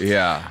myself.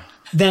 Yeah.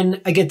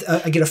 Then I get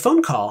a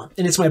phone call,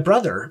 and it's my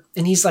brother,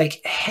 and he's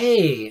like,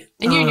 "Hey,"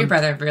 And you and your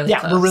brother are really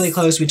close. we're really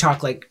close. We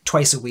talk like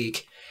twice a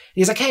week.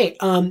 And he's like, "Hey,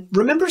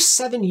 remember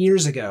 7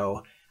 years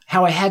ago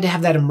how I had to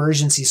have that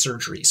emergency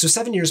surgery? So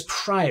 7 years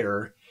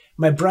prior,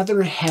 my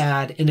brother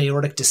had an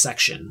aortic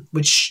dissection,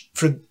 which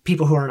for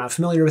people who are not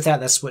familiar with that,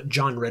 that's what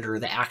John Ritter,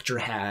 the actor,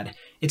 had.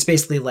 It's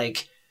basically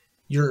like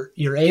your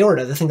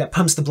aorta, the thing that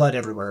pumps the blood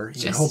everywhere in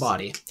your whole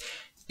body.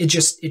 It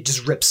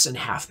just rips in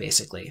half,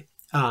 basically."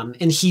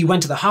 And he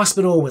went to the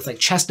hospital with like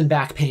chest and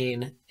back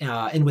pain,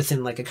 and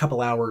within like a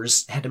couple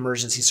hours had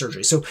emergency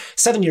surgery. So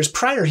 7 years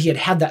prior, he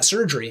had that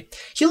surgery.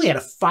 He only had a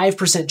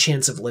 5%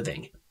 chance of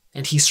living,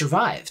 and he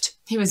survived.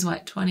 He was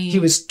what, 20? He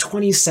was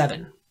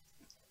 27.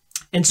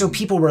 And so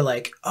people were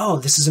like, "Oh,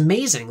 this is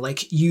amazing.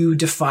 Like, you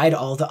defied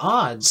all the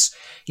odds."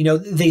 You know,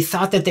 they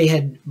thought that they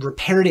had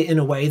repaired it in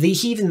a way.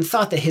 He even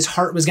thought that his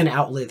heart was going to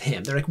outlive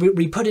him. They're like,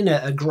 we put in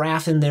a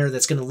graft in there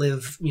that's going to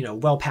live, you know,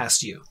 well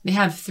past you. They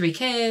have 3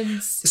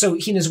 kids. So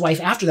he and his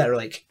wife after that are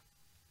like,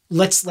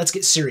 let's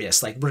get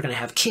serious. Like, we're going to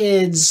have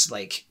kids.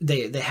 Like,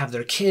 they have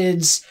their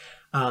kids.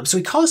 So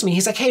he calls me.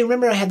 He's like, "Hey,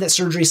 remember I had that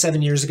surgery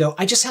 7 years ago?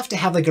 I just have to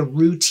have like a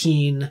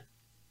routine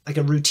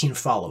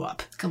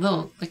follow-up.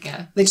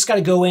 They just got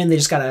to go in. They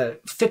just got to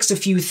fix a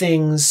few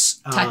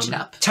things.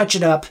 Touch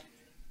it up.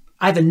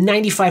 I have a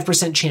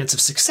 95% chance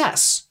of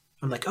success."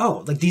 I'm like,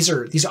 "Oh, like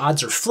these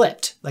odds are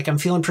flipped. Like, I'm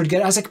feeling pretty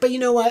good." I was like, "But you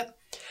know what?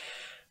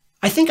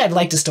 I think I'd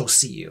like to still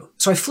see you."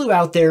 So I flew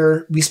out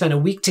there. We spent a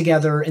week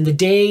together. And the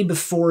day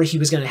before he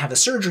was going to have a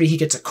surgery, he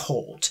gets a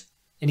cold.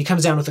 And he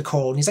comes down with a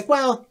cold. And he's like,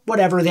 "Well,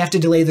 whatever. They have to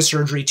delay the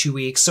surgery 2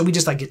 weeks. So we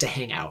just like get to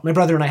hang out." My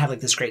brother and I have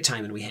like this great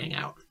time, and we hang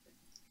out.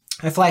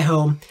 I fly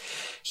home.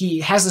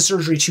 He has the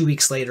surgery 2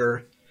 weeks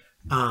later,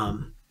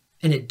 and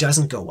it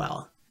doesn't go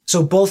well.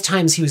 So both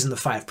times he was in the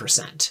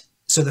 5%.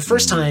 So the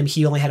first time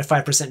he only had a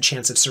 5%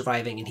 chance of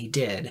surviving, and he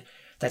did.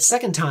 That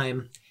second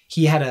time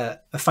he had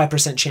a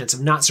 5% chance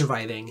of not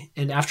surviving.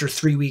 And after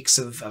 3 weeks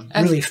of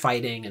really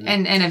fighting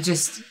and of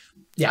just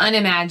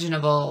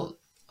unimaginable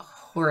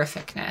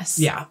horrificness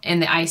in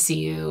the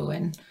ICU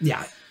and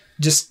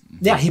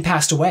he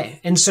passed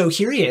away. And so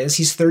here he is.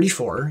 He's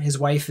 34. His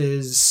wife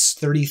is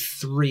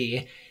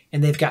 33.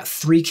 And they've got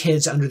 3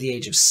 kids under the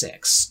age of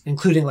 6,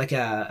 including like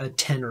a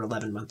 10 or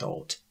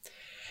 11-month-old.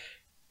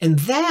 And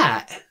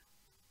that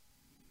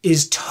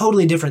is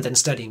totally different than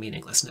studying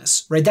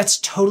meaninglessness, right? That's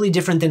totally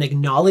different than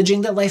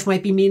acknowledging that life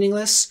might be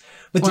meaningless.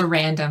 Or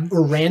random,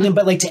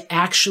 but like to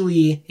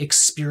actually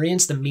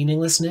experience the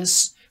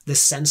meaninglessness, the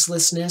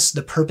senselessness,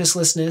 the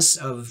purposelessness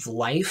of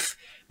life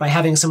by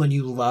having someone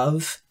you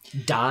love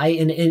die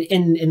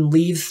and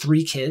leave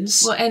 3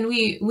 kids. Well, and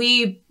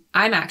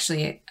I'm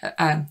actually,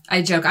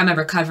 I joke, I'm a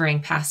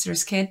recovering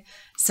pastor's kid.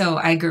 So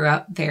I grew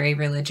up very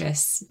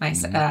religious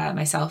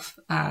myself,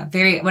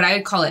 very, what I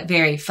would call it,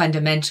 very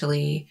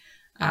fundamentally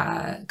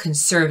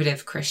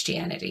conservative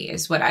Christianity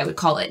is what I would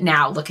call it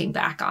now, looking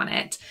back on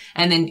it.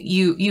 And then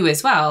you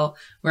as well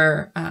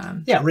were,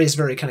 raised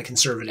very kind of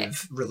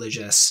conservative,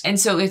 religious. And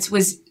so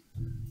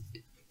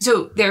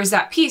so there's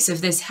that piece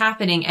of this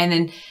happening, and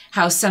then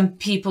how some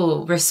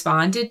people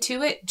responded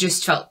to it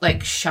just felt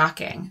like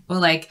shocking.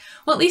 Well, at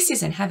least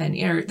he's in heaven.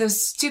 You know,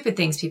 those stupid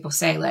things people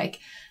say, like,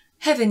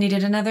 heaven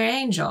needed another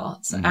angel.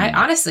 So I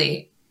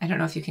honestly, I don't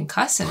know if you can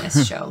cuss in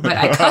this show, but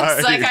I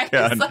cuss. I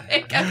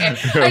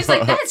was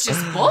like, that's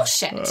just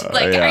bullshit.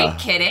 Like, are you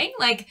kidding?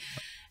 Like,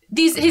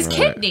 his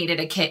kid needed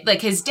a kid,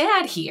 like his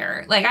dad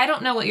here. Like, I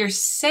don't know what you're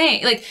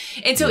saying. Like,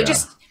 and so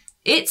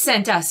it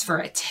sent us for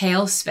a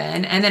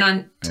tailspin. And then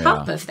on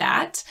top of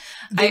that,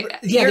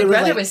 your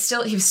brother was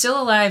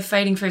still alive,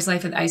 fighting for his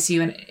life in the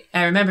ICU. And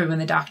I remember when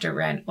the doctor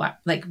ran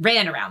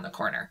around the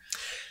corner.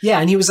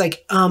 Yeah. And he was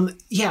like,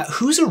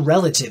 who's a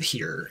relative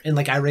here? And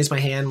like, I raised my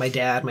hand, my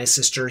dad, my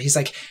sister. He's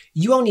like,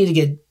 you all need to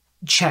get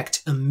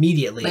checked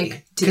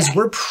immediately because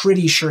we're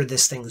pretty sure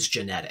this thing's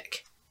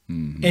genetic.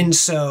 Mm-hmm. And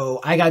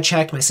so I got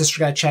checked. My sister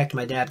got checked.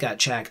 My dad got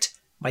checked.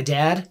 My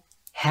dad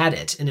had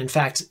it. And in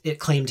fact, it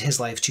claimed his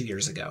life 2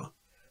 years ago.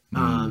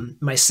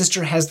 My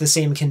sister has the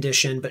same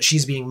condition, but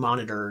she's being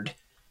monitored.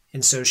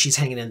 And so she's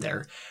hanging in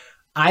there.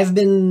 I've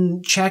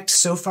been checked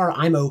so far.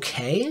 I'm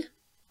okay.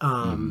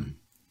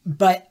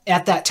 But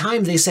at that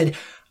time they said,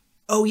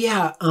 "Oh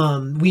yeah,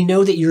 we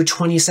know that you're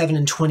 27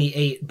 and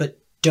 28, but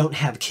don't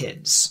have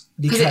kids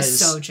because it's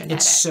so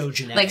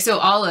genetic. Like, so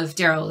all of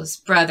Daryl's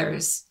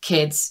brother's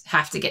kids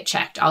have to get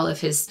checked. All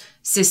of his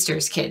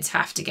sister's kids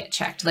have to get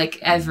checked. Like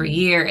every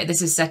year.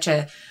 This is such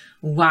a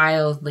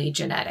wildly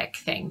genetic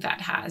thing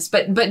that has,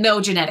 but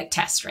no genetic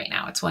test right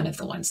now. It's one of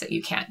the ones that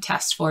you can't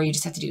test for. You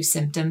just have to do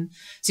symptom.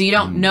 So you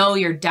don't know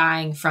you're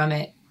dying from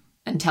it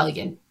until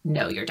you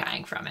know you're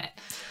dying from it.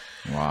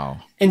 Wow.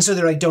 And so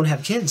they're like, don't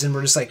have kids. And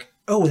we're just like,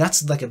 oh,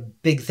 that's like a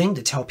big thing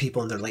to tell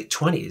people in their late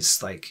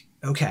 20s. Like,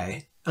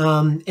 okay.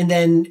 And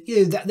then,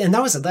 and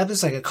that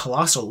was like a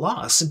colossal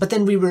loss. But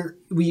then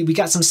we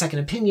got some second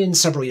opinions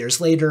several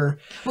years later.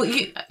 Well,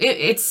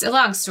 it's a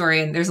long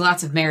story, and there's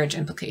lots of marriage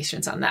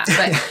implications on that.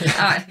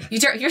 But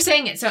you're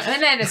saying it, so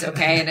and then it's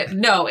okay. And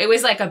no, it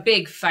was like a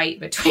big fight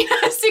between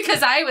us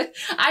because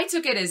I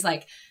took it as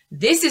like,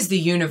 this is the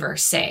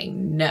universe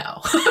saying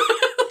no.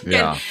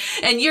 Yeah.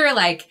 And you're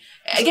like,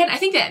 again, I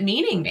think that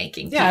meaning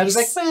making piece. Yeah, I was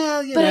like,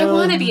 well, but I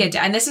want to be a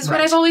dad, and this is what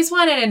Right. I've always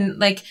wanted, and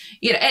like,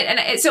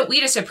 and so we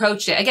just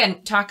approached it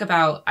again. Talk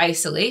about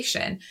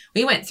isolation.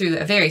 We went through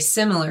a very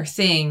similar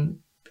thing,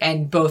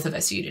 and both of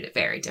us viewed it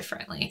very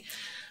differently.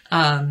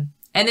 And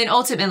then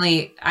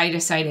ultimately, I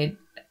decided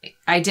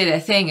I did a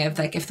thing of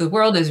like, if the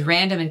world is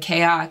random and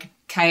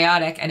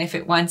chaotic, and if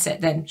it wants it,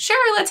 then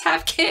sure, let's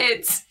have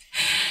kids.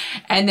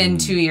 And then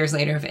 2 years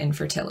later of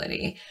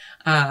infertility,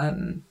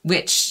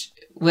 which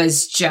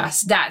was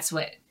just, that's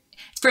what,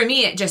 for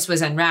me, it just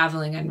was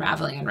unraveling. And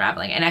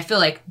I feel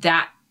like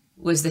that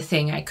was the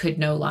thing I could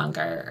no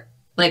longer,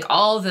 like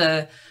all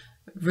the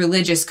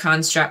religious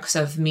constructs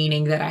of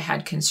meaning that I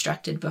had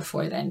constructed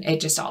before then, it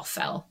just all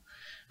fell.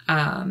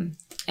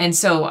 And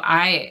so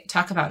I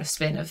talk about a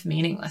spin of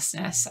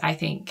meaninglessness, I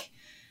think.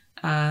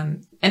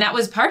 And that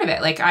was part of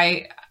it. Like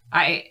I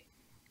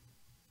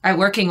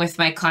working with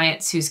my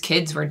clients whose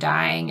kids were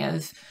dying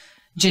of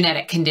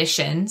genetic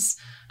conditions,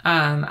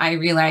 I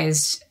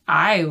realized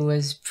I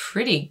was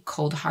pretty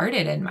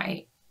cold-hearted in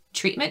my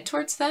treatment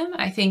towards them.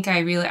 I think I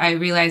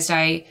realized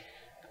I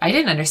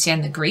didn't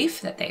understand the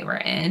grief that they were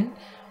in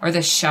or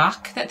the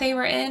shock that they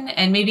were in,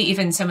 and maybe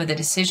even some of the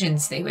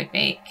decisions they would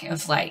make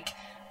of like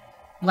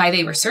why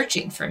they were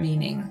searching for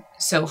meaning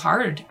so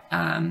hard.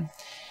 And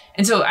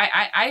so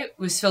I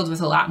was filled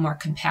with a lot more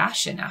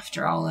compassion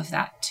after all of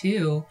that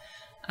too.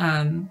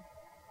 On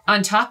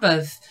top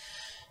of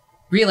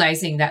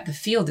realizing that the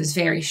field is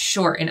very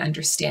short in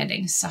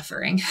understanding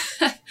suffering.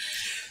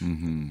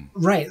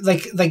 Right.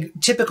 Like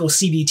typical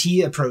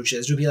CBT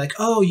approaches would be like,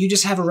 oh, you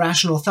just have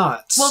irrational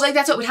thoughts. Well, like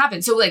that's what would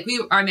happen. So like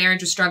our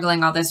marriage was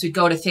struggling, all this, we'd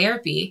go to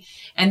therapy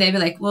and they'd be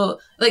like, well,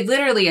 like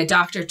literally a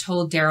doctor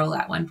told Daryl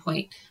at one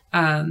point,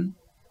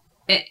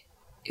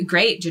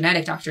 great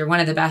genetic doctor, one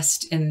of the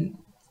best in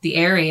the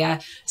area,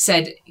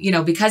 said,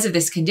 because of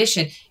this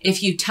condition,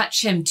 if you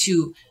touch him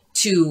too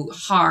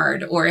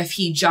hard, or if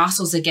he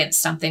jostles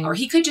against something, or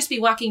he could just be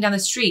walking down the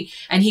street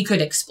and he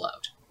could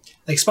explode.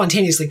 Like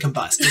spontaneouswhat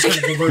combust is kind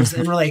of the words.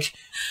 And we're like,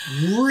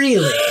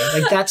 really?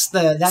 Like that's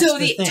the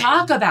thing.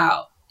 Talk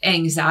about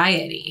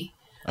anxiety.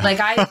 Like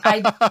I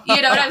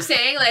you know what I'm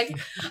saying? Like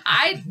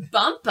I'd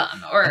bump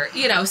him or,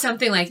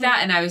 something like that.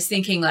 And I was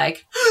thinking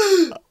like,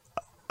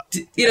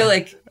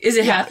 like, is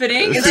it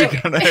happening? Is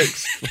it gonna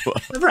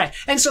explode? Right.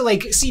 And so like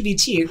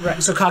CBT,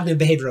 right, so cognitive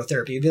behavioral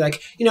therapy would be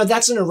like,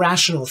 that's an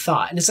irrational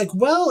thought. And it's like,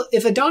 well,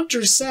 if a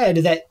doctor said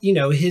that,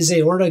 his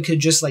aorta could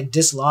just like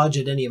dislodge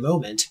at any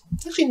moment,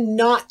 it's actually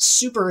not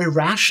super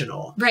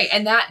irrational. Right.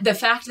 And that the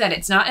fact that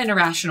it's not an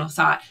irrational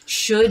thought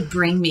should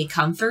bring me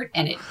comfort,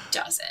 and it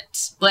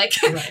doesn't. Like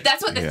Right.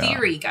 that's what the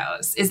theory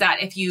goes, is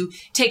that if you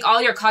take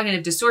all your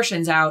cognitive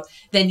distortions out,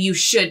 then you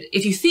should,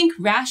 if you think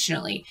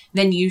rationally,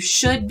 then you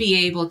should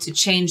be able to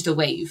change the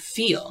way you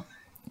feel.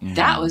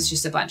 That was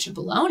just a bunch of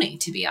baloney,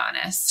 to be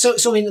honest. So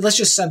I mean, let's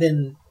just sub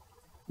in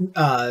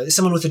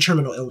someone with a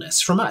terminal illness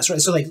from us,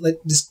 right? So like,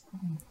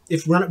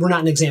 if we're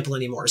not an example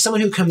anymore, someone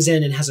who comes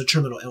in and has a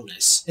terminal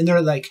illness, and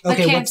they're like,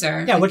 okay,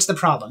 what's the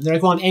problem? They're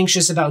like, well, I'm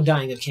anxious about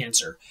dying of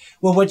cancer.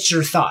 Well, what's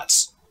your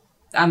thoughts?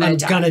 I'm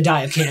gonna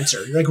die of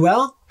cancer. You're like,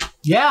 well,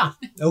 yeah,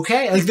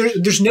 okay. Like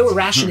there's no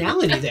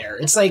irrationality there.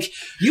 It's like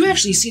you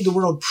actually see the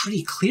world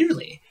pretty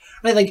clearly,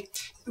 right? Like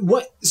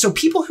so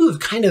people who have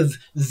kind of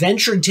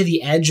ventured to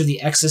the edge of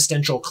the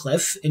existential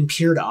cliff and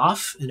peered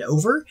off and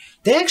over,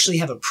 they actually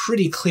have a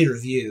pretty clear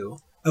view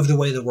of the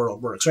way the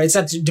world works, right? It's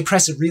that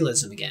depressive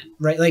realism again,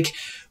 right? Like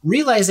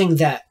realizing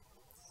that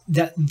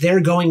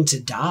they're going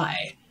to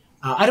die.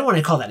 I don't want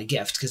to call that a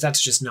gift because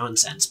that's just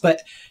nonsense,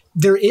 but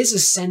there is a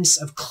sense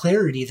of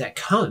clarity that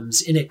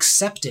comes in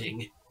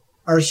accepting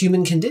our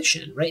human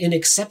condition, right? In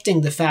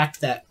accepting the fact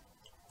that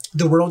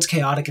the world's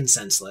chaotic and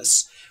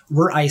senseless.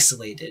 We're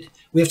isolated.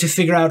 We have to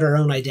figure out our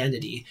own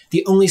identity.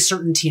 The only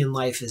certainty in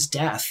life is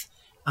death.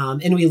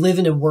 And we live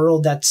in a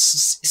world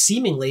that's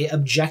seemingly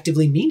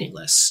objectively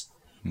meaningless.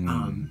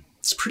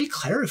 It's pretty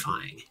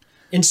clarifying.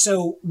 And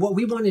so what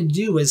we want to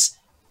do is,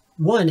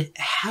 one,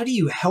 how do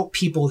you help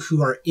people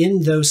who are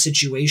in those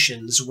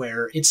situations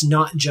where it's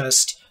not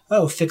just,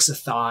 fix a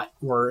thought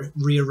or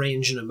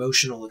rearrange an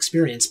emotional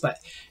experience, but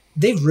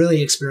they've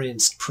really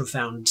experienced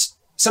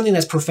something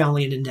that's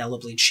profoundly and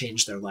indelibly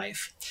changed their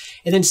life.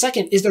 And then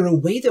second, is there a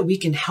way that we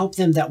can help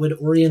them that would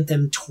orient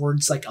them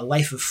towards like a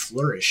life of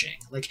flourishing?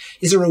 Like,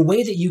 is there a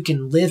way that you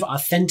can live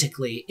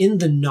authentically in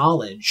the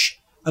knowledge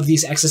of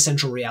these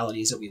existential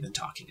realities that we've been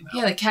talking about?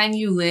 Yeah, like can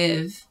you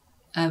live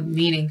a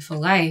meaningful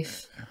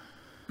life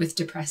with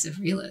depressive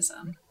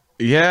realism?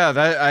 Yeah,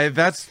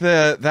 that's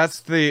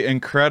the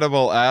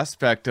incredible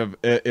aspect of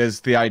it,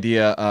 is the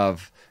idea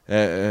of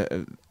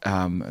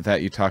that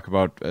you talk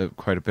about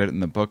quite a bit in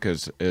the book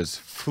is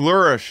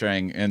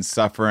flourishing in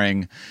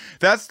suffering.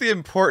 That's the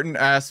important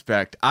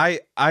aspect. I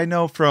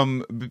know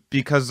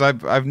because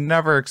I've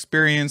never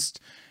experienced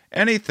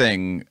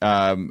anything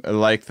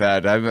like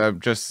that. I've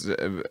just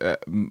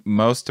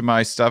most of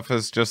my stuff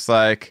is just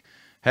like,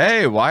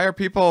 hey, why are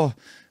people?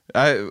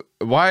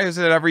 Why is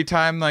it every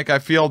time like I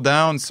feel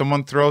down,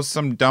 someone throws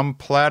some dumb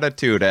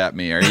platitude at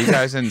me? Are you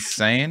guys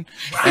insane?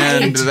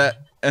 Right.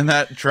 And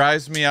that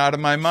drives me out of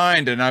my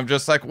mind. And I'm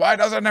just like, why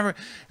does it never?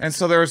 And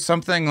so there's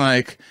something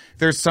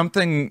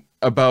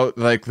about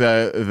like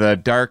the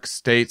dark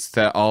states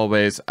that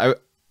always,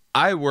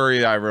 I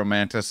worry I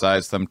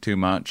romanticize them too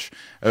much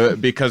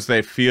because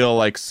they feel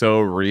like so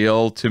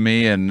real to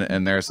me,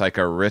 and there's like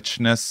a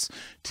richness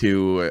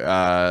to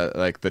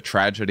like the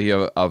tragedy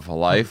of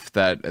life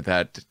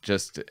that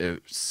just is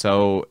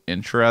so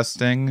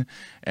interesting.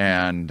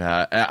 And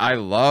I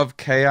love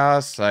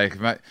chaos. Like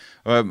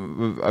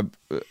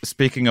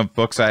speaking of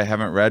books I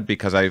haven't read,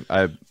 because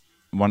I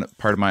one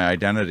part of my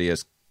identity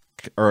is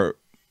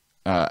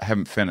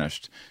haven't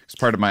finished. Because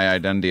part of my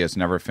identity is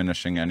never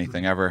finishing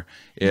anything ever.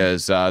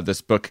 Is this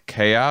book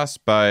Chaos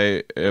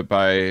by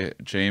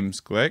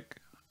James Gleick?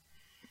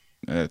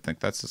 I think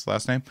that's his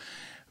last name.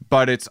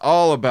 But it's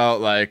all about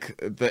like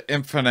the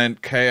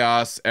infinite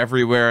chaos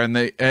everywhere,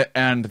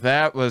 and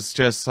that was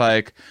just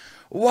like,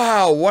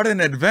 wow, what an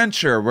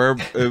adventure! Where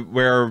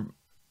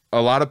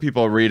a lot of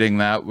people reading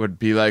that would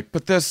be like,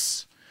 but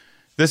this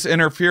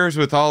interferes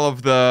with all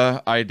of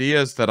the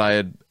ideas that I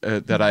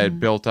had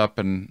built up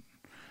and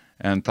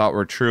thought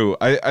were true.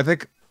 I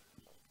think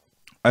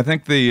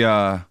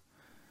the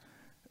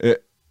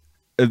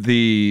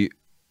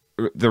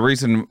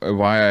reason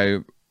why I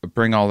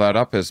bring all that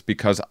up is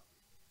because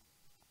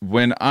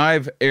when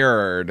I've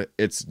erred,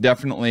 it's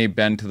definitely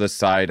been to the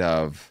side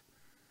of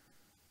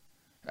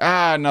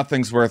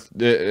nothing's worth.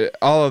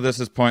 All of this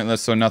is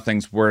pointless, so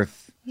nothing's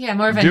worth. Yeah,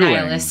 more of a doing.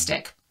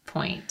 nihilistic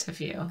point of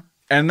view.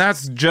 And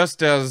that's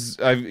just as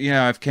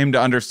I've came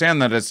to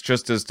understand that it's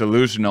just as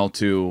delusional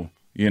to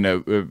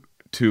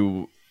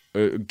to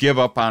give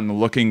up on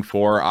looking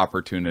for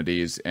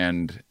opportunities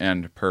and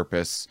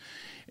purpose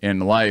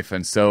in life.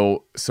 And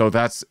so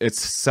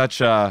it's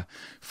such a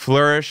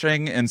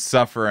flourishing and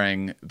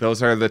suffering.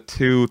 Those are the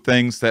two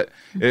things that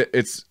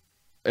it's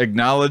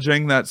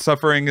acknowledging that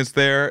suffering is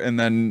there, and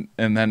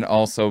then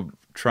also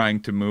trying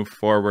to move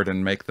forward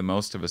and make the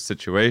most of a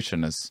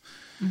situation is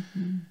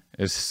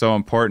so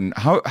important.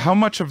 How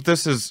much of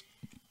this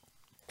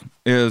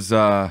is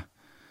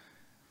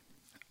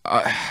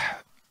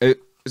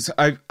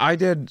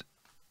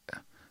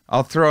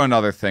I'll throw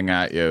another thing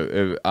at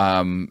you.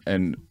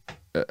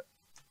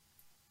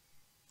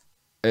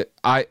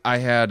 I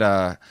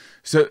had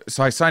so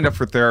I signed up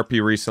for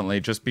therapy recently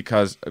just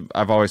because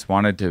I've always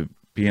wanted to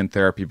be in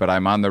therapy, but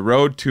I'm on the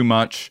road too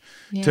much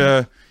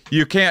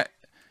you can't,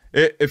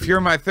 if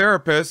you're my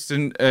therapist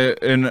and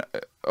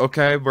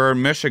okay, we're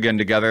in Michigan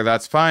together,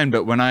 that's fine.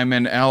 But when I'm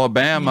in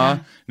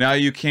Alabama, now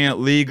you can't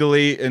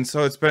legally. And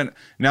so it's been,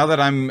 now that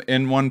I'm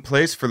in one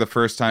place for the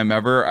first time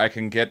ever, I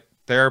can get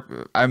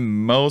therapy.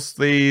 I'm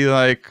mostly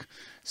like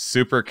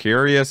super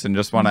curious and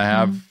just want to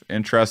have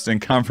interesting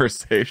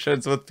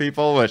conversations with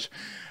people, which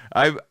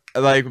I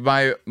like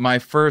my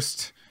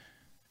first,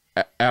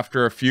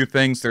 after a few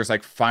things, there's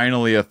like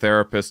finally a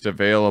therapist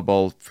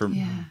available for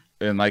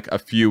in like a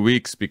few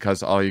weeks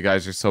because all you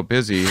guys are so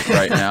busy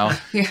right now.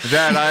 Business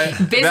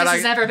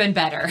has never been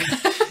better.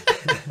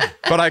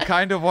 But I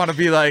kind of want to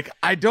be like,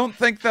 I don't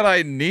think that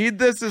I need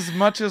this as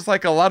much as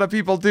like a lot of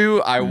people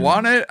do. I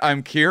want it.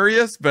 I'm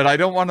curious, but I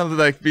don't want to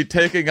like be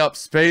taking up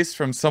space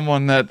from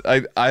someone that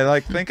I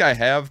like think I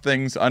have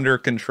things under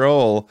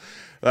control.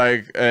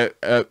 Like,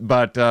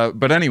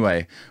 but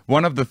anyway,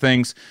 one of the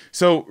things.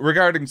 So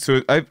regarding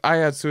I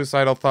had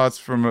suicidal thoughts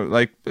from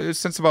like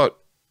since about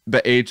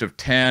the age of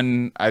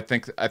 10. I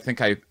think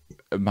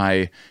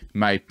my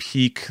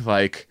peak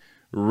like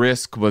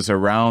risk was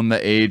around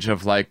the age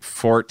of like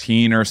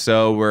 14 or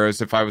so,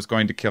 whereas if I was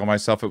going to kill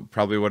myself, it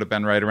probably would have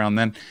been right around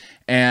then,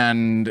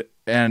 and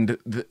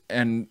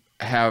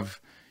have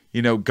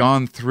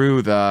gone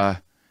through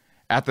the,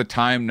 at the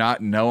time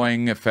not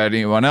knowing if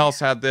anyone else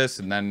had this,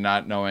 and then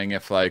not knowing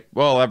if like,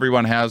 well,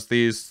 everyone has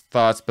these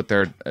thoughts but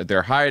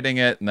they're hiding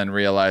it, and then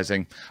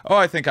realizing, oh,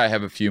 I think I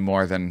have a few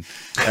more than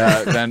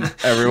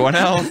everyone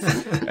else,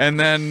 and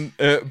then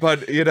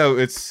but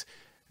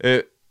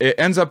it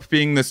ends up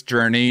being this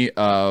journey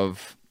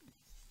of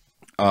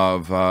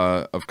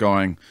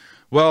going,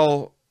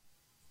 well,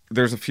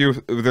 there's a few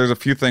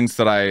things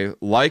that I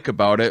like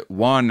about it.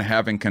 One,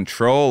 having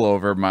control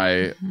over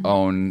my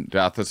own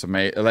death is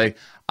amazing. Like,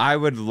 I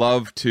would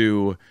love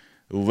to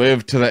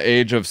live to the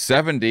age of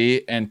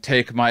 70 and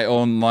take my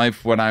own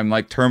life when I'm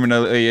like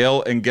terminally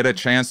ill and get a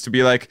chance to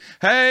be like,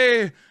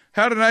 hey,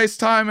 had a nice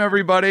time,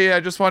 everybody. I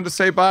just wanted to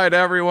say bye to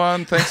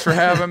everyone. Thanks for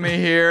having me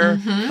here.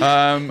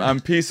 I'm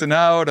peacing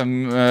out.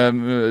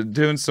 I'm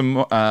doing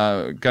some,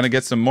 gonna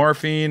get some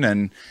morphine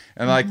and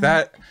like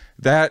that.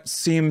 That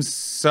seems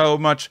so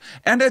much,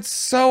 and it's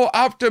so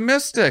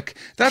optimistic.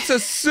 That's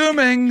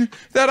assuming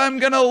that I'm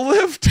going to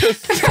live to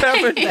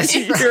 70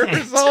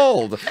 years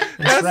old.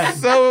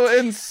 That's so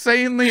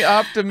insanely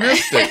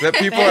optimistic that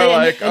people are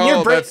like,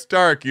 oh, that's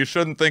dark. You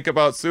shouldn't think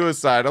about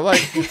suicide. I'm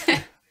like,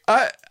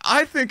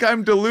 I think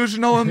I'm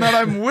delusional in that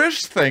I'm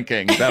wish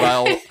thinking that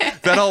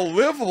I'll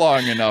live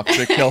long enough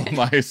to kill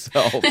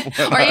myself.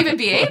 Or even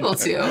be able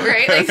to,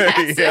 right? Like,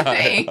 that's the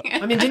thing.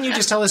 I mean, didn't you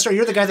just tell the story?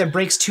 You're the guy that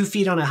breaks 2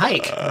 feet on a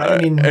hike. Right? I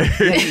mean,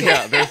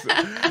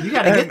 you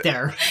got to get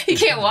there. You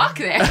can't walk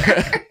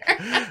there.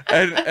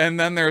 And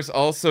then there's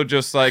also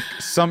just like,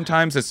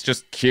 sometimes it's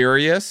just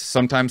curious.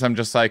 Sometimes I'm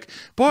just like,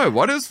 boy,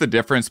 what is the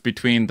difference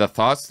between the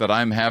thoughts that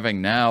I'm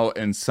having now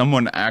and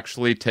someone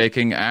actually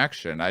taking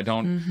action? I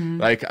don't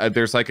like,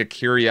 there's like a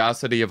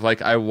curiosity of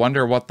like, I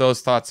wonder what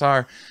those thoughts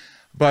are.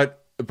 But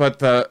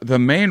the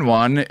main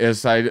one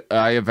is I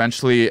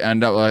eventually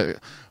end up like,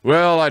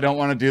 well, I don't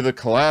want to do the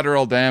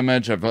collateral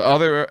damage of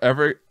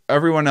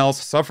everyone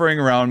else suffering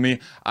around me.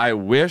 I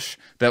wish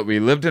that we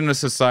lived in a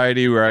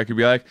society where I could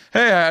be like,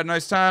 hey, I had a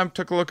nice time,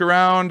 took a look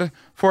around,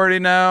 40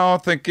 now,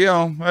 think,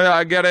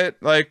 I get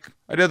it. Like,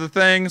 I did the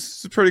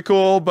things, it's pretty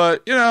cool,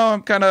 but,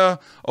 I'm kind of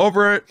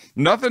over it.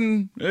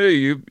 Nothing, hey,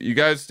 you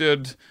guys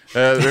did,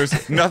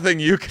 there's nothing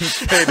you can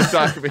say to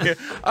talk to me.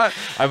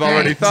 I've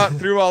already thought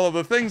through all of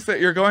the things that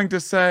you're going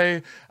to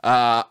say.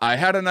 I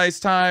had a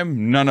nice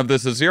time. None of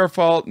this is your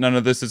fault. None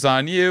of this is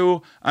on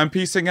you. I'm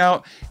peacing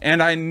out.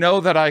 And I know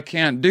that I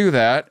can't do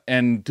that.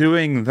 And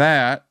doing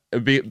that,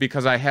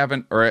 because I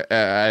haven't, or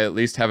I at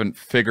least haven't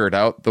figured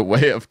out the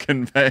way of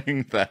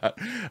conveying that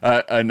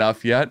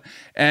enough yet.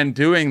 And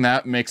doing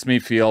that makes me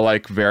feel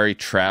like very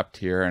trapped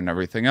here and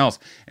everything else.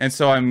 And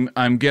so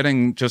I'm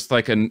getting just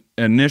like an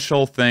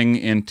initial thing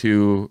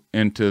into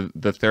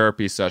the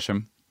therapy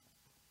session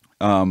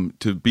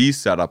to be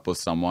set up with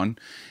someone.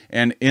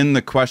 And in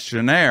the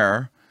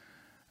questionnaire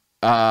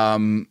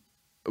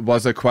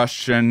was a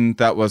question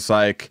that was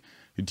like,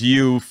 do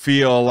you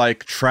feel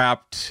like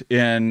trapped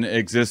in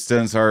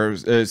existence, or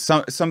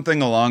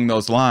something along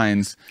those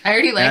lines? I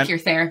already like your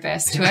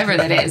therapist, whoever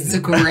that is. It's a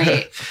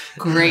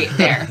great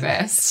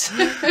therapist.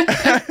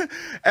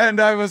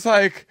 And I was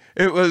like,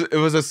 it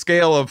was a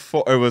scale of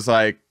 4. It was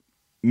like,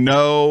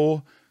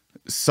 no,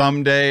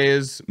 some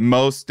days,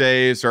 most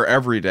days, or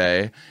every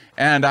day.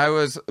 And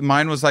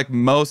mine was like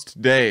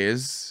most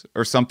days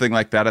or something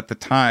like that at the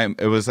time.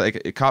 It was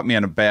like, it caught me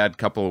in a bad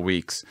couple of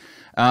weeks.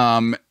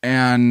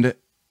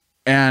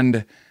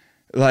 And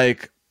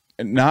like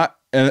not,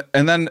 and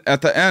then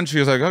at the end she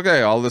was like,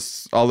 okay, all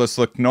this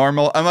looked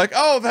normal. I'm like,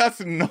 oh, that's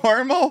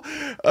normal.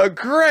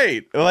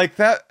 Great. Like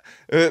that,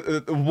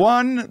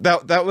 one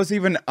that was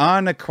even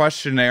on a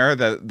questionnaire,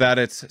 that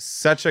it's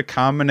such a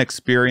common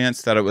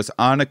experience that it was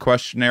on a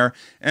questionnaire.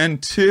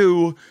 And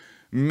 2,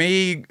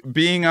 me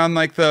being on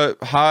like the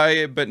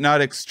high but not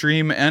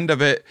extreme end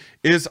of it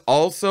is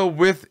also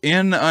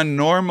within a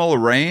normal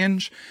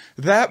range.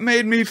 That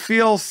made me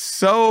feel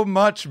so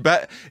much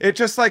better. It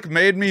just like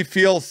made me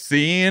feel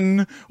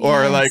seen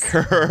or like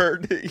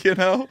heard,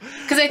 Because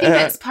I think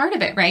that's part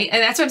of it, right?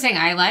 And that's what I'm saying.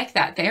 I like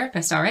that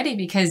therapist already,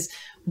 because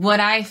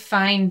what I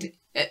find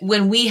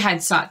when we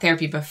had sought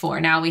therapy before,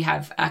 now we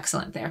have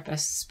excellent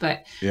therapists,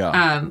 but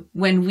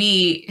when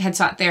we had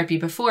sought therapy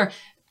before,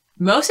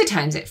 most of the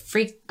times it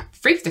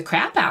freaked the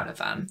crap out of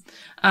them.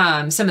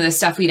 Some of the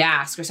stuff we'd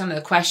ask or some of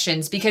the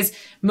questions, because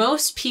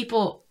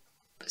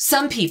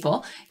some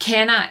people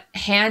cannot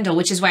handle,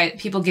 which is why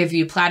people give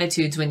you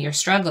platitudes when you're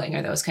struggling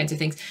or those kinds of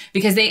things,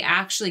 because they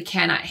actually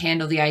cannot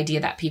handle the idea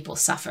that people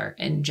suffer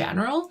in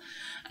general.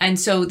 And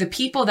so the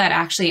people that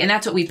actually, and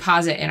that's what we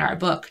posit in our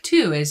book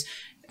too, is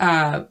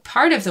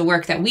part of the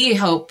work that we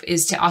hope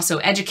is to also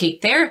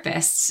educate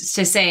therapists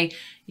to say,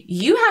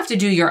 you have to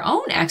do your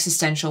own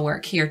existential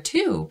work here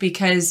too,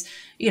 because,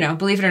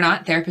 believe it or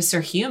not, therapists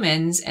are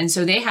humans. And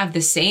so they have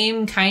the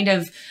same kind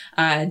of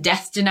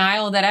death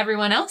denial that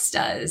everyone else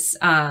does.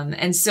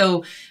 And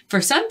so for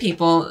some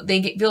people,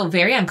 they feel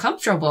very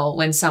uncomfortable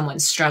when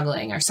someone's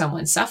struggling or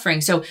someone's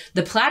suffering. So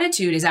the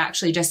platitude is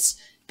actually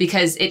just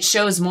because it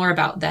shows more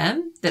about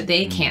them, that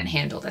they can't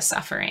handle the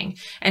suffering.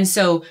 And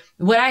so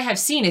what I have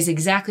seen is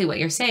exactly what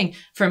you're saying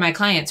for my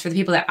clients, for the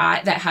people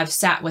that have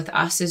sat with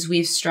us as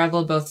we've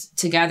struggled both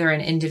together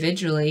and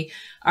individually,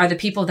 are the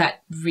people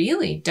that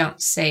really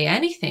don't say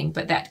anything,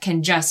 but that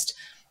can just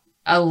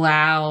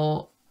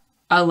allow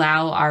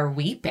our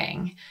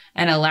weeping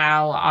and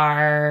allow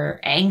our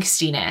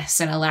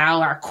angstiness and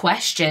allow our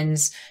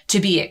questions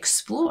to be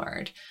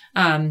explored.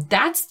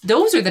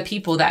 Those are the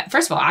people that,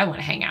 first of all, I want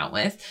to hang out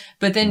with,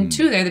 but then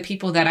 2, they're the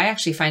people that I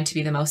actually find to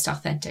be the most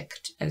authentic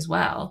as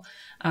well.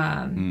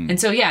 And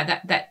so,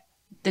 that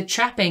the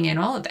trapping and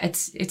all of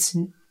that,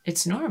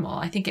 it's normal.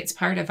 I think it's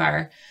part of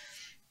our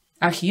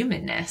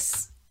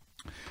humanness.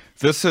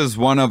 This is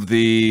one of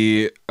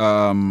the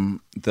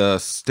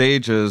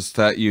stages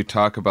that you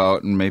talk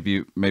about, and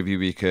maybe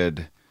we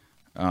could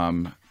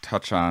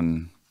touch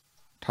on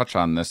touch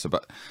on this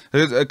about,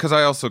 because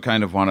I also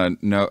kind of want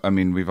to know. I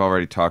mean, we've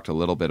already talked a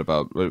little bit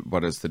about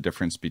what is the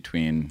difference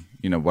between,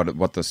 you know,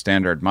 what the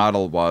standard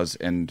model was,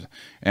 and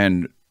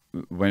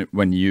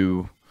when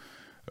you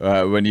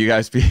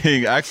guys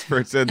being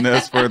experts in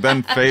this were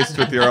then faced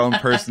with your own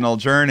personal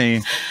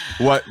journey,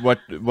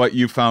 what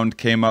you found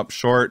came up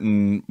short,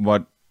 and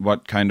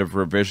what kind of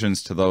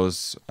revisions to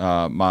those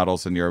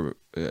models in your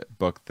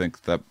book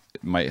think that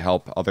might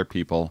help other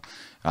people,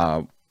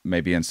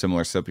 maybe in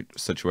similar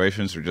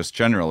situations or just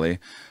generally.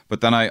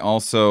 But then I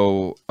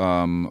also,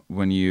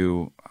 when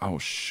you, oh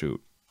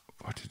shoot,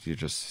 what did you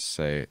just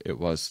say? It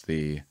was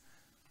being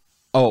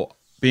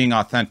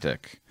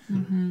authentic.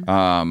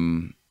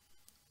 Mm-hmm.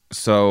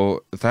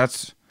 So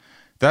that's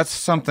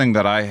something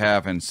that I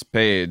have in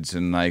spades,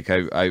 and like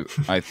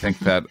I think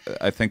that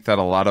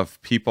a lot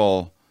of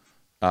people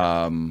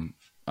have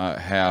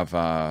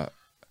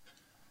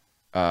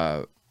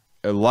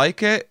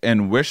like it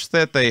and wish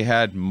that they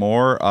had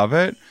more of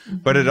it,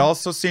 but it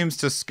also seems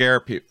to scare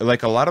people.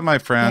 Like a lot of my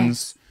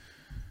friends,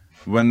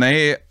 when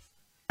they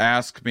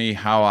ask me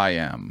how I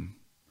am,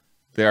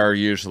 they're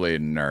usually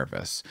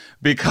nervous,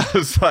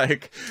 because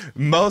like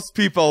most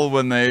people,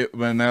 when they're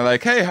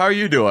like, "Hey, how are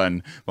you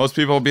doing?" Most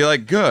people will be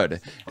like,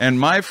 "Good." And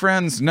my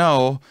friends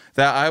know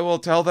that I will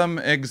tell them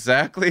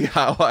exactly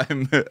how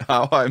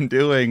I'm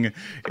doing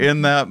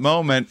in that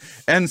moment.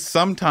 And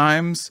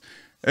sometimes,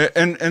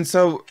 and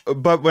so,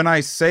 but when I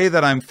say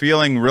that I'm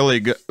feeling really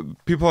good,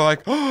 people are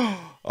like,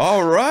 "Oh,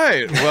 all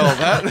right. Well,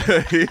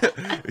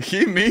 that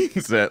he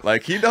means it.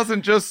 Like, he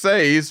doesn't just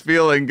say he's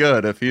feeling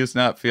good if he's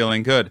not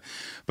feeling good."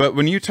 But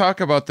when you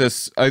talk about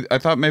this, I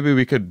thought maybe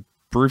we could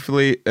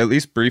at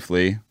least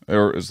briefly,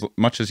 or as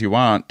much as you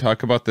want,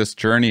 talk about this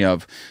journey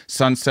of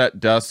sunset,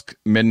 dusk,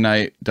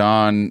 midnight,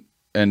 dawn,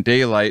 and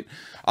daylight.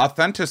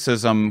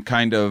 Authenticism,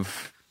 kind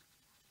of,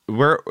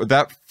 where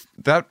that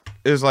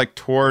is like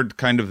toward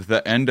kind of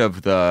the end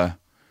of the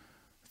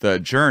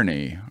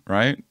journey,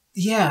 right?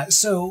 Yeah,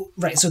 so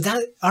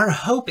that our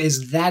hope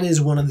is that is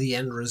one of the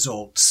end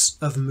results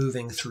of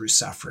moving through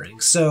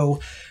suffering. So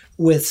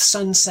with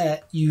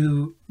sunset,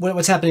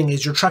 what's happening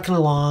is you're trucking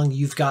along,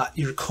 you've got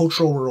your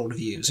cultural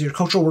worldviews. Your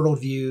cultural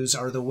worldviews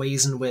are the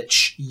ways in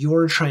which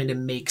you're trying to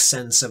make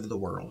sense of the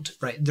world,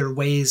 right? They're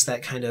ways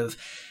that kind of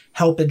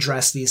help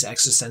address these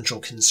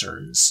existential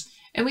concerns.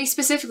 And we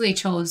specifically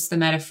chose the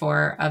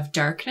metaphor of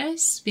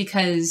darkness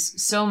because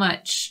so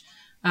much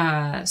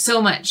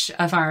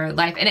of our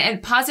life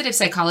and positive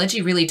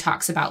psychology really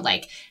talks about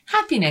like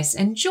happiness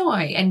and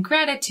joy and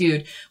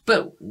gratitude.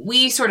 But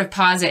we sort of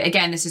posit,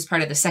 again, this is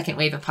part of the second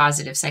wave of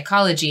positive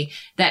psychology,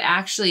 that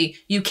actually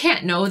you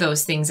can't know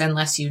those things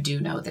unless you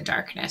do know the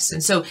darkness.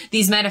 And so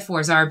these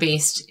metaphors are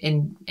based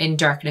in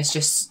darkness,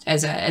 just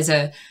as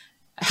a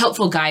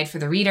helpful guide for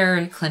the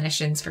reader,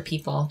 clinicians, for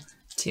people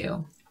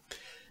too.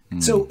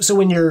 So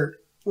when you're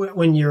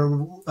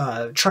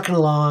trucking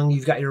along,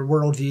 you've got your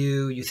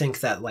worldview, you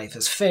think that life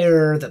is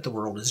fair, that the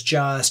world is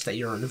just, that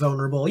you're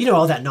invulnerable,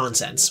 all that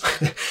nonsense.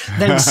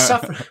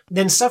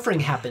 Then suffering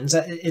happens.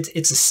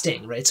 It's a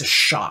sting, right? It's a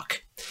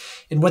shock.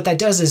 And what that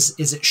does is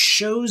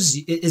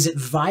it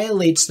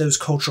violates those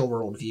cultural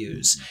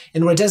worldviews.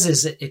 And what it does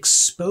is it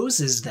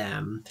exposes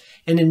them.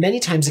 And then many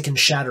times it can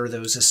shatter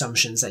those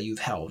assumptions that you've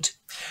held.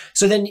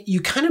 So then you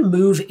kind of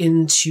move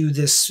into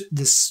this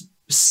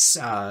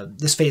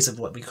phase of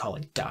what we call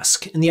like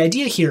dusk. And the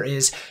idea here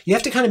is you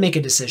have to kind of make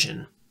a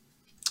decision.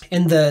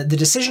 And the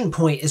decision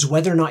point is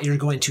whether or not you're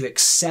going to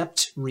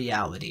accept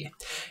reality.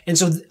 And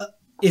so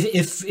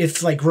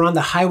if like we're on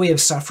the highway of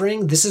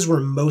suffering, this is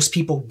where most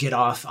people get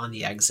off on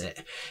the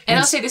exit. And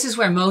I'll say this is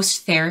where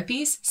most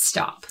therapies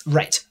stop.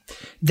 Right.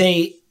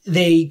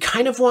 They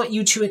kind of want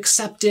you to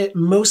accept it.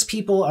 Most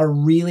people are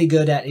really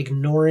good at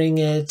ignoring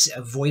it,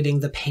 avoiding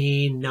the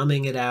pain,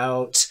 numbing it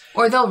out.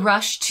 Or they'll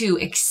rush to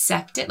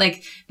accept it,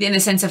 like in the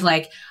sense of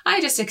like,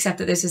 I just accept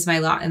that this is my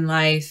lot in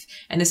life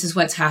and this is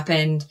what's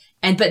happened.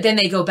 But then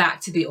they go back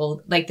to the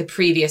old, like the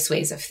previous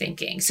ways of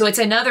thinking. So it's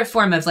another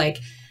form of like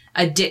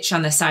a ditch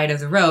on the side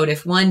of the road.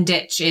 If one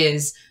ditch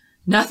is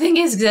nothing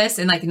exists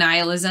and like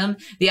nihilism,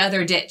 the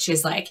other ditch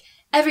is like,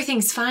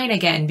 everything's fine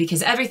again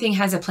because everything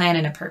has a plan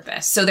and a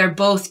purpose. So they're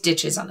both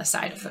ditches on the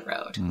side of the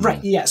road.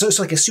 Right. Yeah. So it's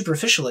like a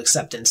superficial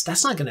acceptance.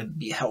 That's not going to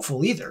be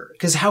helpful either.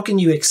 Because how can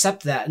you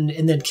accept that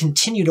and then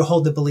continue to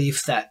hold the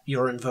belief that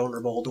you're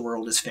invulnerable, the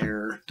world is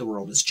fair, the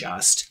world is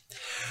just?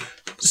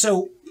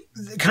 So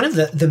kind of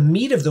the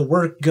meat of the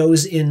work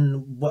goes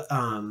in what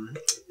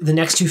the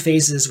next two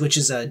phases, which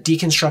is a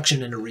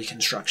deconstruction and a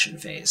reconstruction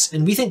phase.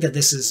 And we think that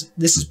this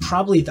is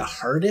probably the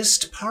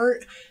hardest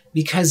part,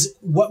 because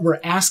what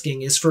we're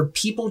asking is for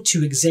people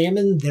to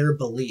examine their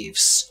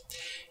beliefs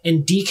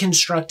and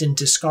deconstruct and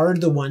discard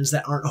the ones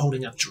that aren't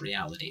holding up to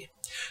reality.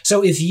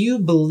 So if you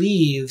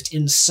believed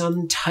in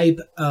some type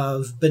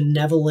of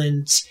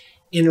benevolent,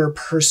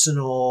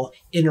 interpersonal,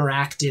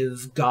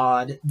 interactive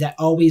God that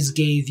always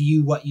gave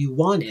you what you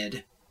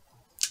wanted,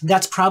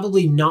 that's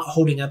probably not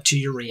holding up to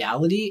your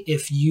reality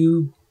if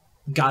you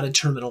got a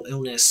terminal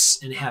illness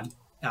and have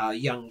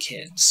young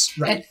kids.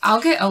 Right. And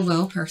I'll get a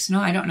little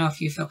personal. I don't know if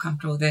you feel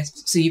comfortable with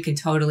this, so you can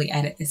totally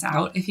edit this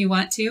out if you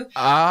want to.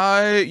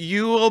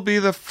 You will be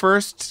the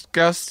first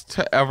guest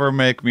to ever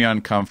make me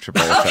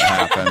uncomfortable if it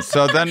happens.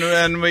 So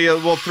then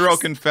we'll throw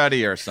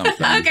confetti or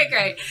something. Okay,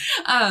 great.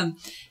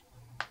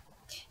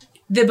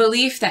 The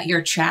belief that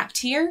you're trapped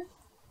here,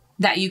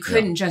 that you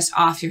couldn't just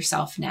off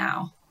yourself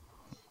now.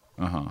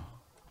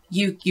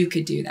 You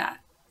could do that,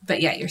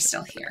 but yet you're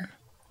still here.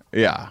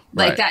 Yeah.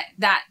 Like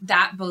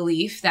that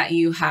belief that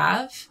you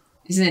have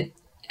isn't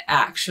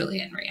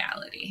actually in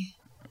reality.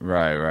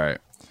 Right.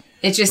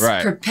 It just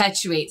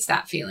perpetuates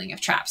that feeling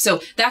of trap. So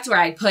that's where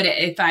I'd put it.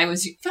 If I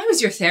was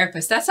your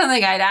therapist, that's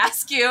something I'd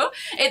ask you.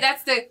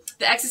 That's the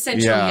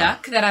existential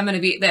yuck that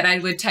I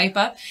would type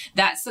up.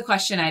 That's the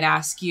question I'd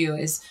ask you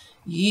is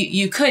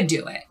you could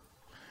do it.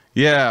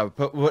 Yeah,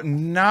 but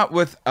not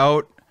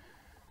without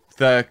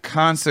the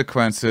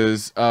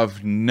consequences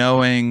of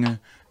knowing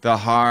the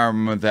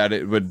harm that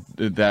it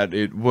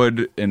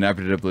would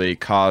inevitably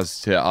cause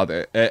to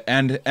other,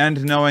 and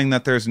knowing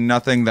that there's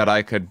nothing that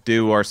I could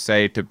do or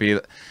say to be,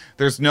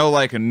 there's no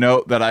like a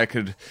note that I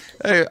could,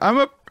 hey, I'm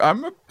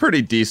a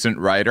pretty decent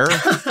writer.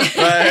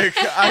 Like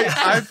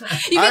I've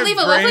leave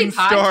a lovely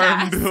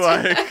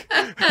podcast.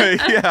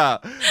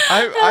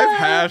 I've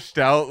hashed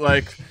out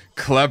like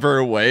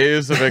clever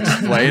ways of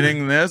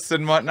explaining this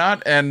and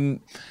whatnot, and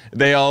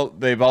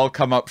they've all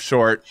come up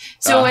short.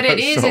 So what it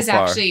is so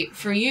far. Actually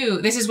for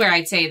you, this is where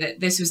I'd say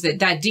that this was that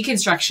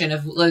deconstruction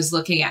of was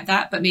looking at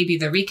that, but maybe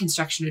the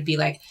reconstruction would be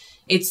like,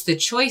 it's the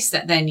choice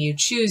that then you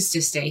choose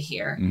to stay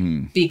here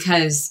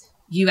because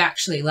you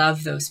actually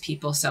love those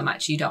people so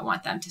much you don't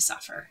want them to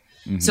suffer.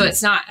 So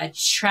it's not a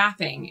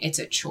trapping, it's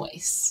a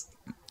choice.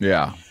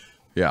 Yeah.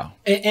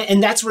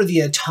 And that's where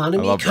the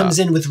autonomy comes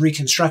in with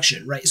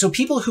reconstruction, right? So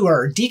people who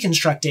are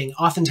deconstructing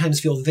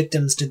oftentimes feel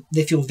victim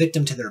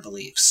to their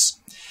beliefs.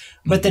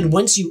 But then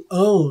once you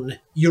own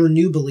your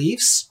new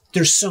beliefs,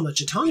 there's so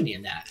much autonomy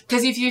in that.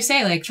 Because if you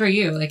say, like, for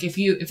you, like, if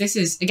this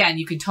is, again,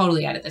 you could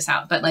totally edit this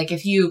out, but like,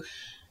 if you're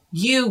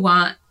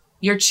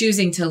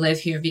choosing to live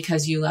here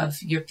because you love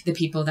the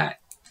people that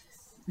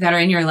are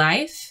in your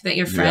life, that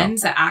your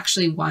friends that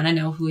actually want to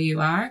know who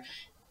you are,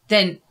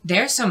 then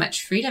there's so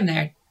much freedom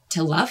there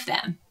to love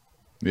them.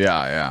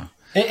 Yeah.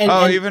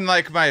 Even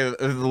like my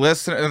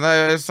listener,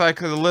 it's like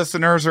the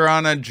listeners are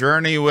on a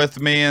journey with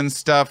me and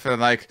stuff,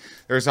 and like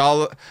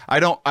I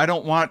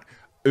don't want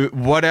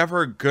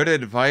whatever good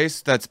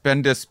advice that's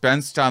been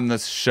dispensed on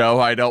this show.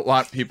 I don't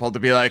want people to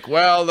be like,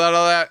 well, none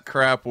of that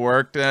crap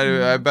worked.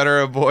 I better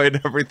avoid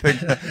everything.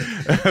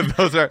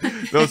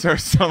 those are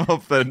some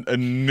of the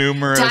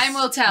numerous. Time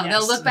will tell. Yes.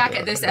 They'll look back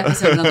at this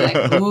episode and they'll be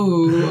like,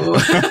 ooh.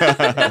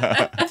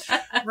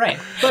 Right.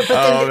 But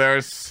then,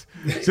 there's.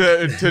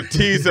 To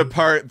tease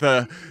apart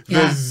the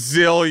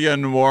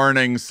zillion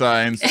warning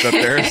signs that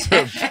there's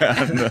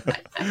been,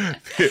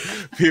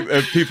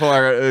 people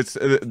are.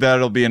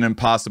 That'll be an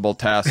impossible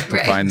task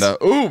to find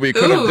we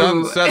could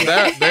have said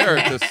that there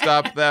to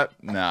stop that.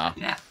 No.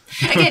 Yeah.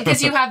 Again,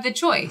 because you have the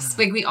choice.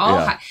 Like we all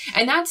have,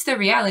 and that's the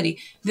reality.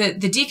 The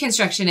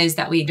deconstruction is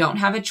that we don't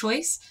have a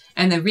choice,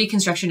 and the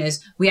reconstruction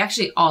is we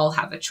actually all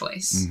have a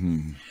choice.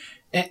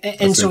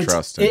 And so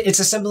it's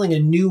assembling a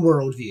new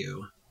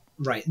worldview.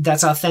 Right.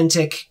 That's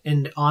authentic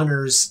and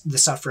honors the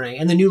suffering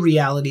and the new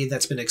reality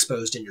that's been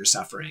exposed in your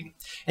suffering.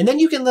 And then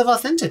you can live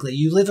authentically.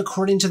 You live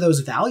according to those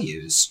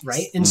values.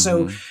 Right. And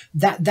so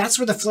that's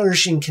where the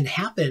flourishing can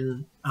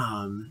happen.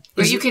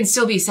 Where you can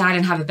still be sad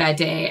and have a bad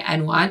day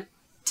and want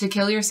to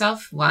kill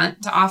yourself,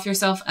 want to off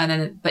yourself.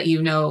 But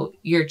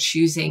you're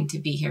choosing to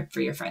be here for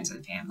your friends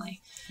and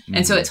family.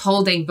 And so it's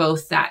holding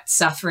both that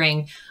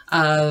suffering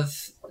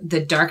of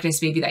the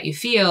darkness maybe that you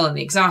feel and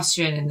the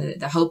exhaustion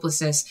and the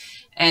hopelessness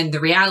and the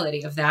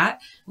reality of that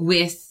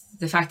with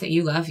the fact that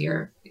you love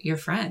your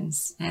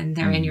friends and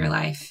they're in your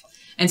life.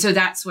 And so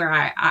that's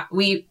where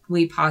we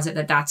posit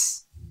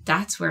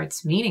that's where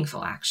it's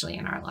meaningful actually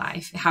in our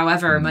life,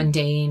 however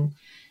mundane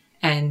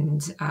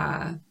and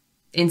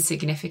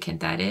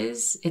insignificant that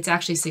is, it's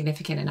actually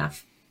significant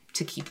enough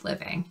to keep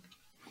living.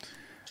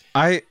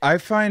 I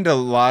find a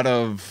lot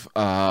of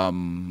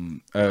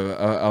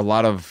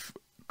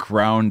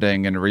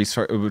grounding and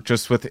resource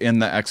just within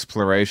the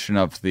exploration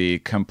of the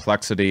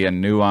complexity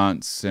and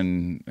nuance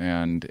and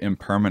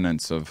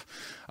impermanence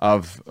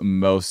of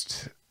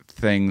most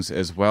things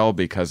as well,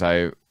 because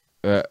it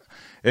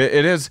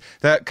is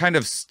that kind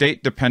of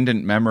state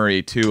dependent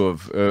memory too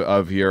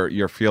of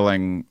you're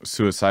feeling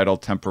suicidal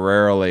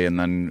temporarily, and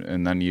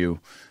then you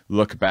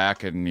look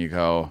back and you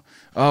go,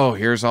 oh,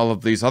 here's all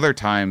of these other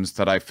times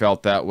that I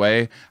felt that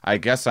way. I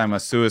guess I'm a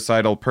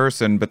suicidal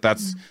person, but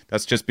that's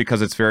just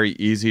because it's very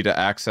easy to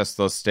access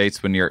those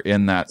states when you're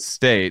in that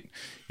state.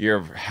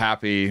 You're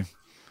happy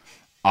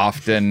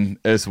often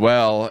as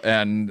well,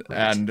 and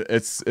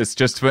it's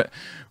just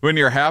when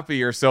you're happy,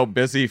 you're so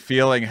busy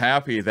feeling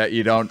happy that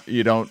you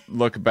don't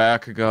look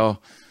back and go,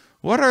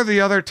 what are the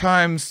other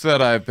times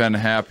that I've been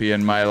happy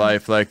in my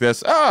life like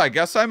this? Oh, I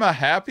guess I'm a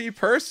happy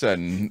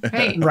person.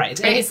 Right.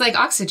 It's like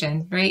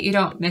oxygen, right? You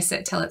don't miss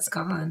it till it's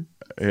gone.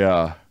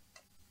 Yeah.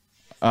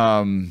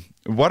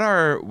 What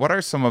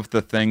are some of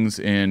the things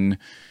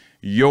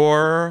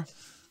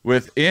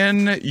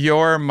within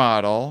your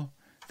model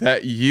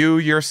that you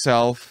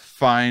yourself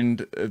find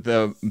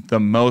the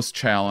most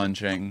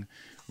challenging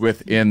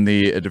within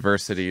the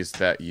adversities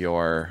that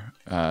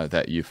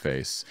you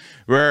face,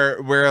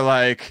 where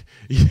like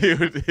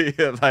you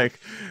like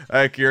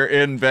you're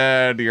in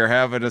bed, you're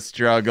having a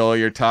struggle,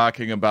 you're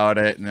talking about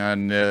it,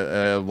 and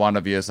then one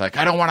of you is like,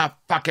 I don't want to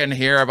fucking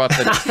hear about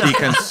the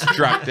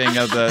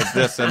deconstructing of the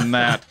this and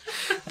that.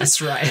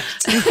 That's right.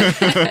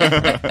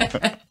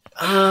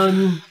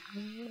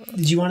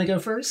 Do you want to go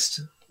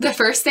first? The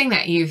first thing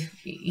that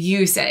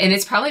you said, and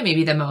it's probably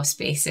maybe the most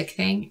basic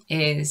thing,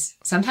 is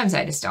sometimes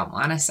I just don't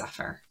want to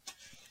suffer.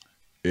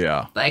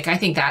 Yeah. Like, I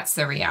think that's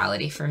the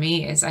reality for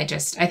me is I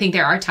think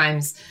there are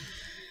times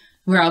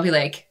where I'll be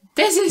like,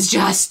 this is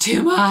just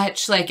too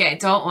much. Like, I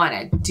don't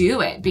want to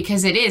do it,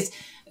 because it is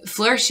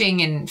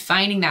flourishing and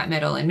finding that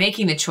middle and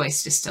making the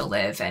choice to still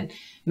live and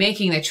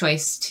making the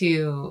choice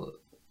to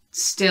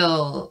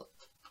still,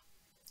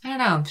 I don't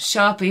know,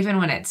 show up even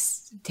when it's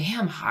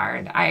damn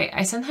hard.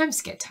 I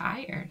sometimes get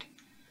tired.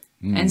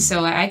 And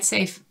so I'd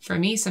say for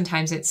me,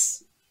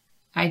 sometimes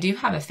I do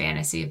have a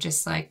fantasy of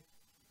just like,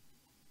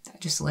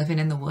 just living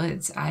in the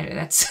woods.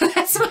 That's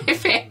my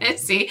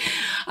fantasy.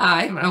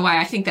 I don't know why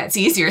I think that's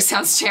easier. It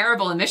sounds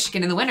terrible in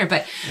Michigan in the winter,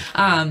 but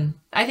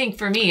I think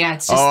for me,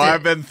 it's just.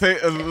 I've been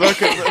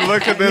look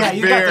at this Yeah,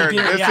 beard.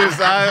 Beard, This yeah. is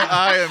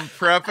I am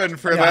prepping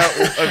for that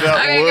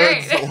Okay,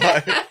 woods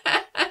life.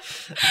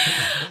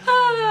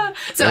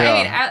 So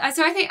Yeah.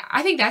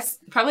 I think that's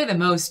probably the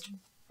most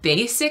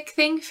basic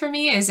thing for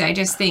me is I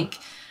just think,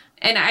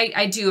 and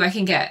I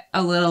can get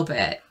a little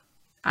bit.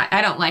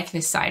 I don't like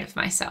this side of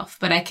myself,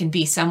 but I can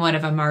be somewhat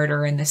of a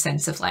martyr in the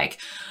sense of like,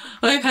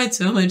 I've had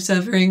so much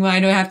suffering.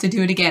 Why do I have to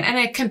do it again? And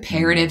a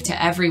comparative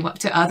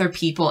to other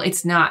people.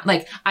 It's not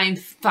like I'm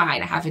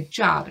fine. I have a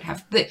job. I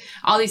have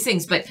all these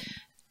things, but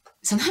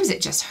sometimes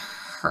it just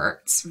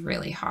hurts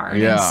really hard.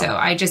 Yeah.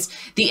 And so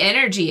the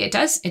energy, it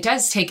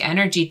does take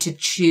energy to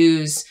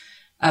choose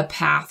a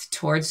path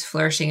towards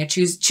flourishing,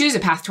 choose a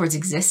path towards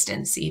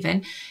existence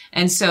even.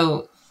 And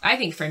so I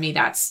think for me,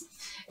 that's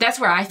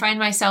where I find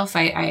myself.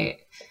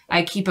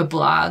 I keep a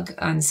blog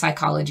on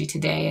Psychology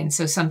Today. And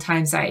so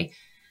sometimes I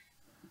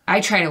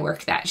try to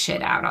work that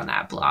shit out on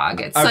that blog.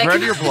 I've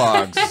read your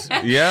blogs.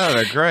 Yeah,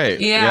 they're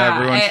great. Yeah,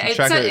 everyone should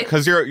check it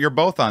because you're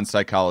both on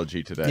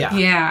Psychology Today. Yeah.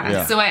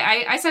 Yeah. So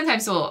I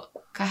sometimes I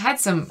had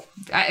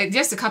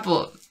just a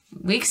couple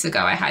weeks ago,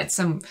 I had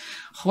some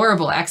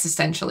horrible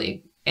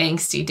existentially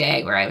angsty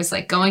day where I was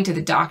like going to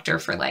the doctor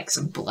for like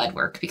some blood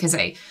work because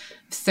I'm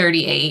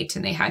 38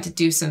 and they had to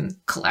do some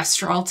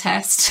cholesterol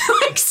test,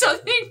 like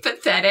something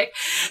pathetic.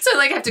 So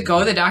I have to go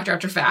to the doctor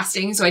after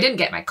fasting. So I didn't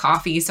get my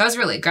coffee. So I was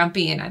really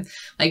grumpy and I'm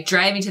like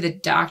driving to the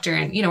doctor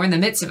and, we're in the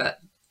midst of a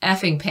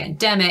effing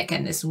pandemic.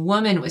 And this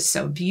woman was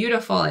so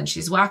beautiful and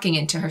she's walking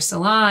into her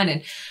salon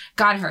and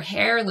God, her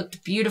hair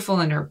looked beautiful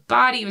and her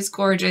body was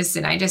gorgeous.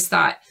 And I just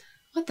thought,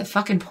 what the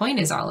fucking point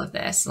is all of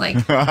this? Like,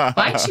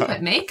 why'd she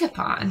put makeup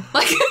on?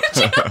 Like,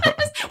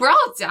 we're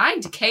all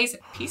dying decaying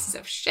pieces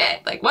of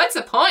shit. Like, what's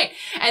the point?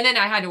 And then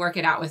I had to work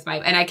it out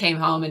and I came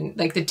home and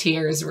like the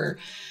tears were,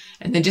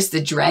 and then just the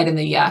dread and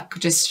the yuck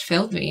just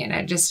filled me. And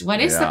what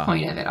is the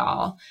point of it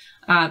all?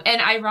 And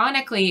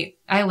ironically,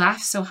 I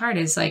laugh so hard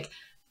is like,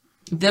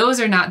 those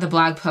are not the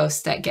blog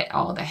posts that get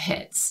all the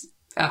hits.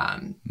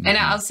 And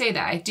I'll say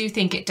that I do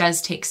think it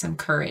does take some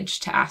courage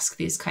to ask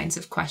these kinds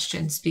of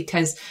questions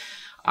because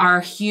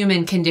our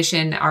human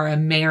condition, our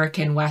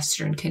American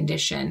Western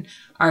condition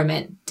are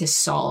meant to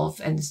solve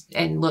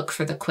and look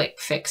for the quick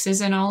fixes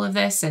in all of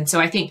this. And so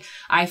I think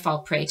I fall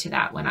prey to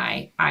that when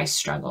I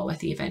struggle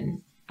with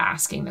even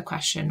asking the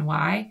question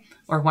why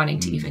or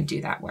wanting to even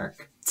do that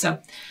work. So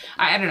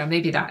I don't know,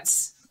 maybe I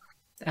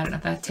don't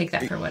know, take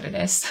that for what it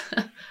is.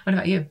 What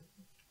about you?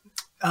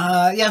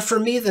 For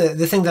me,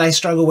 the thing that I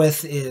struggle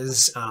with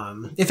is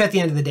if at the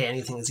end of the day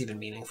anything is even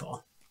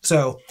meaningful.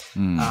 So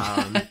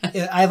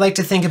I like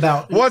to think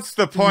about what's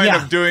the point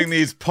of doing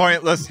these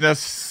pointlessness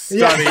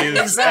studies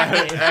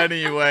exactly.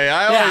 Anyway.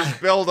 I always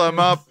build them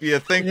up. You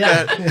think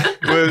that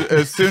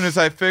as soon as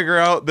I figure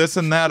out this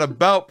and that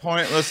about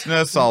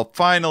pointlessness, I'll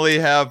finally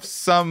have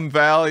some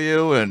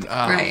value. And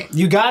right,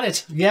 you got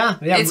it. Yeah.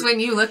 It's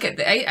when you look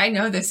at I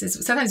know this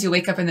is sometimes you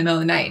wake up in the middle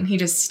of the night and he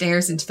just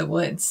stares into the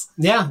woods.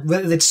 Yeah,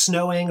 it's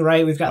snowing.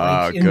 Right, we've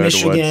got in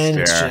Michigan,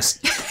 it's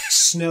just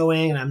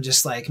snowing, and I'm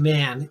just like,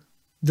 man.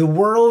 The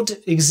world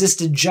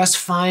existed just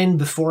fine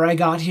before I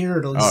got here.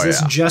 It'll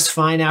exist just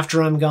fine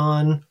after I'm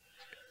gone.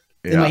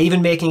 Yeah. Am I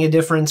even making a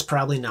difference?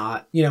 Probably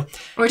not.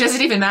 Or does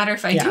it even matter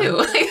if I do?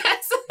 Like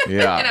that's,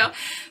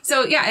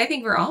 So I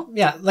think we're all.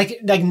 Yeah,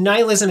 like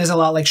nihilism is a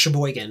lot like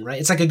Sheboygan, right?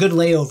 It's like a good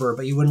layover,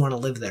 but you wouldn't want to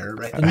live there,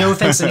 right? And no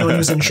offense to anyone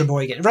who's in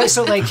Sheboygan, right?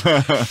 So like,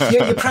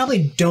 you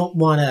probably don't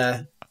want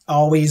to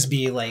always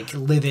be like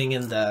living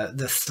in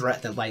the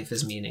threat that life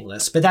is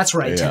meaningless, but that's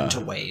where I tend to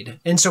wade,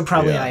 and so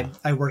probably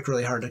I work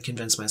really hard to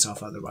convince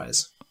myself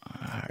otherwise.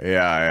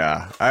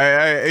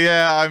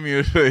 I'm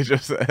usually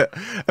just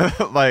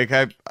like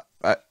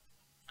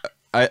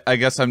I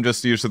guess I'm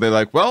just usually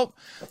like, well,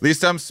 at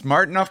least I'm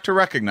smart enough to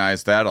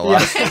recognize that. A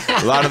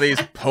lot of these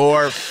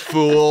poor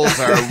fools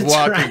are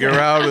walking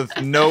around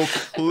with no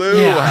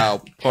clue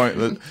how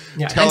pointless,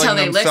 telling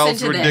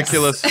themselves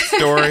ridiculous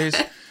stories.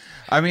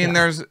 I mean,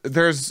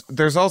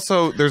 there's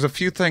also a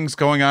few things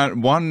going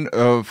on. One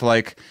of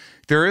like,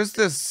 there is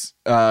this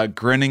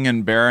grinning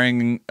and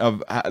bearing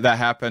of that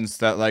happens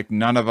that like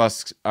none of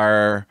us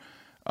are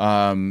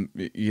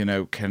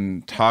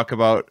can talk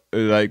about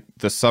like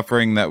the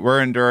suffering that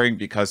we're enduring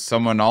because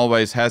someone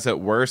always has it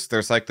worse.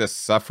 There's like this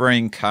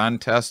suffering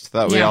contest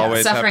that we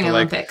always suffering have to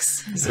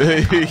Olympics.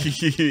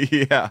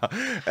 yeah,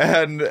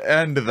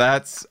 and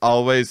that's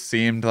always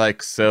seemed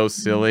like so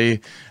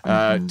silly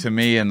to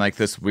me, and like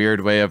this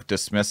weird way of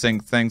dismissing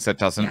things that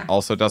doesn't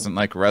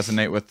like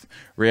resonate with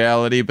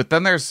reality. But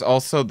then there's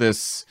also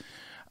this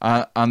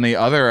on the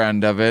other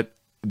end of it,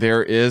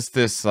 there is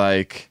this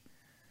like.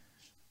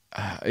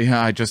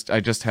 I just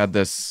had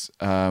this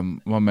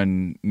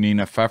woman,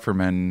 Nina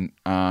Pfefferman,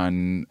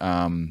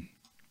 on,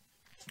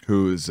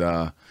 who's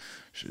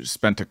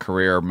spent a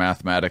career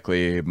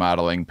mathematically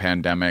modeling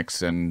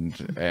pandemics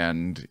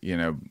and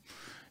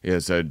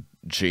is a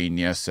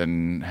genius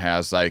and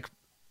has like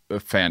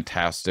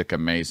fantastic,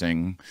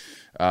 amazing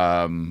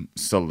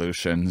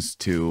solutions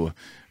to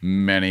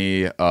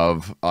many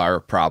of our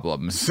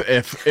problems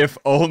if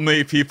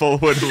only people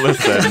would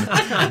listen.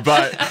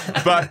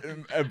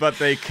 but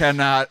they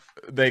can't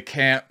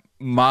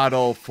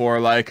model for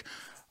like,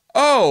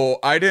 oh,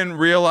 I didn't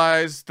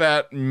realize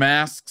that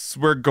masks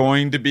were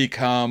going to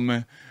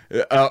become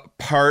a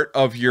part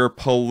of your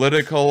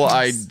political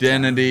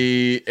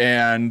identity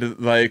and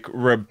like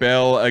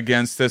rebel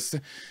against this.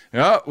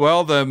 Oh,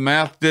 well, the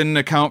math didn't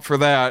account for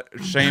that.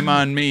 Shame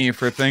on me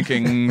for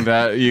thinking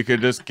that you could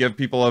just give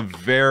people a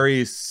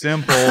very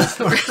simple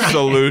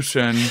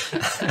solution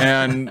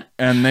and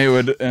they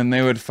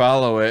would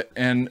follow it.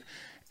 And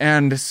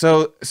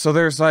so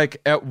there's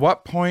like, at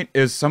what point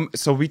is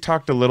so we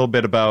talked a little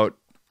bit about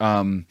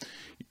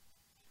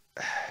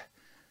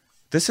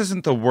this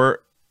isn't the word,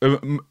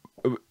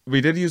 we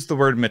did use the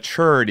word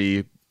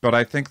maturity, but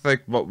I think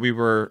like what we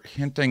were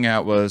hinting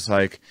at was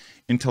like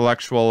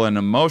intellectual and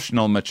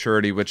emotional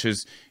maturity, which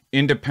is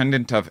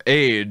independent of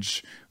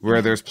age,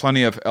 where there's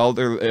plenty of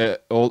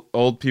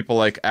old people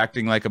like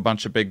acting like a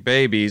bunch of big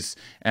babies,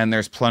 and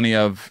there's plenty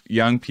of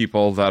young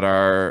people that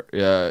are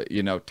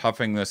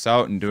toughing this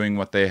out and doing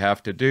what they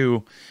have to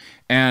do.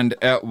 And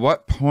at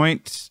what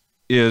point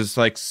is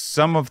like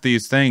some of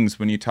these things,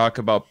 when you talk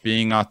about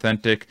being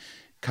authentic,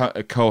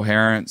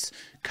 coherence,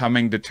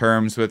 coming to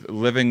terms with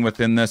living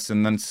within this,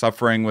 and then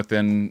suffering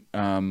within,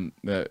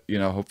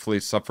 hopefully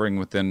suffering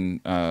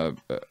within,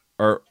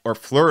 or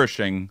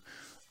flourishing,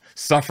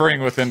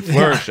 suffering within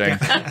flourishing.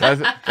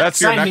 That's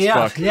your next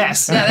book.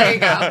 Yes. Yeah, there you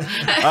go.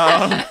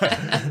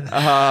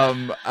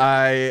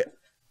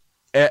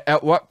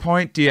 At what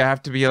point do you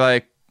have to be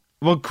like,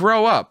 well,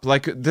 grow up?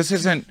 Like, this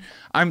isn't,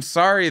 I'm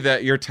sorry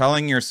that you're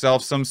telling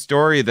yourself some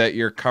story that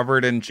you're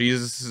covered in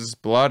Jesus's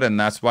blood and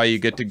that's why you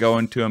get to go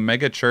into a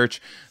mega church,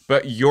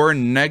 but you're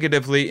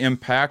negatively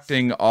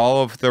impacting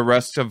all of the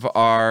rest of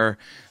our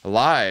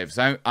lives.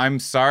 I'm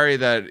sorry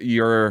that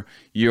you're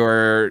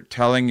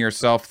telling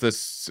yourself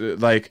this,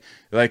 like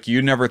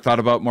you never thought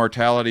about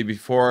mortality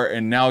before,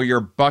 and now your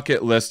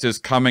bucket list is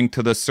coming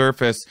to the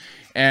surface.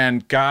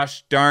 And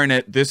gosh darn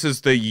it, this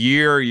is the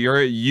year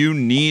you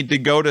need to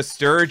go to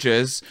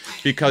Sturgis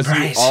because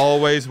you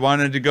always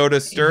wanted to go to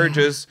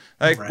Sturgis.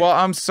 Well,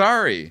 I'm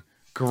sorry.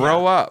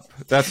 Grow up.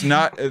 That's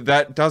not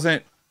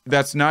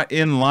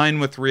in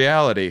line with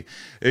reality.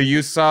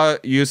 You saw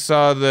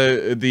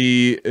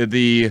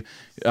the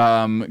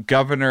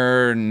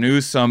Governor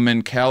Newsom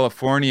in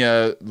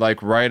California,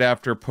 like right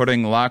after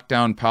putting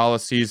lockdown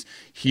policies,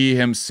 he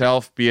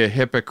himself be a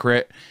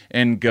hypocrite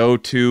and go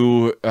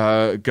to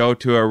a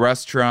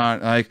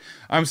restaurant. Like,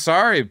 I'm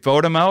sorry,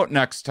 vote him out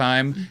next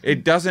time.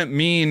 It doesn't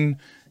mean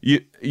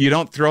you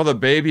don't throw the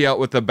baby out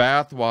with the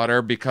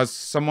bathwater. Because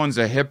someone's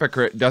a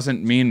hypocrite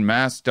doesn't mean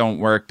masks don't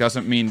work,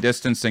 doesn't mean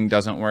distancing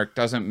doesn't work,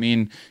 doesn't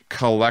mean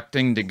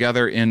collecting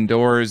together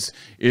indoors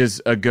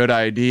is a good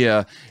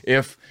idea.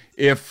 If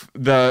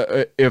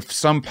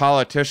some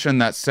politician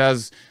that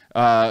says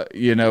if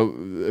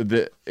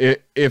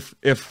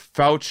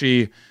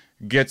Fauci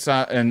gets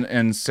on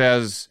and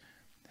says,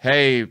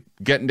 hey,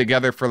 getting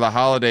together for the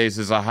holidays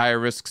is a high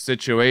risk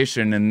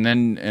situation, and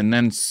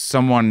then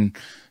someone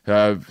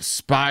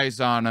spies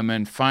on him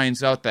and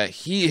finds out that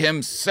he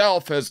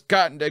himself has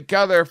gotten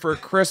together for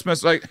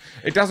Christmas, like,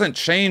 it doesn't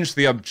change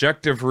the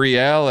objective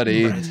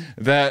reality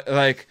that,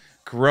 like,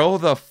 grow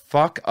the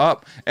fuck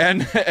up.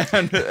 And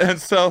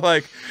so,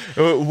 like,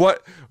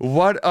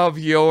 what of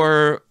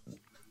your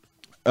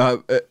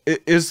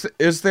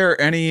is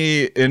there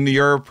any in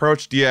your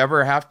approach, do you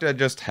ever have to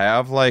just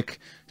have like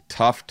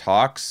tough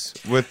talks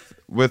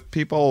with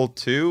people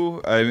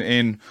too? I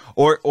mean,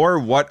 or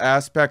what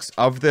aspects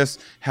of this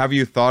have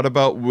you thought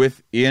about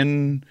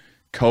within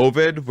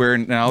COVID, where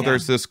now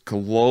there's this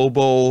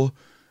global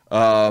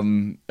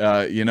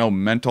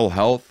mental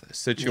health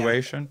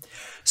situation. Yeah.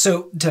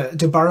 So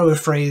to borrow a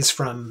phrase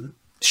from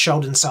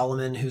Sheldon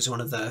Solomon, who's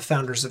one of the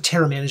founders of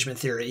terror management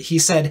theory, he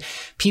said,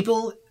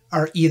 people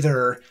are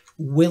either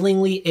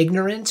willingly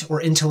ignorant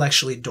or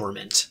intellectually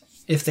dormant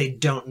if they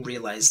don't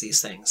realize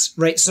these things,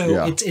 right?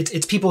 So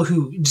it's people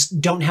who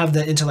just don't have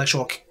the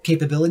intellectual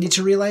capability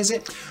to realize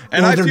it.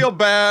 And I feel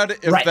bad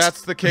if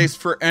that's the case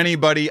for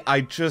anybody.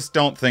 I just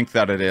don't think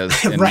that it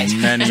is in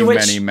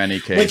many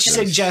cases. Which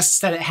suggests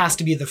that it has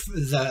to be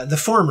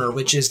the former,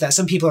 which is that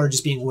some people are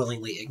just being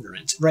willingly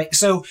ignorant, right?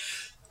 So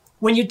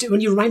when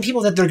you remind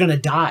people that they're going to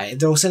die,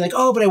 they'll say like,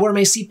 oh, but I wear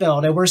my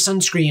seatbelt, I wear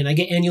sunscreen, I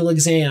get annual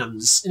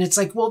exams. And it's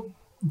like, well,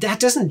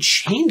 that doesn't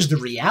change the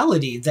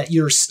reality that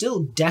you're still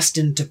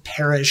destined to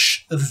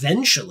perish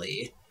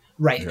eventually,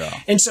 right? Yeah.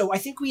 And so I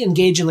think we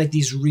engage in like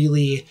these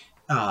really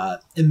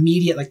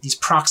immediate, like these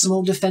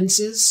proximal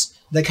defenses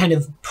that kind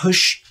of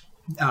push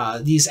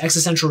these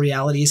existential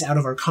realities out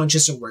of our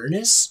conscious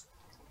awareness.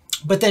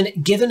 But then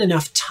given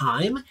enough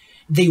time,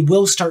 they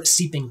will start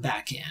seeping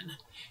back in.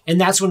 And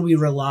that's when we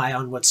rely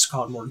on what's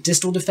called more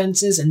distal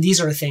defenses. And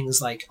these are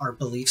things like our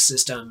belief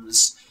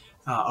systems,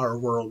 our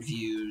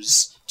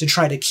worldviews, to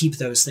try to keep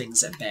those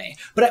things at bay.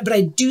 But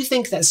I do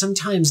think that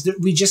sometimes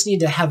we just need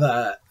to have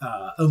a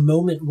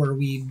moment where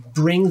we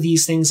bring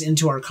these things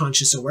into our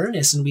conscious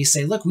awareness and we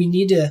say, look, we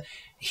need to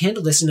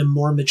handle this in a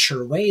more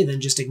mature way than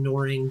just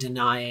ignoring,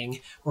 denying,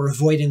 or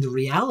avoiding the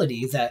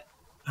reality that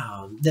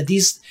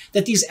these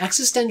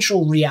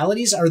existential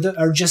realities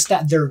are just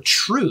that they're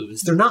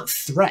truths. They're not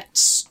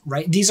threats,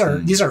 right? These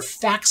are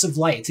facts of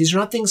life. These are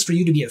not things for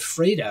you to be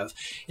afraid of.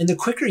 And the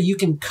quicker you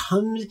can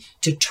come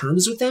to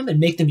terms with them and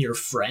make them your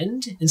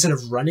friend instead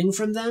of running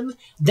from them,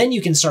 then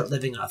you can start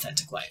living an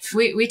authentic life.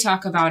 We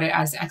talk about it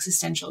as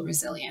existential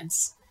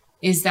resilience.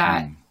 Is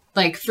that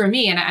like for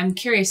me, and I'm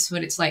curious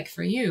what it's like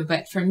for you,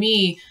 but for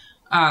me,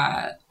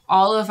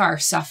 all of our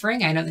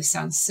suffering, I know this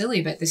sounds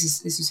silly, but this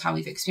is how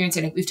we've experienced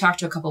it. We've talked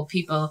to a couple of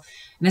people,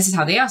 and this is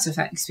how they also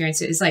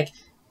experienced it. It's like,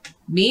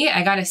 me,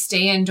 I got to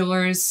stay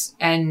indoors,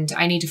 and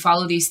I need to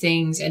follow these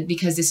things, and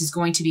because this is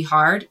going to be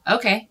hard.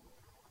 Okay,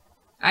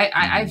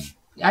 I've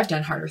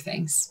done harder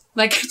things,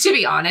 like, to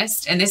be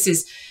honest. And this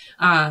is,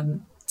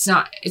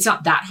 it's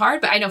not that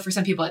hard, but I know for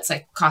some people it's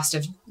like cost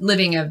of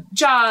living, of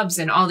jobs,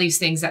 and all these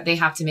things that they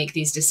have to make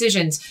these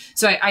decisions.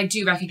 So I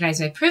do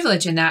recognize my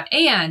privilege in that.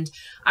 And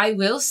I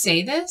will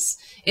say this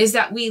is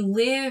that we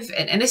live,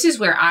 and this is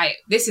where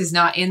this is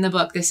not in the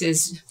book. This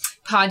is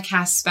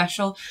podcast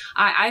special.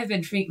 I've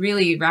been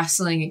really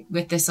wrestling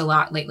with this a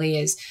lot lately,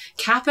 is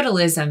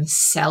capitalism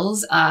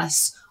sells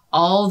us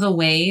all the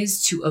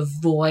ways to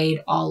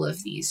avoid all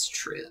of these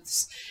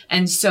truths.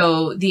 And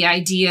so the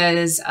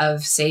ideas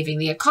of saving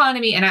the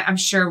economy, and I'm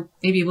sure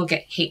maybe we'll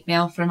get hate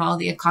mail from all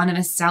the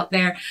economists out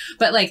there,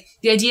 but like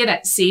the idea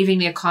that saving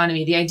the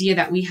economy, the idea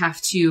that we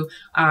have to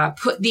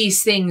put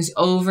these things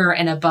over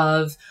and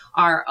above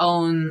our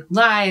own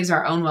lives,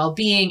 our own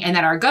well-being, and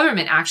that our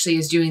government actually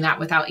is doing that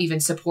without even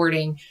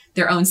supporting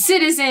their own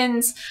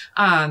citizens.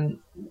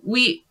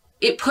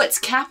 It puts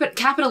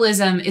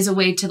capitalism is a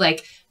way to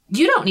like,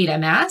 you don't need a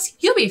mask.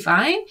 You'll be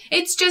fine.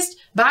 It's just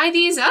buy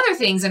these other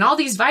things and all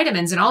these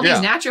vitamins and all these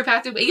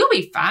naturopathic. You'll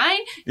be fine.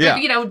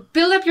 Yeah.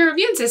 Build up your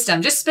immune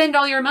system. Just spend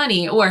all your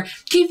money, or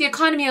keep the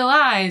economy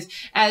alive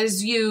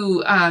as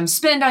you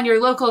spend on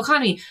your local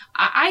economy.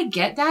 I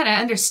get that.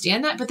 I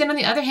understand that. But then on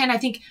the other hand, I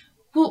think,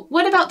 well,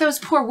 what about those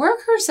poor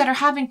workers that are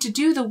having to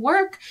do the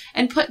work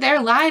and put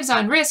their lives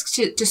on risk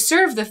to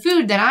serve the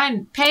food that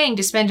I'm paying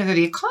to spend under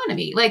the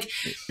economy? Like,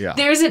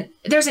 there's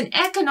an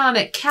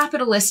economic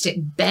capitalistic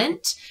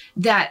bent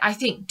that I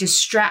think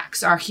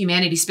distracts our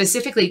humanity.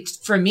 Specifically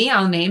for me,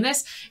 I'll name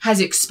this, has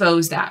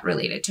exposed that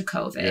related to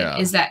COVID,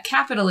 is that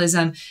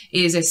capitalism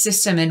is a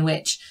system in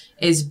which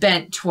is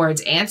bent towards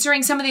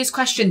answering some of these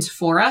questions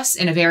for us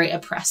in a very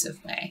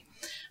oppressive way.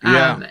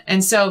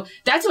 And so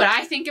that's what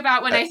I think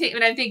about when I'm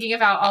thinking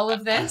about all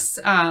of this.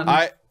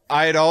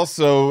 I'd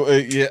also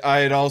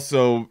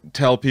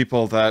tell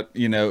people that,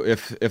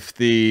 if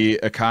the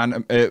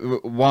economy,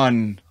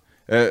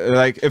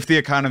 if the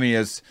economy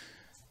is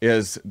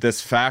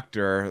this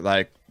factor,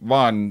 like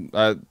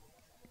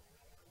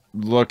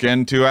look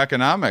into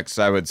economics,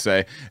 I would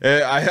say.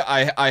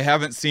 I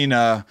haven't seen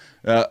a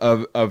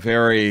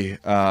very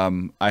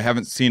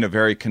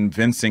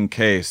convincing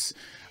case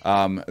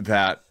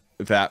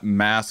that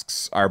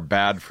masks are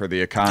bad for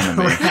the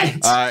economy. Right.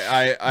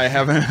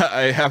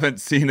 I haven't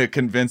seen a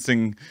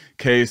convincing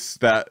case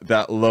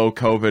that low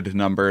COVID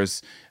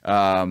numbers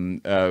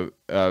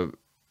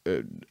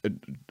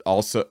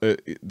also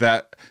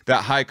that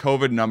high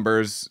COVID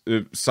numbers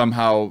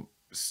somehow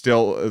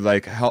still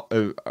like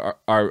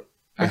are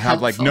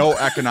have like no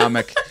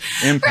economic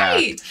impact.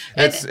 Right.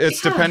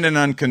 It's dependent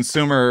on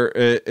consumer.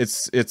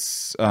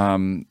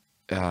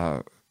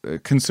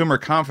 consumer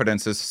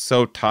confidence is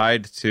so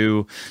tied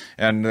to,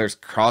 and there's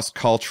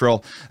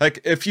cross-cultural,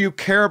 like if you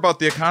care about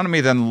the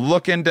economy, then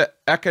look into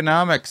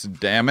economics,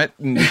 damn it.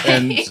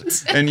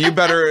 And you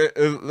better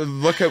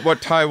look at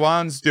what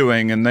Taiwan's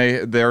doing, and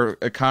their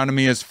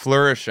economy is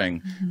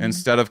flourishing,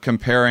 instead of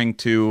comparing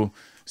to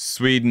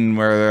Sweden,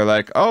 where they're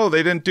like, oh,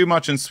 they didn't do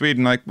much in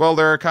Sweden. Like, well,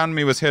 their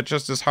economy was hit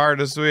just as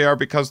hard as we are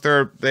because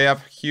they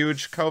have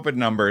huge COVID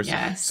numbers.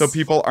 Yes. So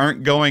people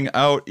aren't going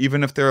out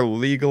even if they're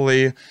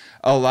legally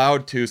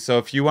allowed to. So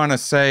if you want to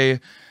say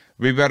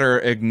we better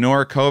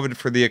ignore COVID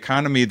for the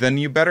economy, then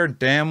you better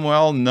damn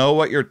well know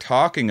what you're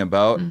talking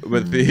about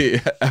with the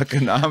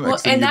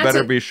economics, and you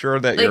better be sure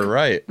that you're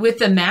right. With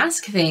the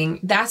mask thing,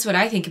 that's what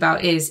I think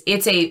about, is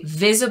it's a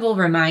visible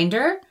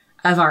reminder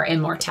of our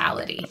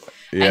immortality.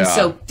 Yeah, and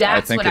so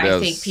that's what I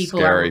think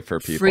people are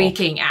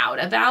freaking out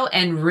about,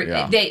 and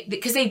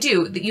because they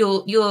do.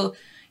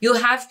 You'll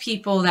have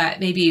people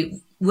that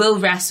maybe will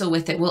wrestle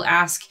with it, will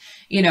ask,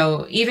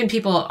 even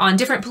people on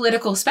different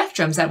political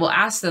spectrums that will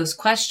ask those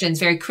questions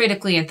very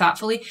critically and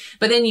thoughtfully,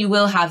 but then you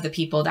will have the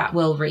people that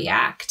will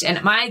react.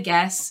 And my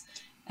guess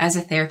as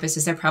a therapist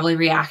is they're probably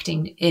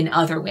reacting in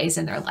other ways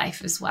in their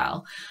life as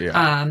well.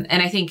 Yeah.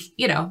 And I think,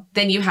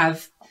 then you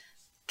have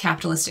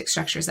capitalistic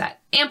structures that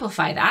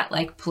amplify that,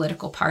 like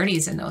political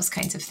parties and those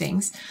kinds of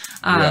things.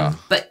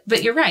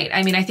 But you're right.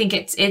 I mean, I think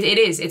it's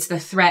the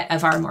threat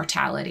of our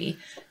mortality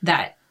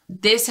that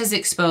this has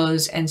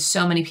exposed, and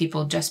so many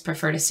people just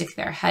prefer to stick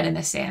their head in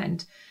the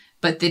sand.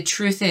 But the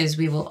truth is,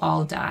 we will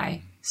all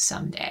die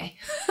someday.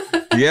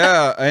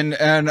 Yeah.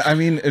 And I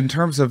mean, in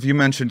terms of, you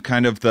mentioned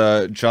kind of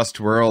the just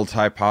world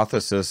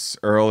hypothesis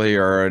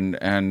earlier,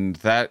 and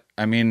that,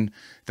 I mean,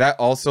 that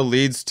also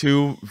leads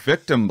to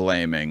victim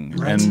blaming.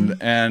 Right.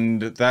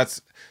 And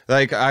that's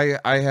like, I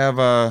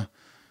haven't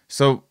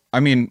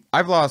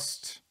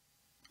lost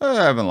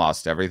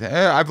everything.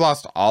 I've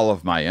lost all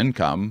of my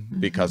income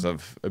because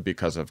of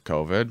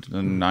COVID.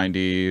 And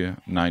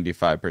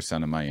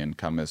 95% of my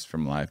income is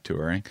from live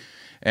touring.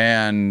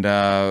 And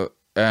I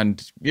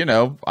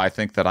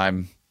think that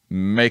I'm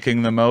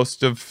making the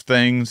most of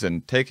things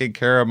and taking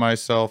care of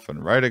myself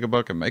and writing a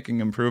book and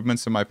making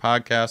improvements in my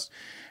podcast.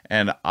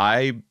 And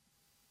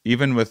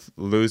even with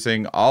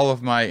losing all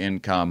of my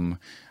income,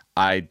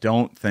 I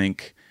don't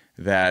think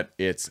that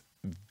it's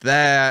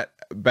that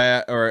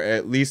bad, or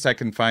at least I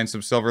can find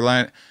some silver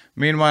lining.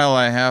 Meanwhile,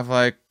 I have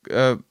like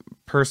a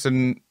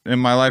person in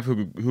my life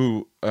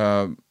who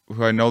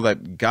I know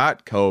that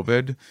got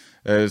COVID,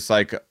 is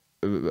like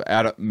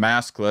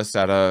maskless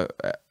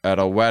at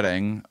a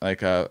wedding,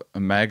 like a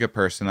mega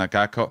person that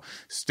got COVID,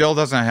 still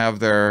doesn't have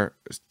their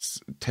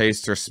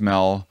taste or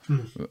smell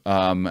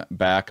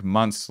back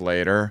months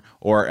later,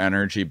 or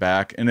energy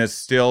back, and it's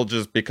still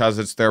just because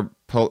it's their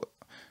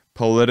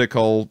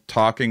political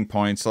talking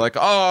points, like,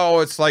 oh,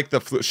 it's like the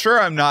flu.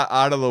 Sure, I'm not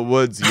out of the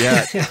woods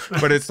yet,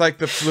 but it's like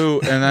the flu.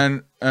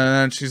 And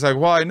then she's like,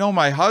 well, I know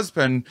my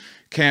husband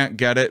can't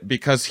get it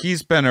because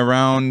he's been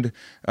around.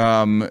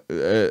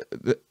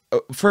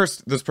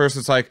 First, this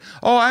person's like,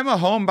 oh, I'm a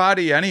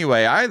homebody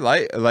anyway. I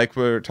like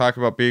we were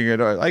talking about being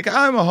like,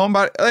 I'm a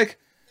homebody. Like,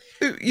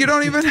 you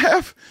don't even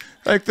have,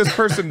 like, this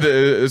person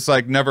is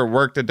like never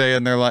worked a day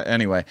in their life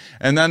anyway.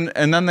 And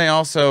then they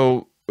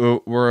also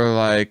were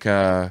like,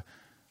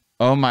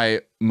 oh, my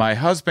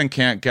husband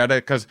can't get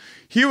it because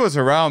he was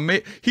around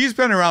me. He's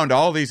been around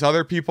all these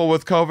other people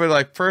with COVID.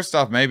 Like, first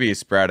off, maybe he's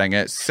spreading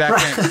it.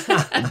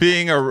 Second,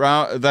 being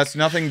around, that's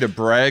nothing to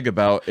brag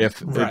about.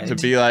 To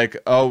be like,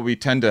 oh, we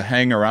tend to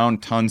hang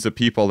around tons of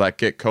people that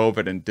get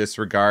COVID and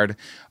disregard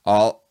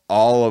all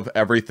of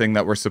everything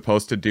that we're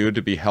supposed to do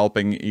to be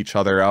helping each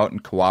other out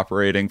and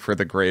cooperating for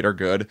the greater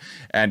good.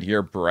 And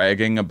you're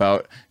bragging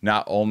about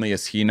not only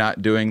is he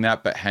not doing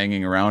that, but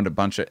hanging around a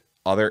bunch of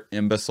other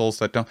imbeciles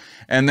that don't.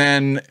 And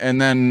then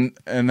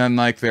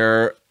like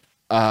their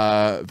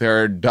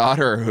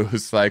daughter,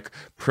 who's like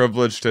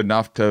privileged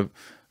enough to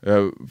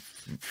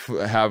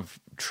have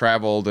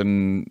traveled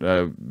and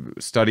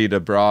studied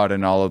abroad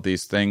and all of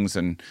these things,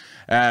 and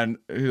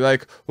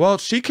like, well,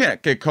 she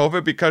can't get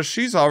COVID because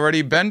she's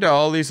already been to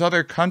all these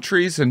other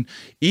countries and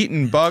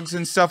eaten bugs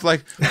and stuff.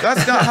 Like,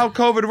 that's not how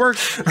COVID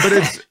works. But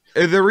it's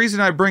the reason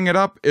I bring it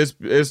up is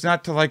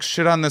not to like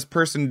shit on this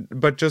person,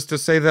 but just to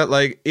say that,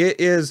 like,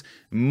 it is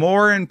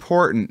more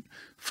important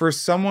for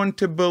someone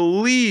to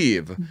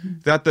believe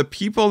that the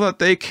people that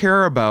they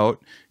care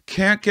about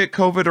can't get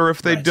COVID, or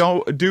if they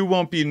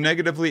won't be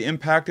negatively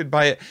impacted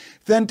by it,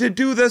 than to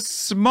do the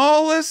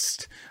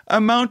smallest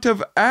amount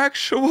of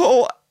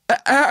actual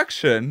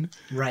action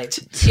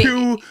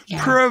to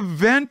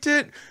prevent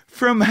it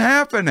from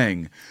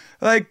happening.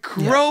 Like,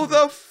 grow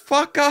the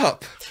fuck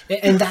up.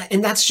 And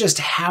that's just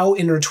how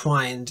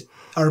intertwined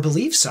our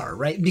beliefs are,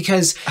 right?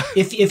 Because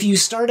if you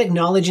start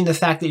acknowledging the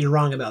fact that you're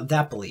wrong about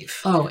that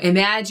belief. Oh,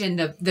 imagine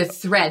the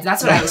threads.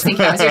 That's what I was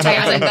thinking. I was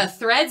like, the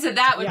threads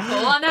that would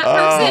pull on that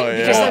person.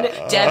 Because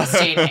then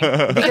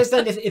devastating. Because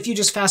then if you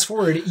just fast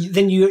forward,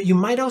 then you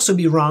might also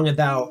be wrong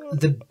about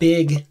the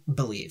big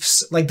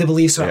beliefs, like the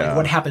beliefs about like,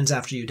 what happens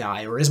after you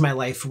die, or is my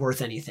life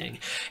worth anything?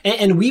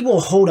 And we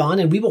will hold on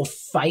and we will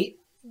fight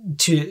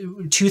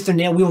to tooth and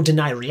nail. We will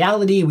deny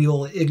reality. We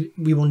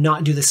will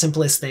not do the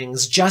simplest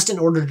things just in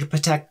order to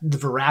protect the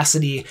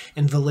veracity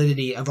and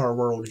validity of our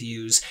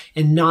worldviews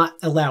and not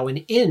allow an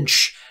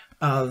inch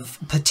of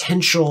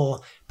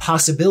potential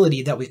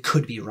possibility that we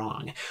could be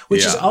wrong,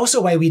 which is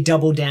also why we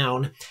double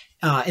down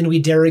and we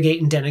derogate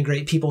and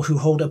denigrate people who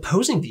hold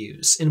opposing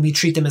views, and we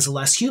treat them as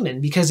less human,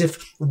 because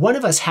if one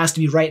of us has to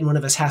be right and one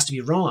of us has to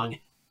be wrong,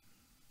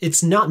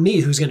 it's not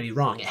me who's going to be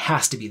wrong. It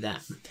has to be them.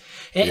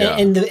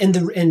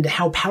 And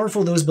how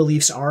powerful those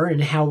beliefs are,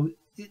 and how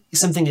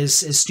something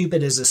as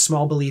stupid as a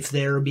small belief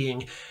there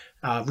being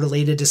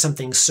related to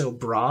something so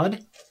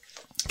broad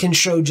can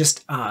show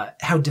just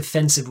how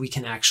defensive we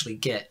can actually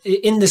get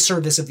in the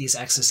service of these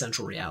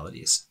existential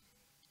realities.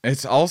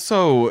 It's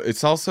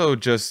also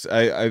just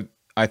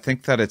I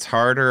think that it's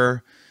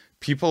harder.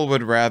 People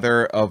would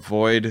rather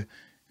avoid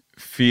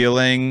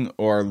feeling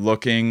or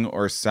looking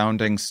or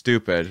sounding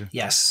stupid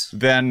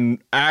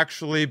than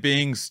actually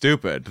being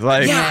stupid.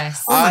 Like,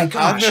 yes. Oh my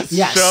gosh. On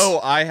this show,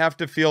 I have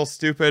to feel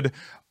stupid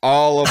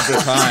all of the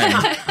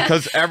time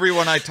because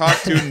everyone I talk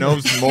to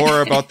knows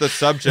more about the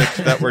subject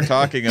that we're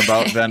talking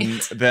about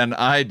than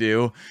I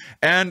do.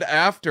 And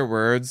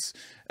afterwards,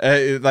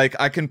 like,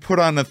 I can put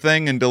on a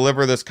thing and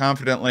deliver this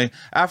confidently.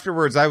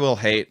 Afterwards, I will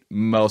hate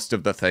most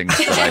of the things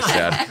that I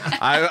said.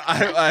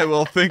 I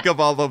will think of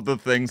all of the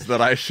things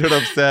that I should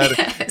have said.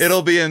 Yes.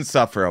 It'll be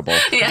insufferable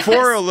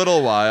for a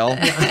little while.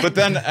 But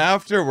then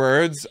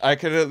afterwards, I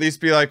could at least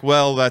be like,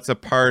 well, that's a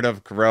part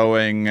of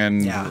growing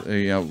and,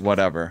 you know,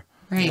 whatever.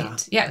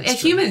 Right. Yeah. A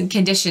human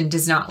condition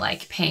does not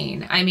like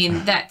pain. I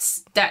mean,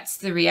 that's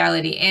the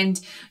reality.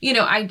 And, you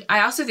know,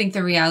 I also think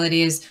the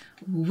reality is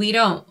we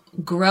don't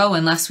grow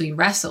unless we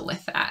wrestle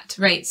with that.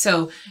 Right.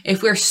 So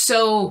if we're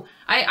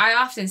I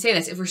often say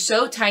this, if we're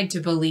so tied to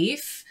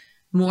belief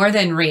more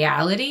than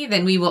reality,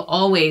 then we will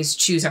always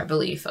choose our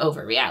belief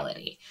over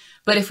reality.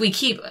 But if we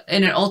keep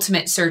in an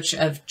ultimate search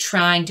of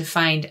trying to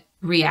find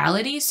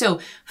reality, so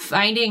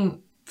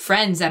finding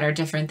friends that are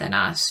different than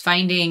us,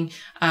 finding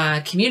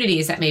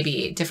communities that may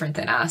be different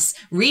than us,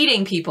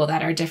 reading people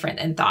that are different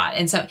in thought.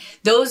 And so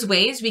those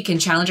ways we can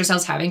challenge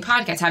ourselves, having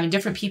podcasts, having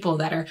different people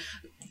that are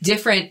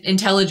different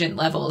intelligent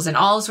levels and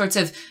all sorts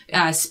of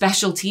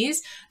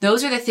specialties.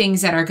 Those are the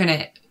things that are going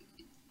to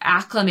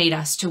acclimate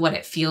us to what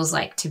it feels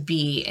like to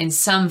be in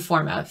some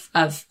form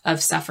of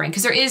suffering.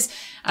 Because there is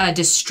a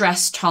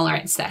distress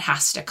tolerance that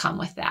has to come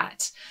with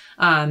that.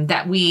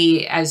 That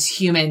we as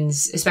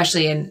humans,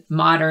 especially in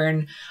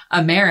modern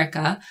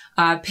America,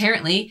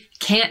 apparently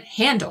can't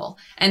handle.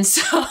 And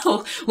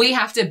so we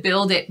have to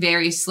build it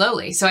very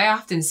slowly. So I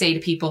often say to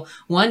people,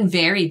 one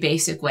very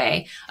basic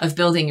way of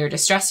building your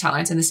distress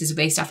tolerance, and this is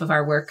based off of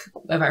our work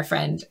of our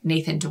friend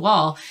Nathan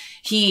DeWall,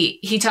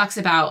 he talks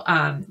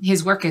about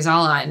his work is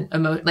all on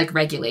like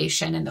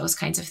regulation and those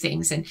kinds of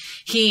things. And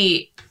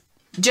he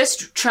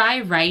just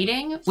try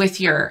writing with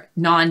your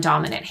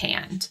non-dominant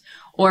hand,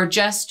 or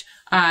just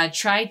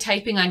try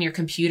typing on your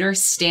computer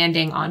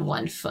standing on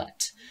one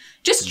foot.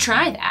 Just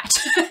try that.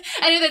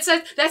 I know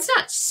that's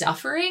not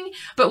suffering,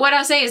 but what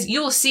I'll say is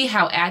you will see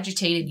how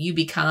agitated you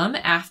become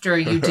after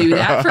you do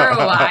that for a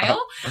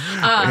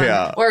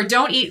while. Or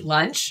don't eat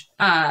lunch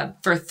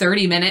for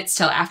 30 minutes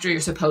till after you're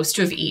supposed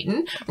to have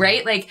eaten,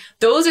 right? Like,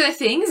 those are the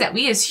things that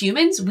we as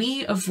humans,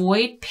 we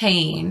avoid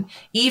pain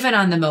even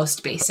on the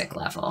most basic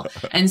level.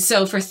 And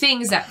so for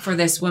things that for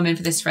this woman,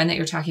 for this friend that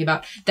you're talking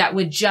about, that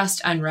would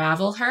just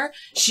unravel her,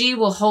 she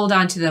will hold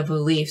on to the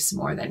beliefs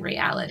more than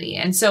reality.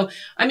 And so,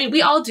 I mean,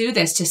 we all do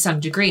this to some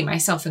degree,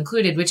 myself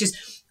included, which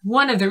is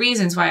one of the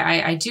reasons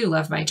why I do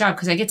love my job,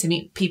 because I get to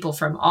meet people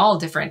from all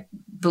different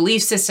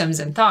belief systems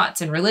and thoughts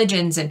and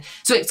religions. And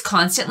so it's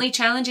constantly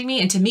challenging me.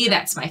 And to me,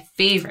 that's my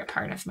favorite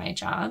part of my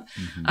job,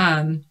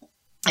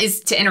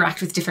 is to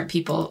interact with different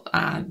people.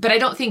 But I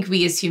don't think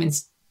we as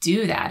humans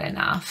do that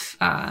enough.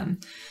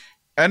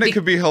 And it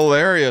could be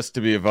hilarious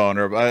to be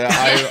vulnerable.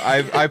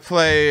 I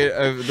play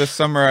this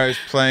summer. I was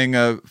playing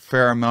a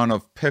fair amount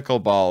of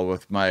pickleball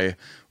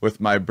with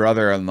my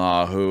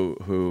brother-in-law,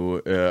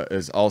 who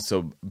is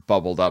also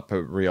bubbled up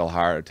real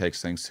hard,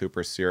 takes things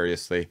super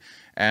seriously,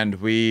 and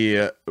we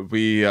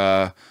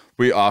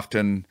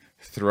often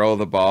throw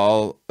the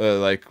ball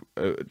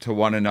to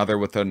one another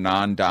with a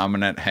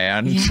non-dominant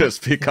hand,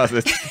 just because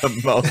it's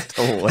the most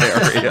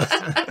hilarious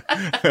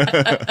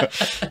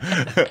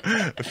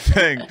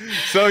thing.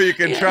 So you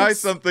can try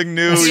something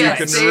new, you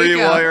can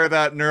rewire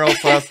that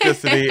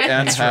neuroplasticity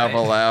and have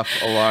a laugh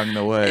along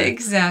the way.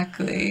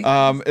 Exactly.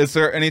 Is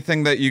there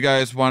anything that you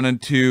guys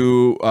wanted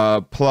to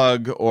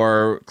plug,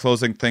 or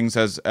closing things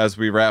as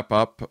we wrap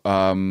up?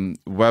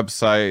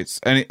 Websites,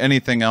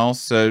 anything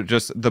else?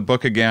 Just the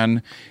book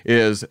again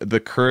is The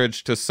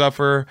Courage to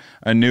Suffer,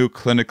 a new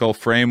clinical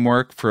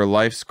framework for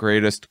life's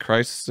greatest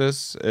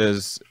crisis.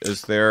 Is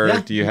there?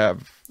 Yeah. Do you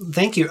have?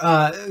 Thank you.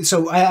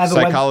 So I have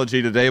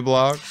Psychology Today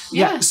blogs.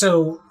 Yeah.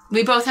 So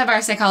we both have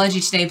our Psychology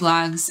Today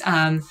blogs.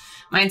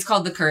 Mine's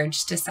called The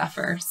Courage to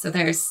Suffer. So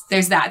there's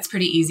that. It's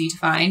pretty easy to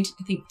find,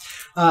 I think.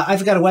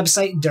 I've got a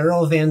website,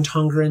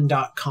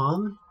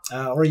 darylvantongeren.com,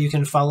 or you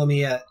can follow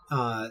me at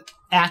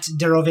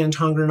Daryl Van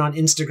Tongeren on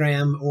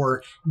Instagram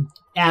or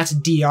at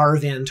Dr.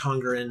 Van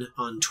Tongeren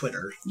on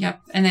Twitter.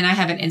 Yep. And then I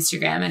have an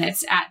Instagram, and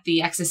it's at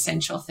The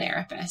Existential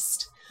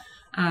Therapist.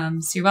 So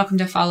you're welcome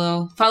to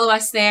follow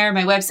us there.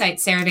 My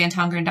website's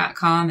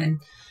sarahvantongeren.com. And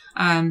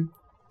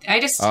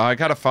I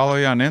got to follow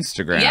you on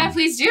Instagram. Yeah,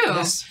 please do.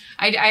 Yes.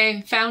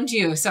 I found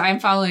you, so I'm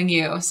following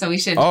you. So we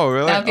should. Oh,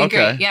 really? That would be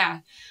Okay. great. Yeah.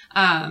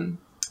 And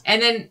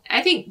then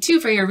I think too,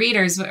 for your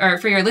readers or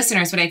for your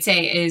listeners, what I'd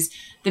say is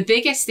the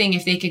biggest thing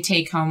if they could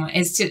take home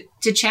is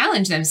to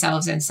challenge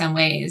themselves in some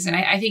ways. And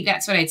I think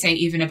that's what I'd say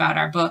even about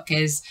our book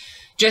is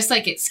just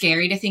like it's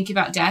scary to think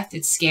about death.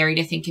 It's scary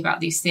to think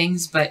about these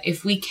things. But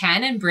if we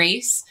can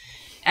embrace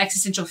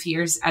existential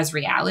fears as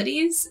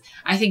realities,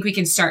 I think we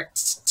can start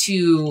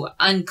to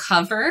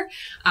uncover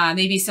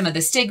maybe some of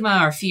the stigma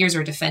or fears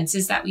or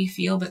defenses that we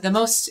feel. But the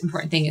most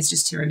important thing is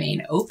just to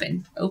remain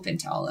open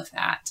to all of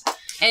that.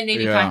 And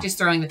maybe practice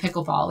throwing the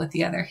pickleball with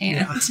the other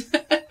hand.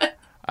 Yeah.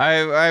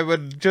 I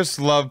would just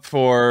love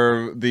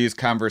for these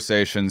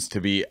conversations to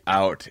be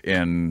out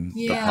in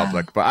the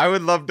public, but I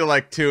would love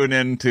to tune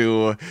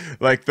into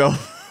the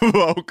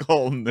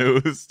local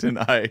news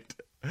tonight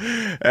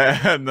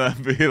and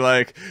be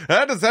like,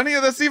 does any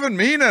of this even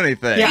mean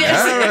anything?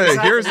 Yeah.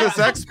 Exactly. Here's this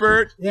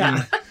expert.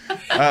 Yeah.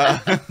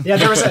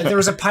 There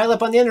was a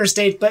pileup on the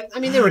interstate, but I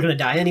mean, they were going to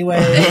die anyway.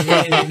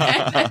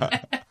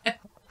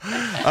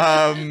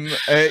 I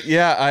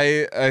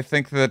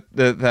think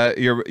that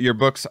your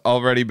book's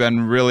already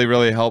been really,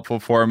 really helpful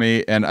for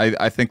me, and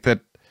I think that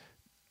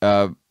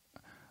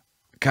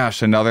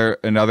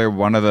another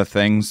one of the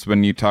things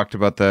when you talked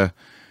about the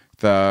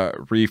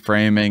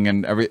reframing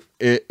and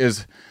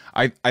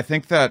I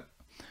think that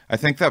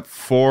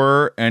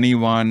for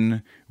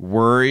anyone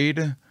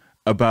worried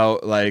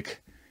about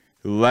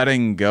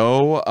letting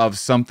go of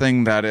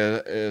something that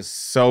is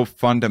so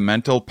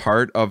fundamental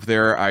part of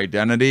their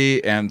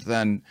identity. And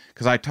then,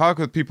 because I talk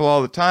with people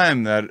all the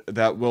time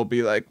that will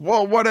be like,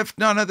 well, what if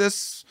none of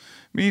this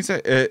means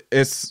it?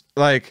 It's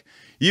like,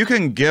 you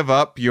can give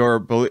up your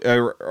belief,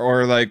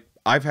 or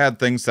I've had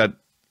things that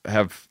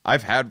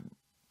I've had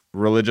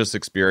religious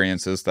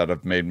experiences that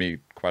have made me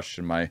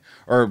question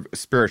or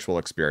spiritual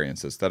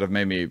experiences that have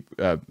made me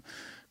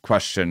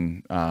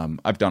question.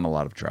 I've done a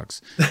lot of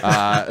drugs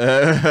that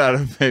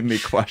have made me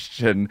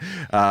question,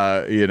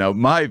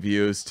 my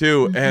views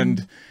too.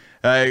 Mm-hmm.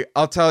 And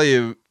I'll tell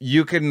you,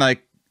 you can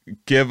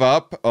give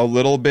up a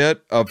little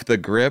bit of the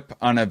grip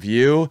on a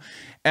view,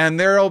 and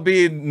there'll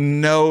be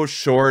no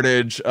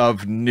shortage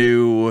of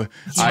new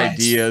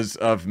ideas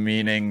of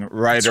meaning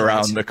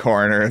around the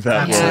corner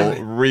that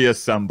will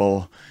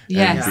reassemble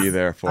and be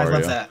there for you. I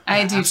love that.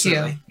 I do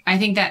too. I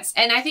think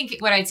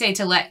what I'd say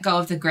to let go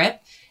of the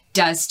grip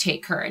does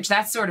take courage.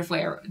 That's sort of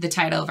where the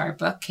title of our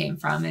book came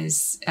from.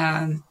 Is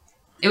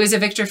it was a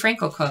Viktor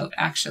Frankl quote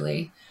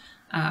actually.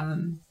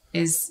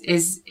 Is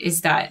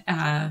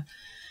that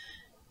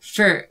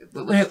for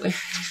what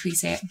we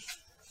say it?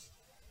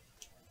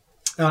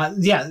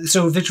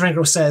 So Viktor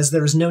Frankl says,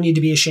 there is no need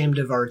to be ashamed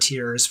of our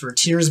tears, for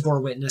tears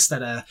bore witness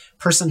that a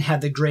person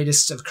had the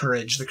greatest of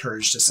courage, the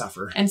courage to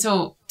suffer. And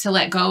so to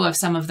let go of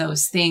some of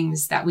those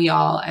things that we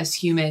all as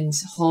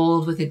humans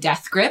hold with a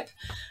death grip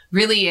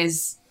really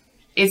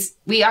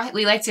we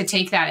like to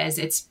take that as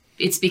it's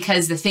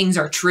because the things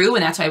are true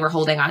and that's why we're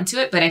holding on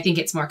to it. But I think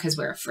it's more because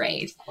we're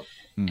afraid.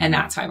 Mm-hmm. And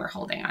that's why we're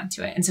holding on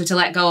to it. And so to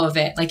let go of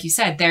it, like you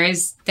said, there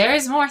is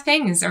more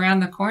things around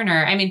the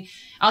corner. I mean,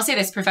 I'll say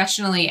this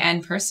professionally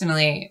and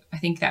personally. I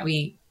think that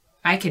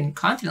I can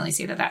confidently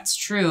say that that's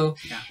true.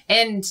 Yeah.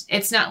 And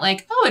it's not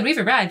like, oh, and we've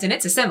arrived and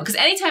it's a symbol. Because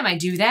anytime I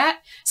do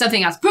that,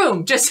 something else,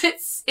 boom, just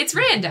it's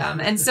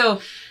random. And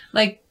so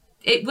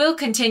it will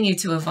continue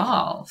to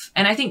evolve.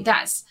 And I think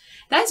that's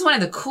one of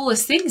the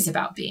coolest things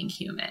about being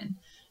human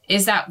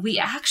is that we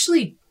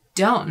actually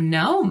don't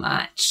know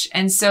much.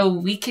 And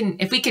so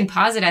if we can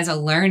pause it as a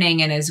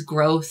learning and as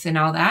growth and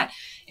all that,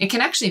 it can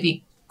actually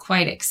be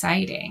quite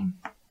exciting.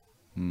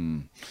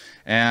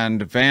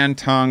 And Van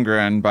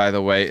Tongeren, by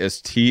the way,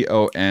 is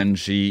Tongeren.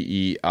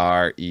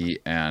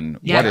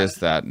 Yeah. What is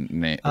that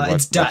name?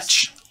 It's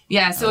Dutch.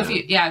 Yeah. So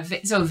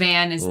so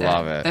Van is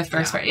the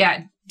first part.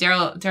 Yeah.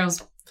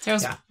 Daryl's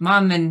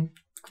mom and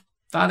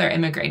father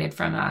immigrated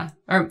from,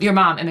 or your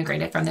mom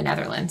immigrated from the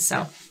Netherlands.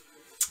 So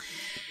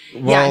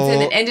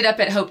and it ended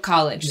up at Hope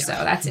College. So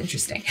that's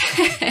interesting.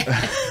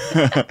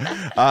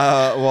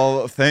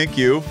 Well, thank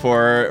you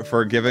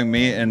for giving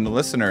me and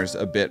listeners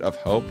a bit of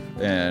hope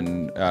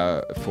and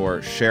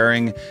for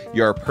sharing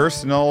your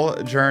personal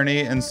journey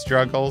and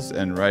struggles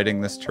and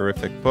writing this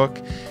terrific book.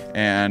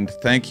 And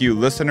thank you,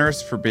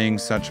 listeners, for being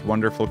such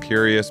wonderful,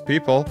 curious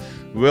people.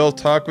 We'll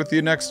talk with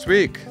you next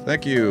week.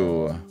 Thank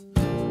you.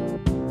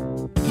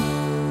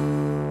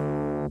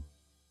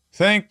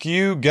 Thank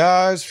you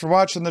guys for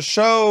watching the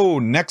show.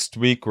 Next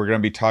week, we're going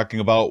to be talking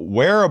about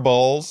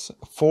wearables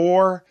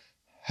for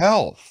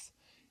health.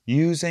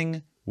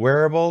 Using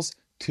wearables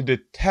to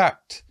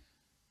detect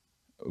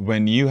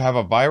when you have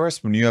a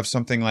virus, when you have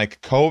something like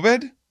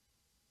COVID,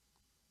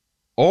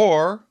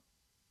 or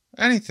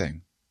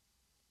anything.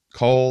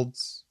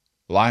 Colds,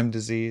 Lyme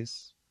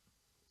disease,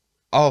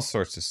 all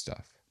sorts of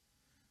stuff.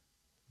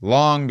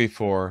 Long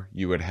before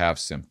you would have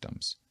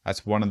symptoms.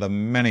 That's one of the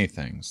many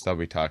things that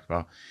we talk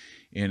about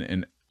in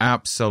an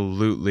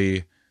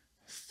absolutely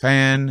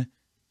fantastic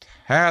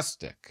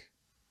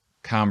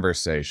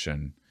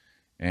conversation.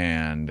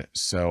 And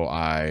so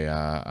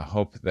I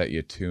hope that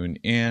you tune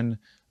in.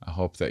 I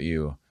hope that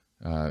you,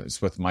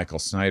 it's with Michael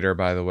Snyder,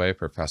 by the way,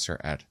 professor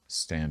at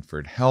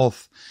Stanford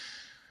Health.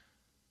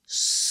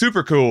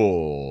 Super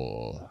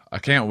cool. I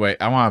can't wait.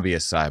 I want to be a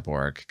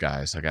cyborg,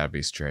 guys. I got to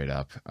be straight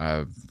up.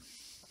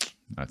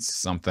 That's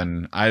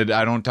something I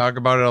don't talk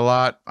about it a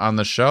lot on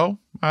the show.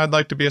 I'd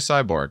like to be a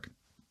cyborg.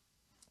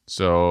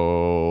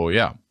 So,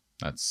 yeah,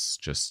 that's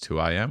just who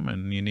I am,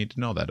 and you need to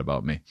know that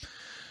about me.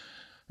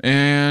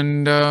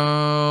 And,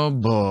 oh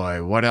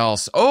boy, what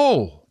else?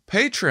 Oh,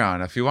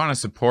 Patreon. If you want to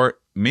support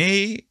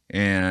me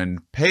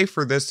and pay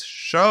for this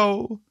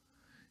show,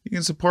 you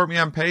can support me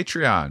on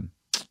Patreon.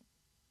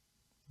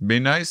 Be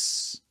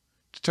nice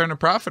to turn a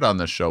profit on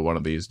this show one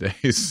of these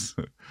days.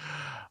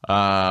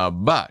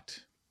 But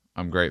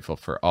I'm grateful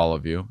for all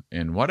of you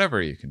in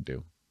whatever you can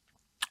do.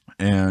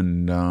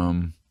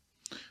 And,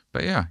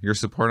 but yeah, your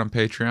support on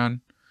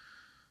Patreon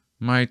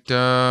might,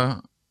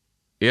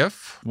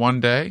 if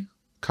one day,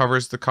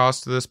 covers the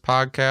cost of this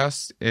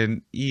podcast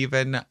and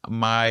even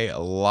my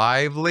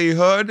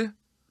livelihood,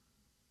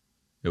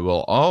 it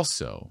will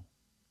also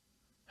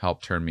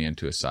help turn me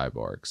into a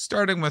cyborg,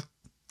 starting with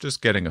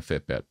just getting a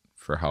Fitbit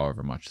for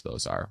however much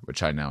those are,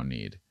 which I now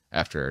need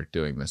after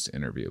doing this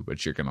interview,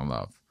 which you're going to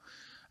love.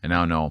 I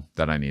now know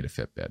that I need a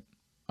Fitbit,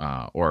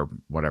 or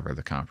whatever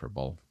the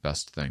comparable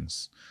best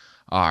things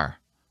are.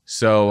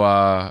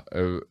 So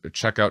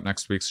check out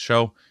next week's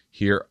show.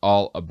 Hear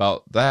all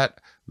about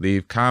that.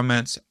 Leave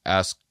comments.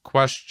 Ask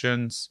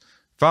questions.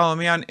 Follow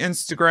me on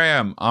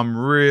Instagram. I'm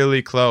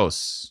really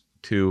close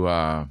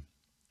to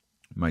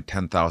my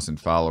 10,000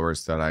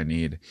 followers that I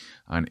need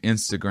on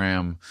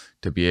Instagram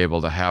to be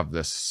able to have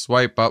this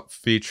swipe up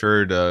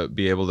feature, to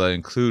be able to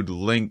include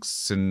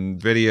links and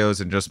videos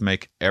and just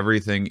make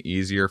everything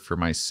easier for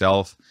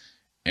myself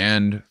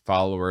and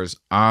followers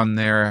on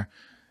there.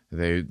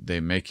 They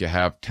make you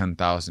have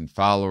 10,000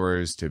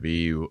 followers to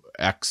be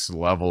X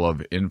level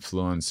of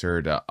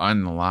influencer to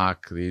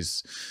unlock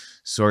these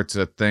sorts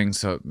of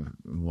things. So,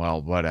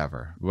 well,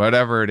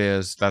 whatever it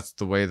is, that's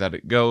the way that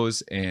it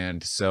goes.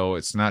 And so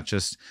it's not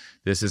just,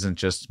 this isn't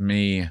just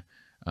me.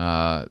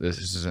 This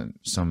isn't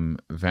some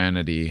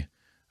vanity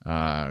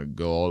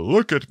goal.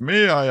 Look at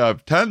me. I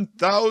have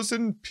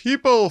 10,000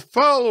 people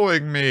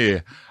following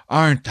me.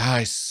 Aren't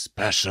I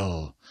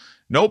special?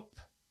 Nope.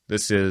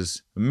 This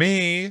is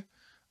me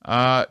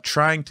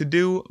trying to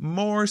do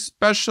more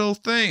special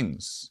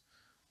things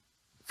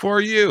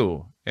for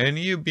you, and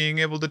you being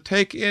able to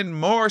take in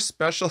more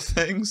special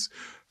things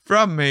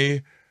from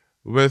me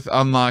with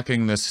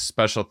unlocking this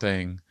special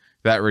thing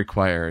that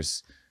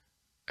requires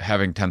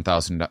having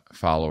 10,000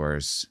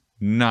 followers.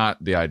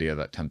 Not the idea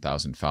that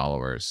 10,000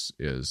 followers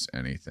is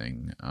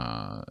anything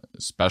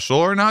special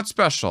or not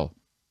special.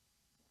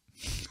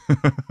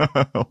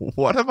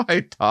 What am I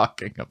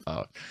talking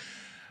about?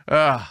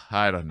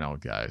 I don't know,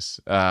 guys.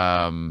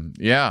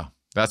 Yeah,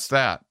 that's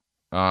that.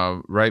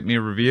 Write me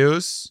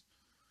reviews.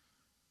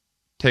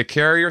 Take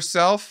care of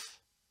yourself.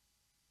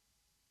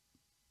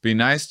 Be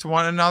nice to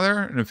one another.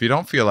 And if you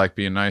don't feel like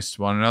being nice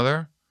to one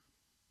another,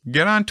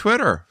 get on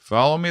Twitter.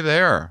 Follow me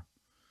there.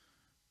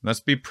 Let's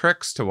be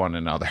pricks to one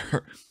another.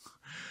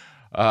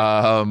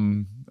 All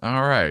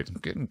right. I'm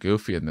getting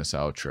goofy in this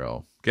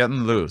outro.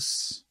 Getting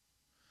loose.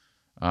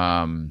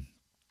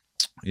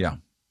 Yeah.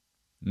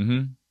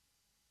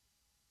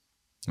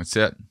 That's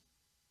it.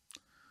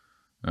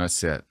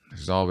 That's it.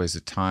 There's always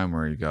a time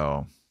where you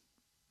go,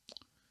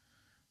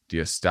 do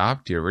you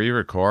stop? Do you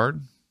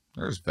re-record?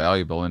 There's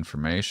valuable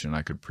information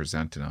I could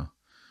present in a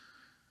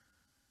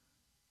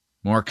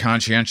more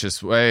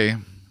conscientious way.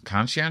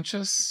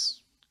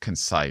 Conscientious?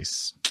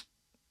 Concise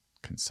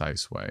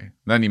way.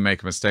 Then you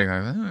make a mistake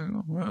like,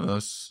 oh,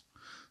 well,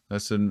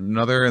 that's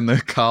another in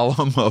the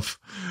column of,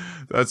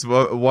 that's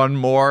one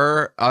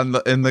more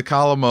in the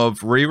column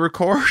of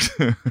re-record.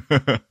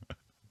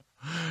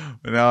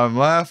 Now I'm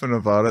laughing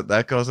about it.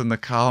 That goes in the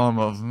column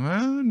of,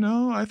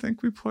 no, I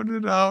think we put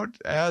it out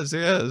as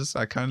is.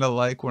 I kind of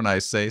like when I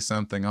say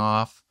something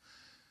off.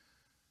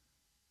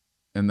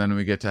 And then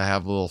we get to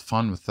have a little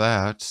fun with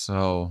that.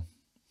 So,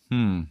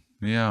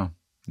 yeah.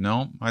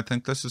 No, I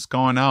think this is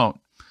going out.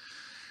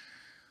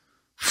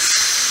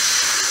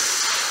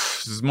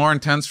 This is more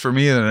intense for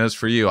me than it is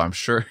for you. I'm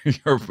sure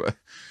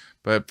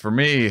but for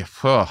me,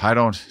 I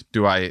don't,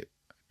 do I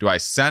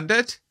send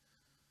it?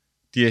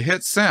 Do you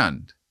hit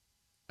send?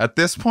 At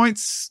this point,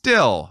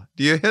 still,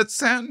 do you hit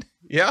send?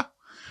 Yeah?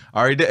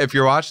 Already did. If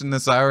you're watching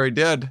this, I already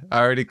did. I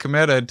already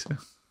committed.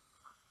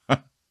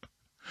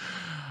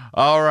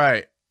 All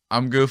right.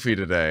 I'm goofy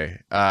today.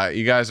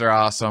 You guys are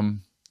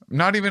awesome. I'm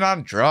not even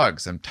on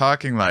drugs. I'm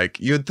talking like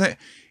you'd think.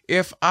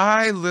 If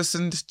I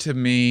listened to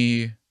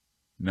me,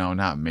 no,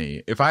 not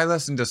me. If I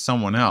listened to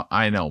someone else,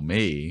 I know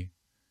me.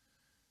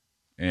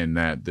 And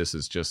that this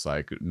is just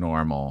like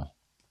normal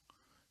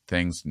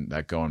things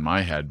that go in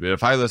my head. But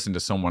if I listen to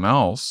someone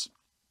else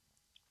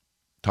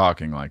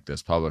talking like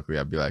this publicly,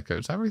 I'd be like,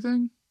 is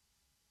everything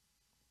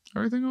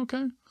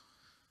okay?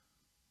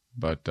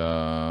 But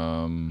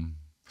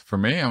for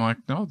me, I'm like,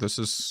 no, this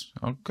is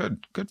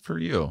good for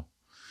you.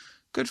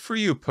 Good for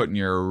you putting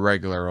your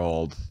regular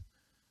old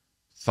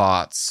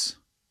thoughts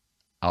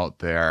out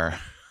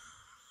there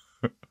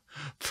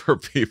for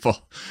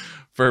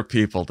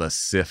people to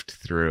sift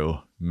through,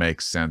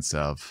 make sense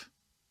of.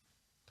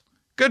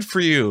 Good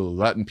for you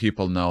letting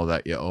people know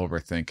that you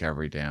overthink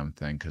every damn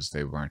thing because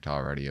they weren't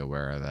already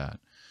aware of that.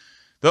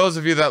 Those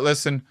of you that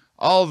listen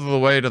all the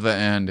way to the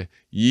end,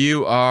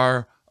 you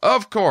are,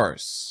 of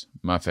course,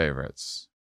 my favorites.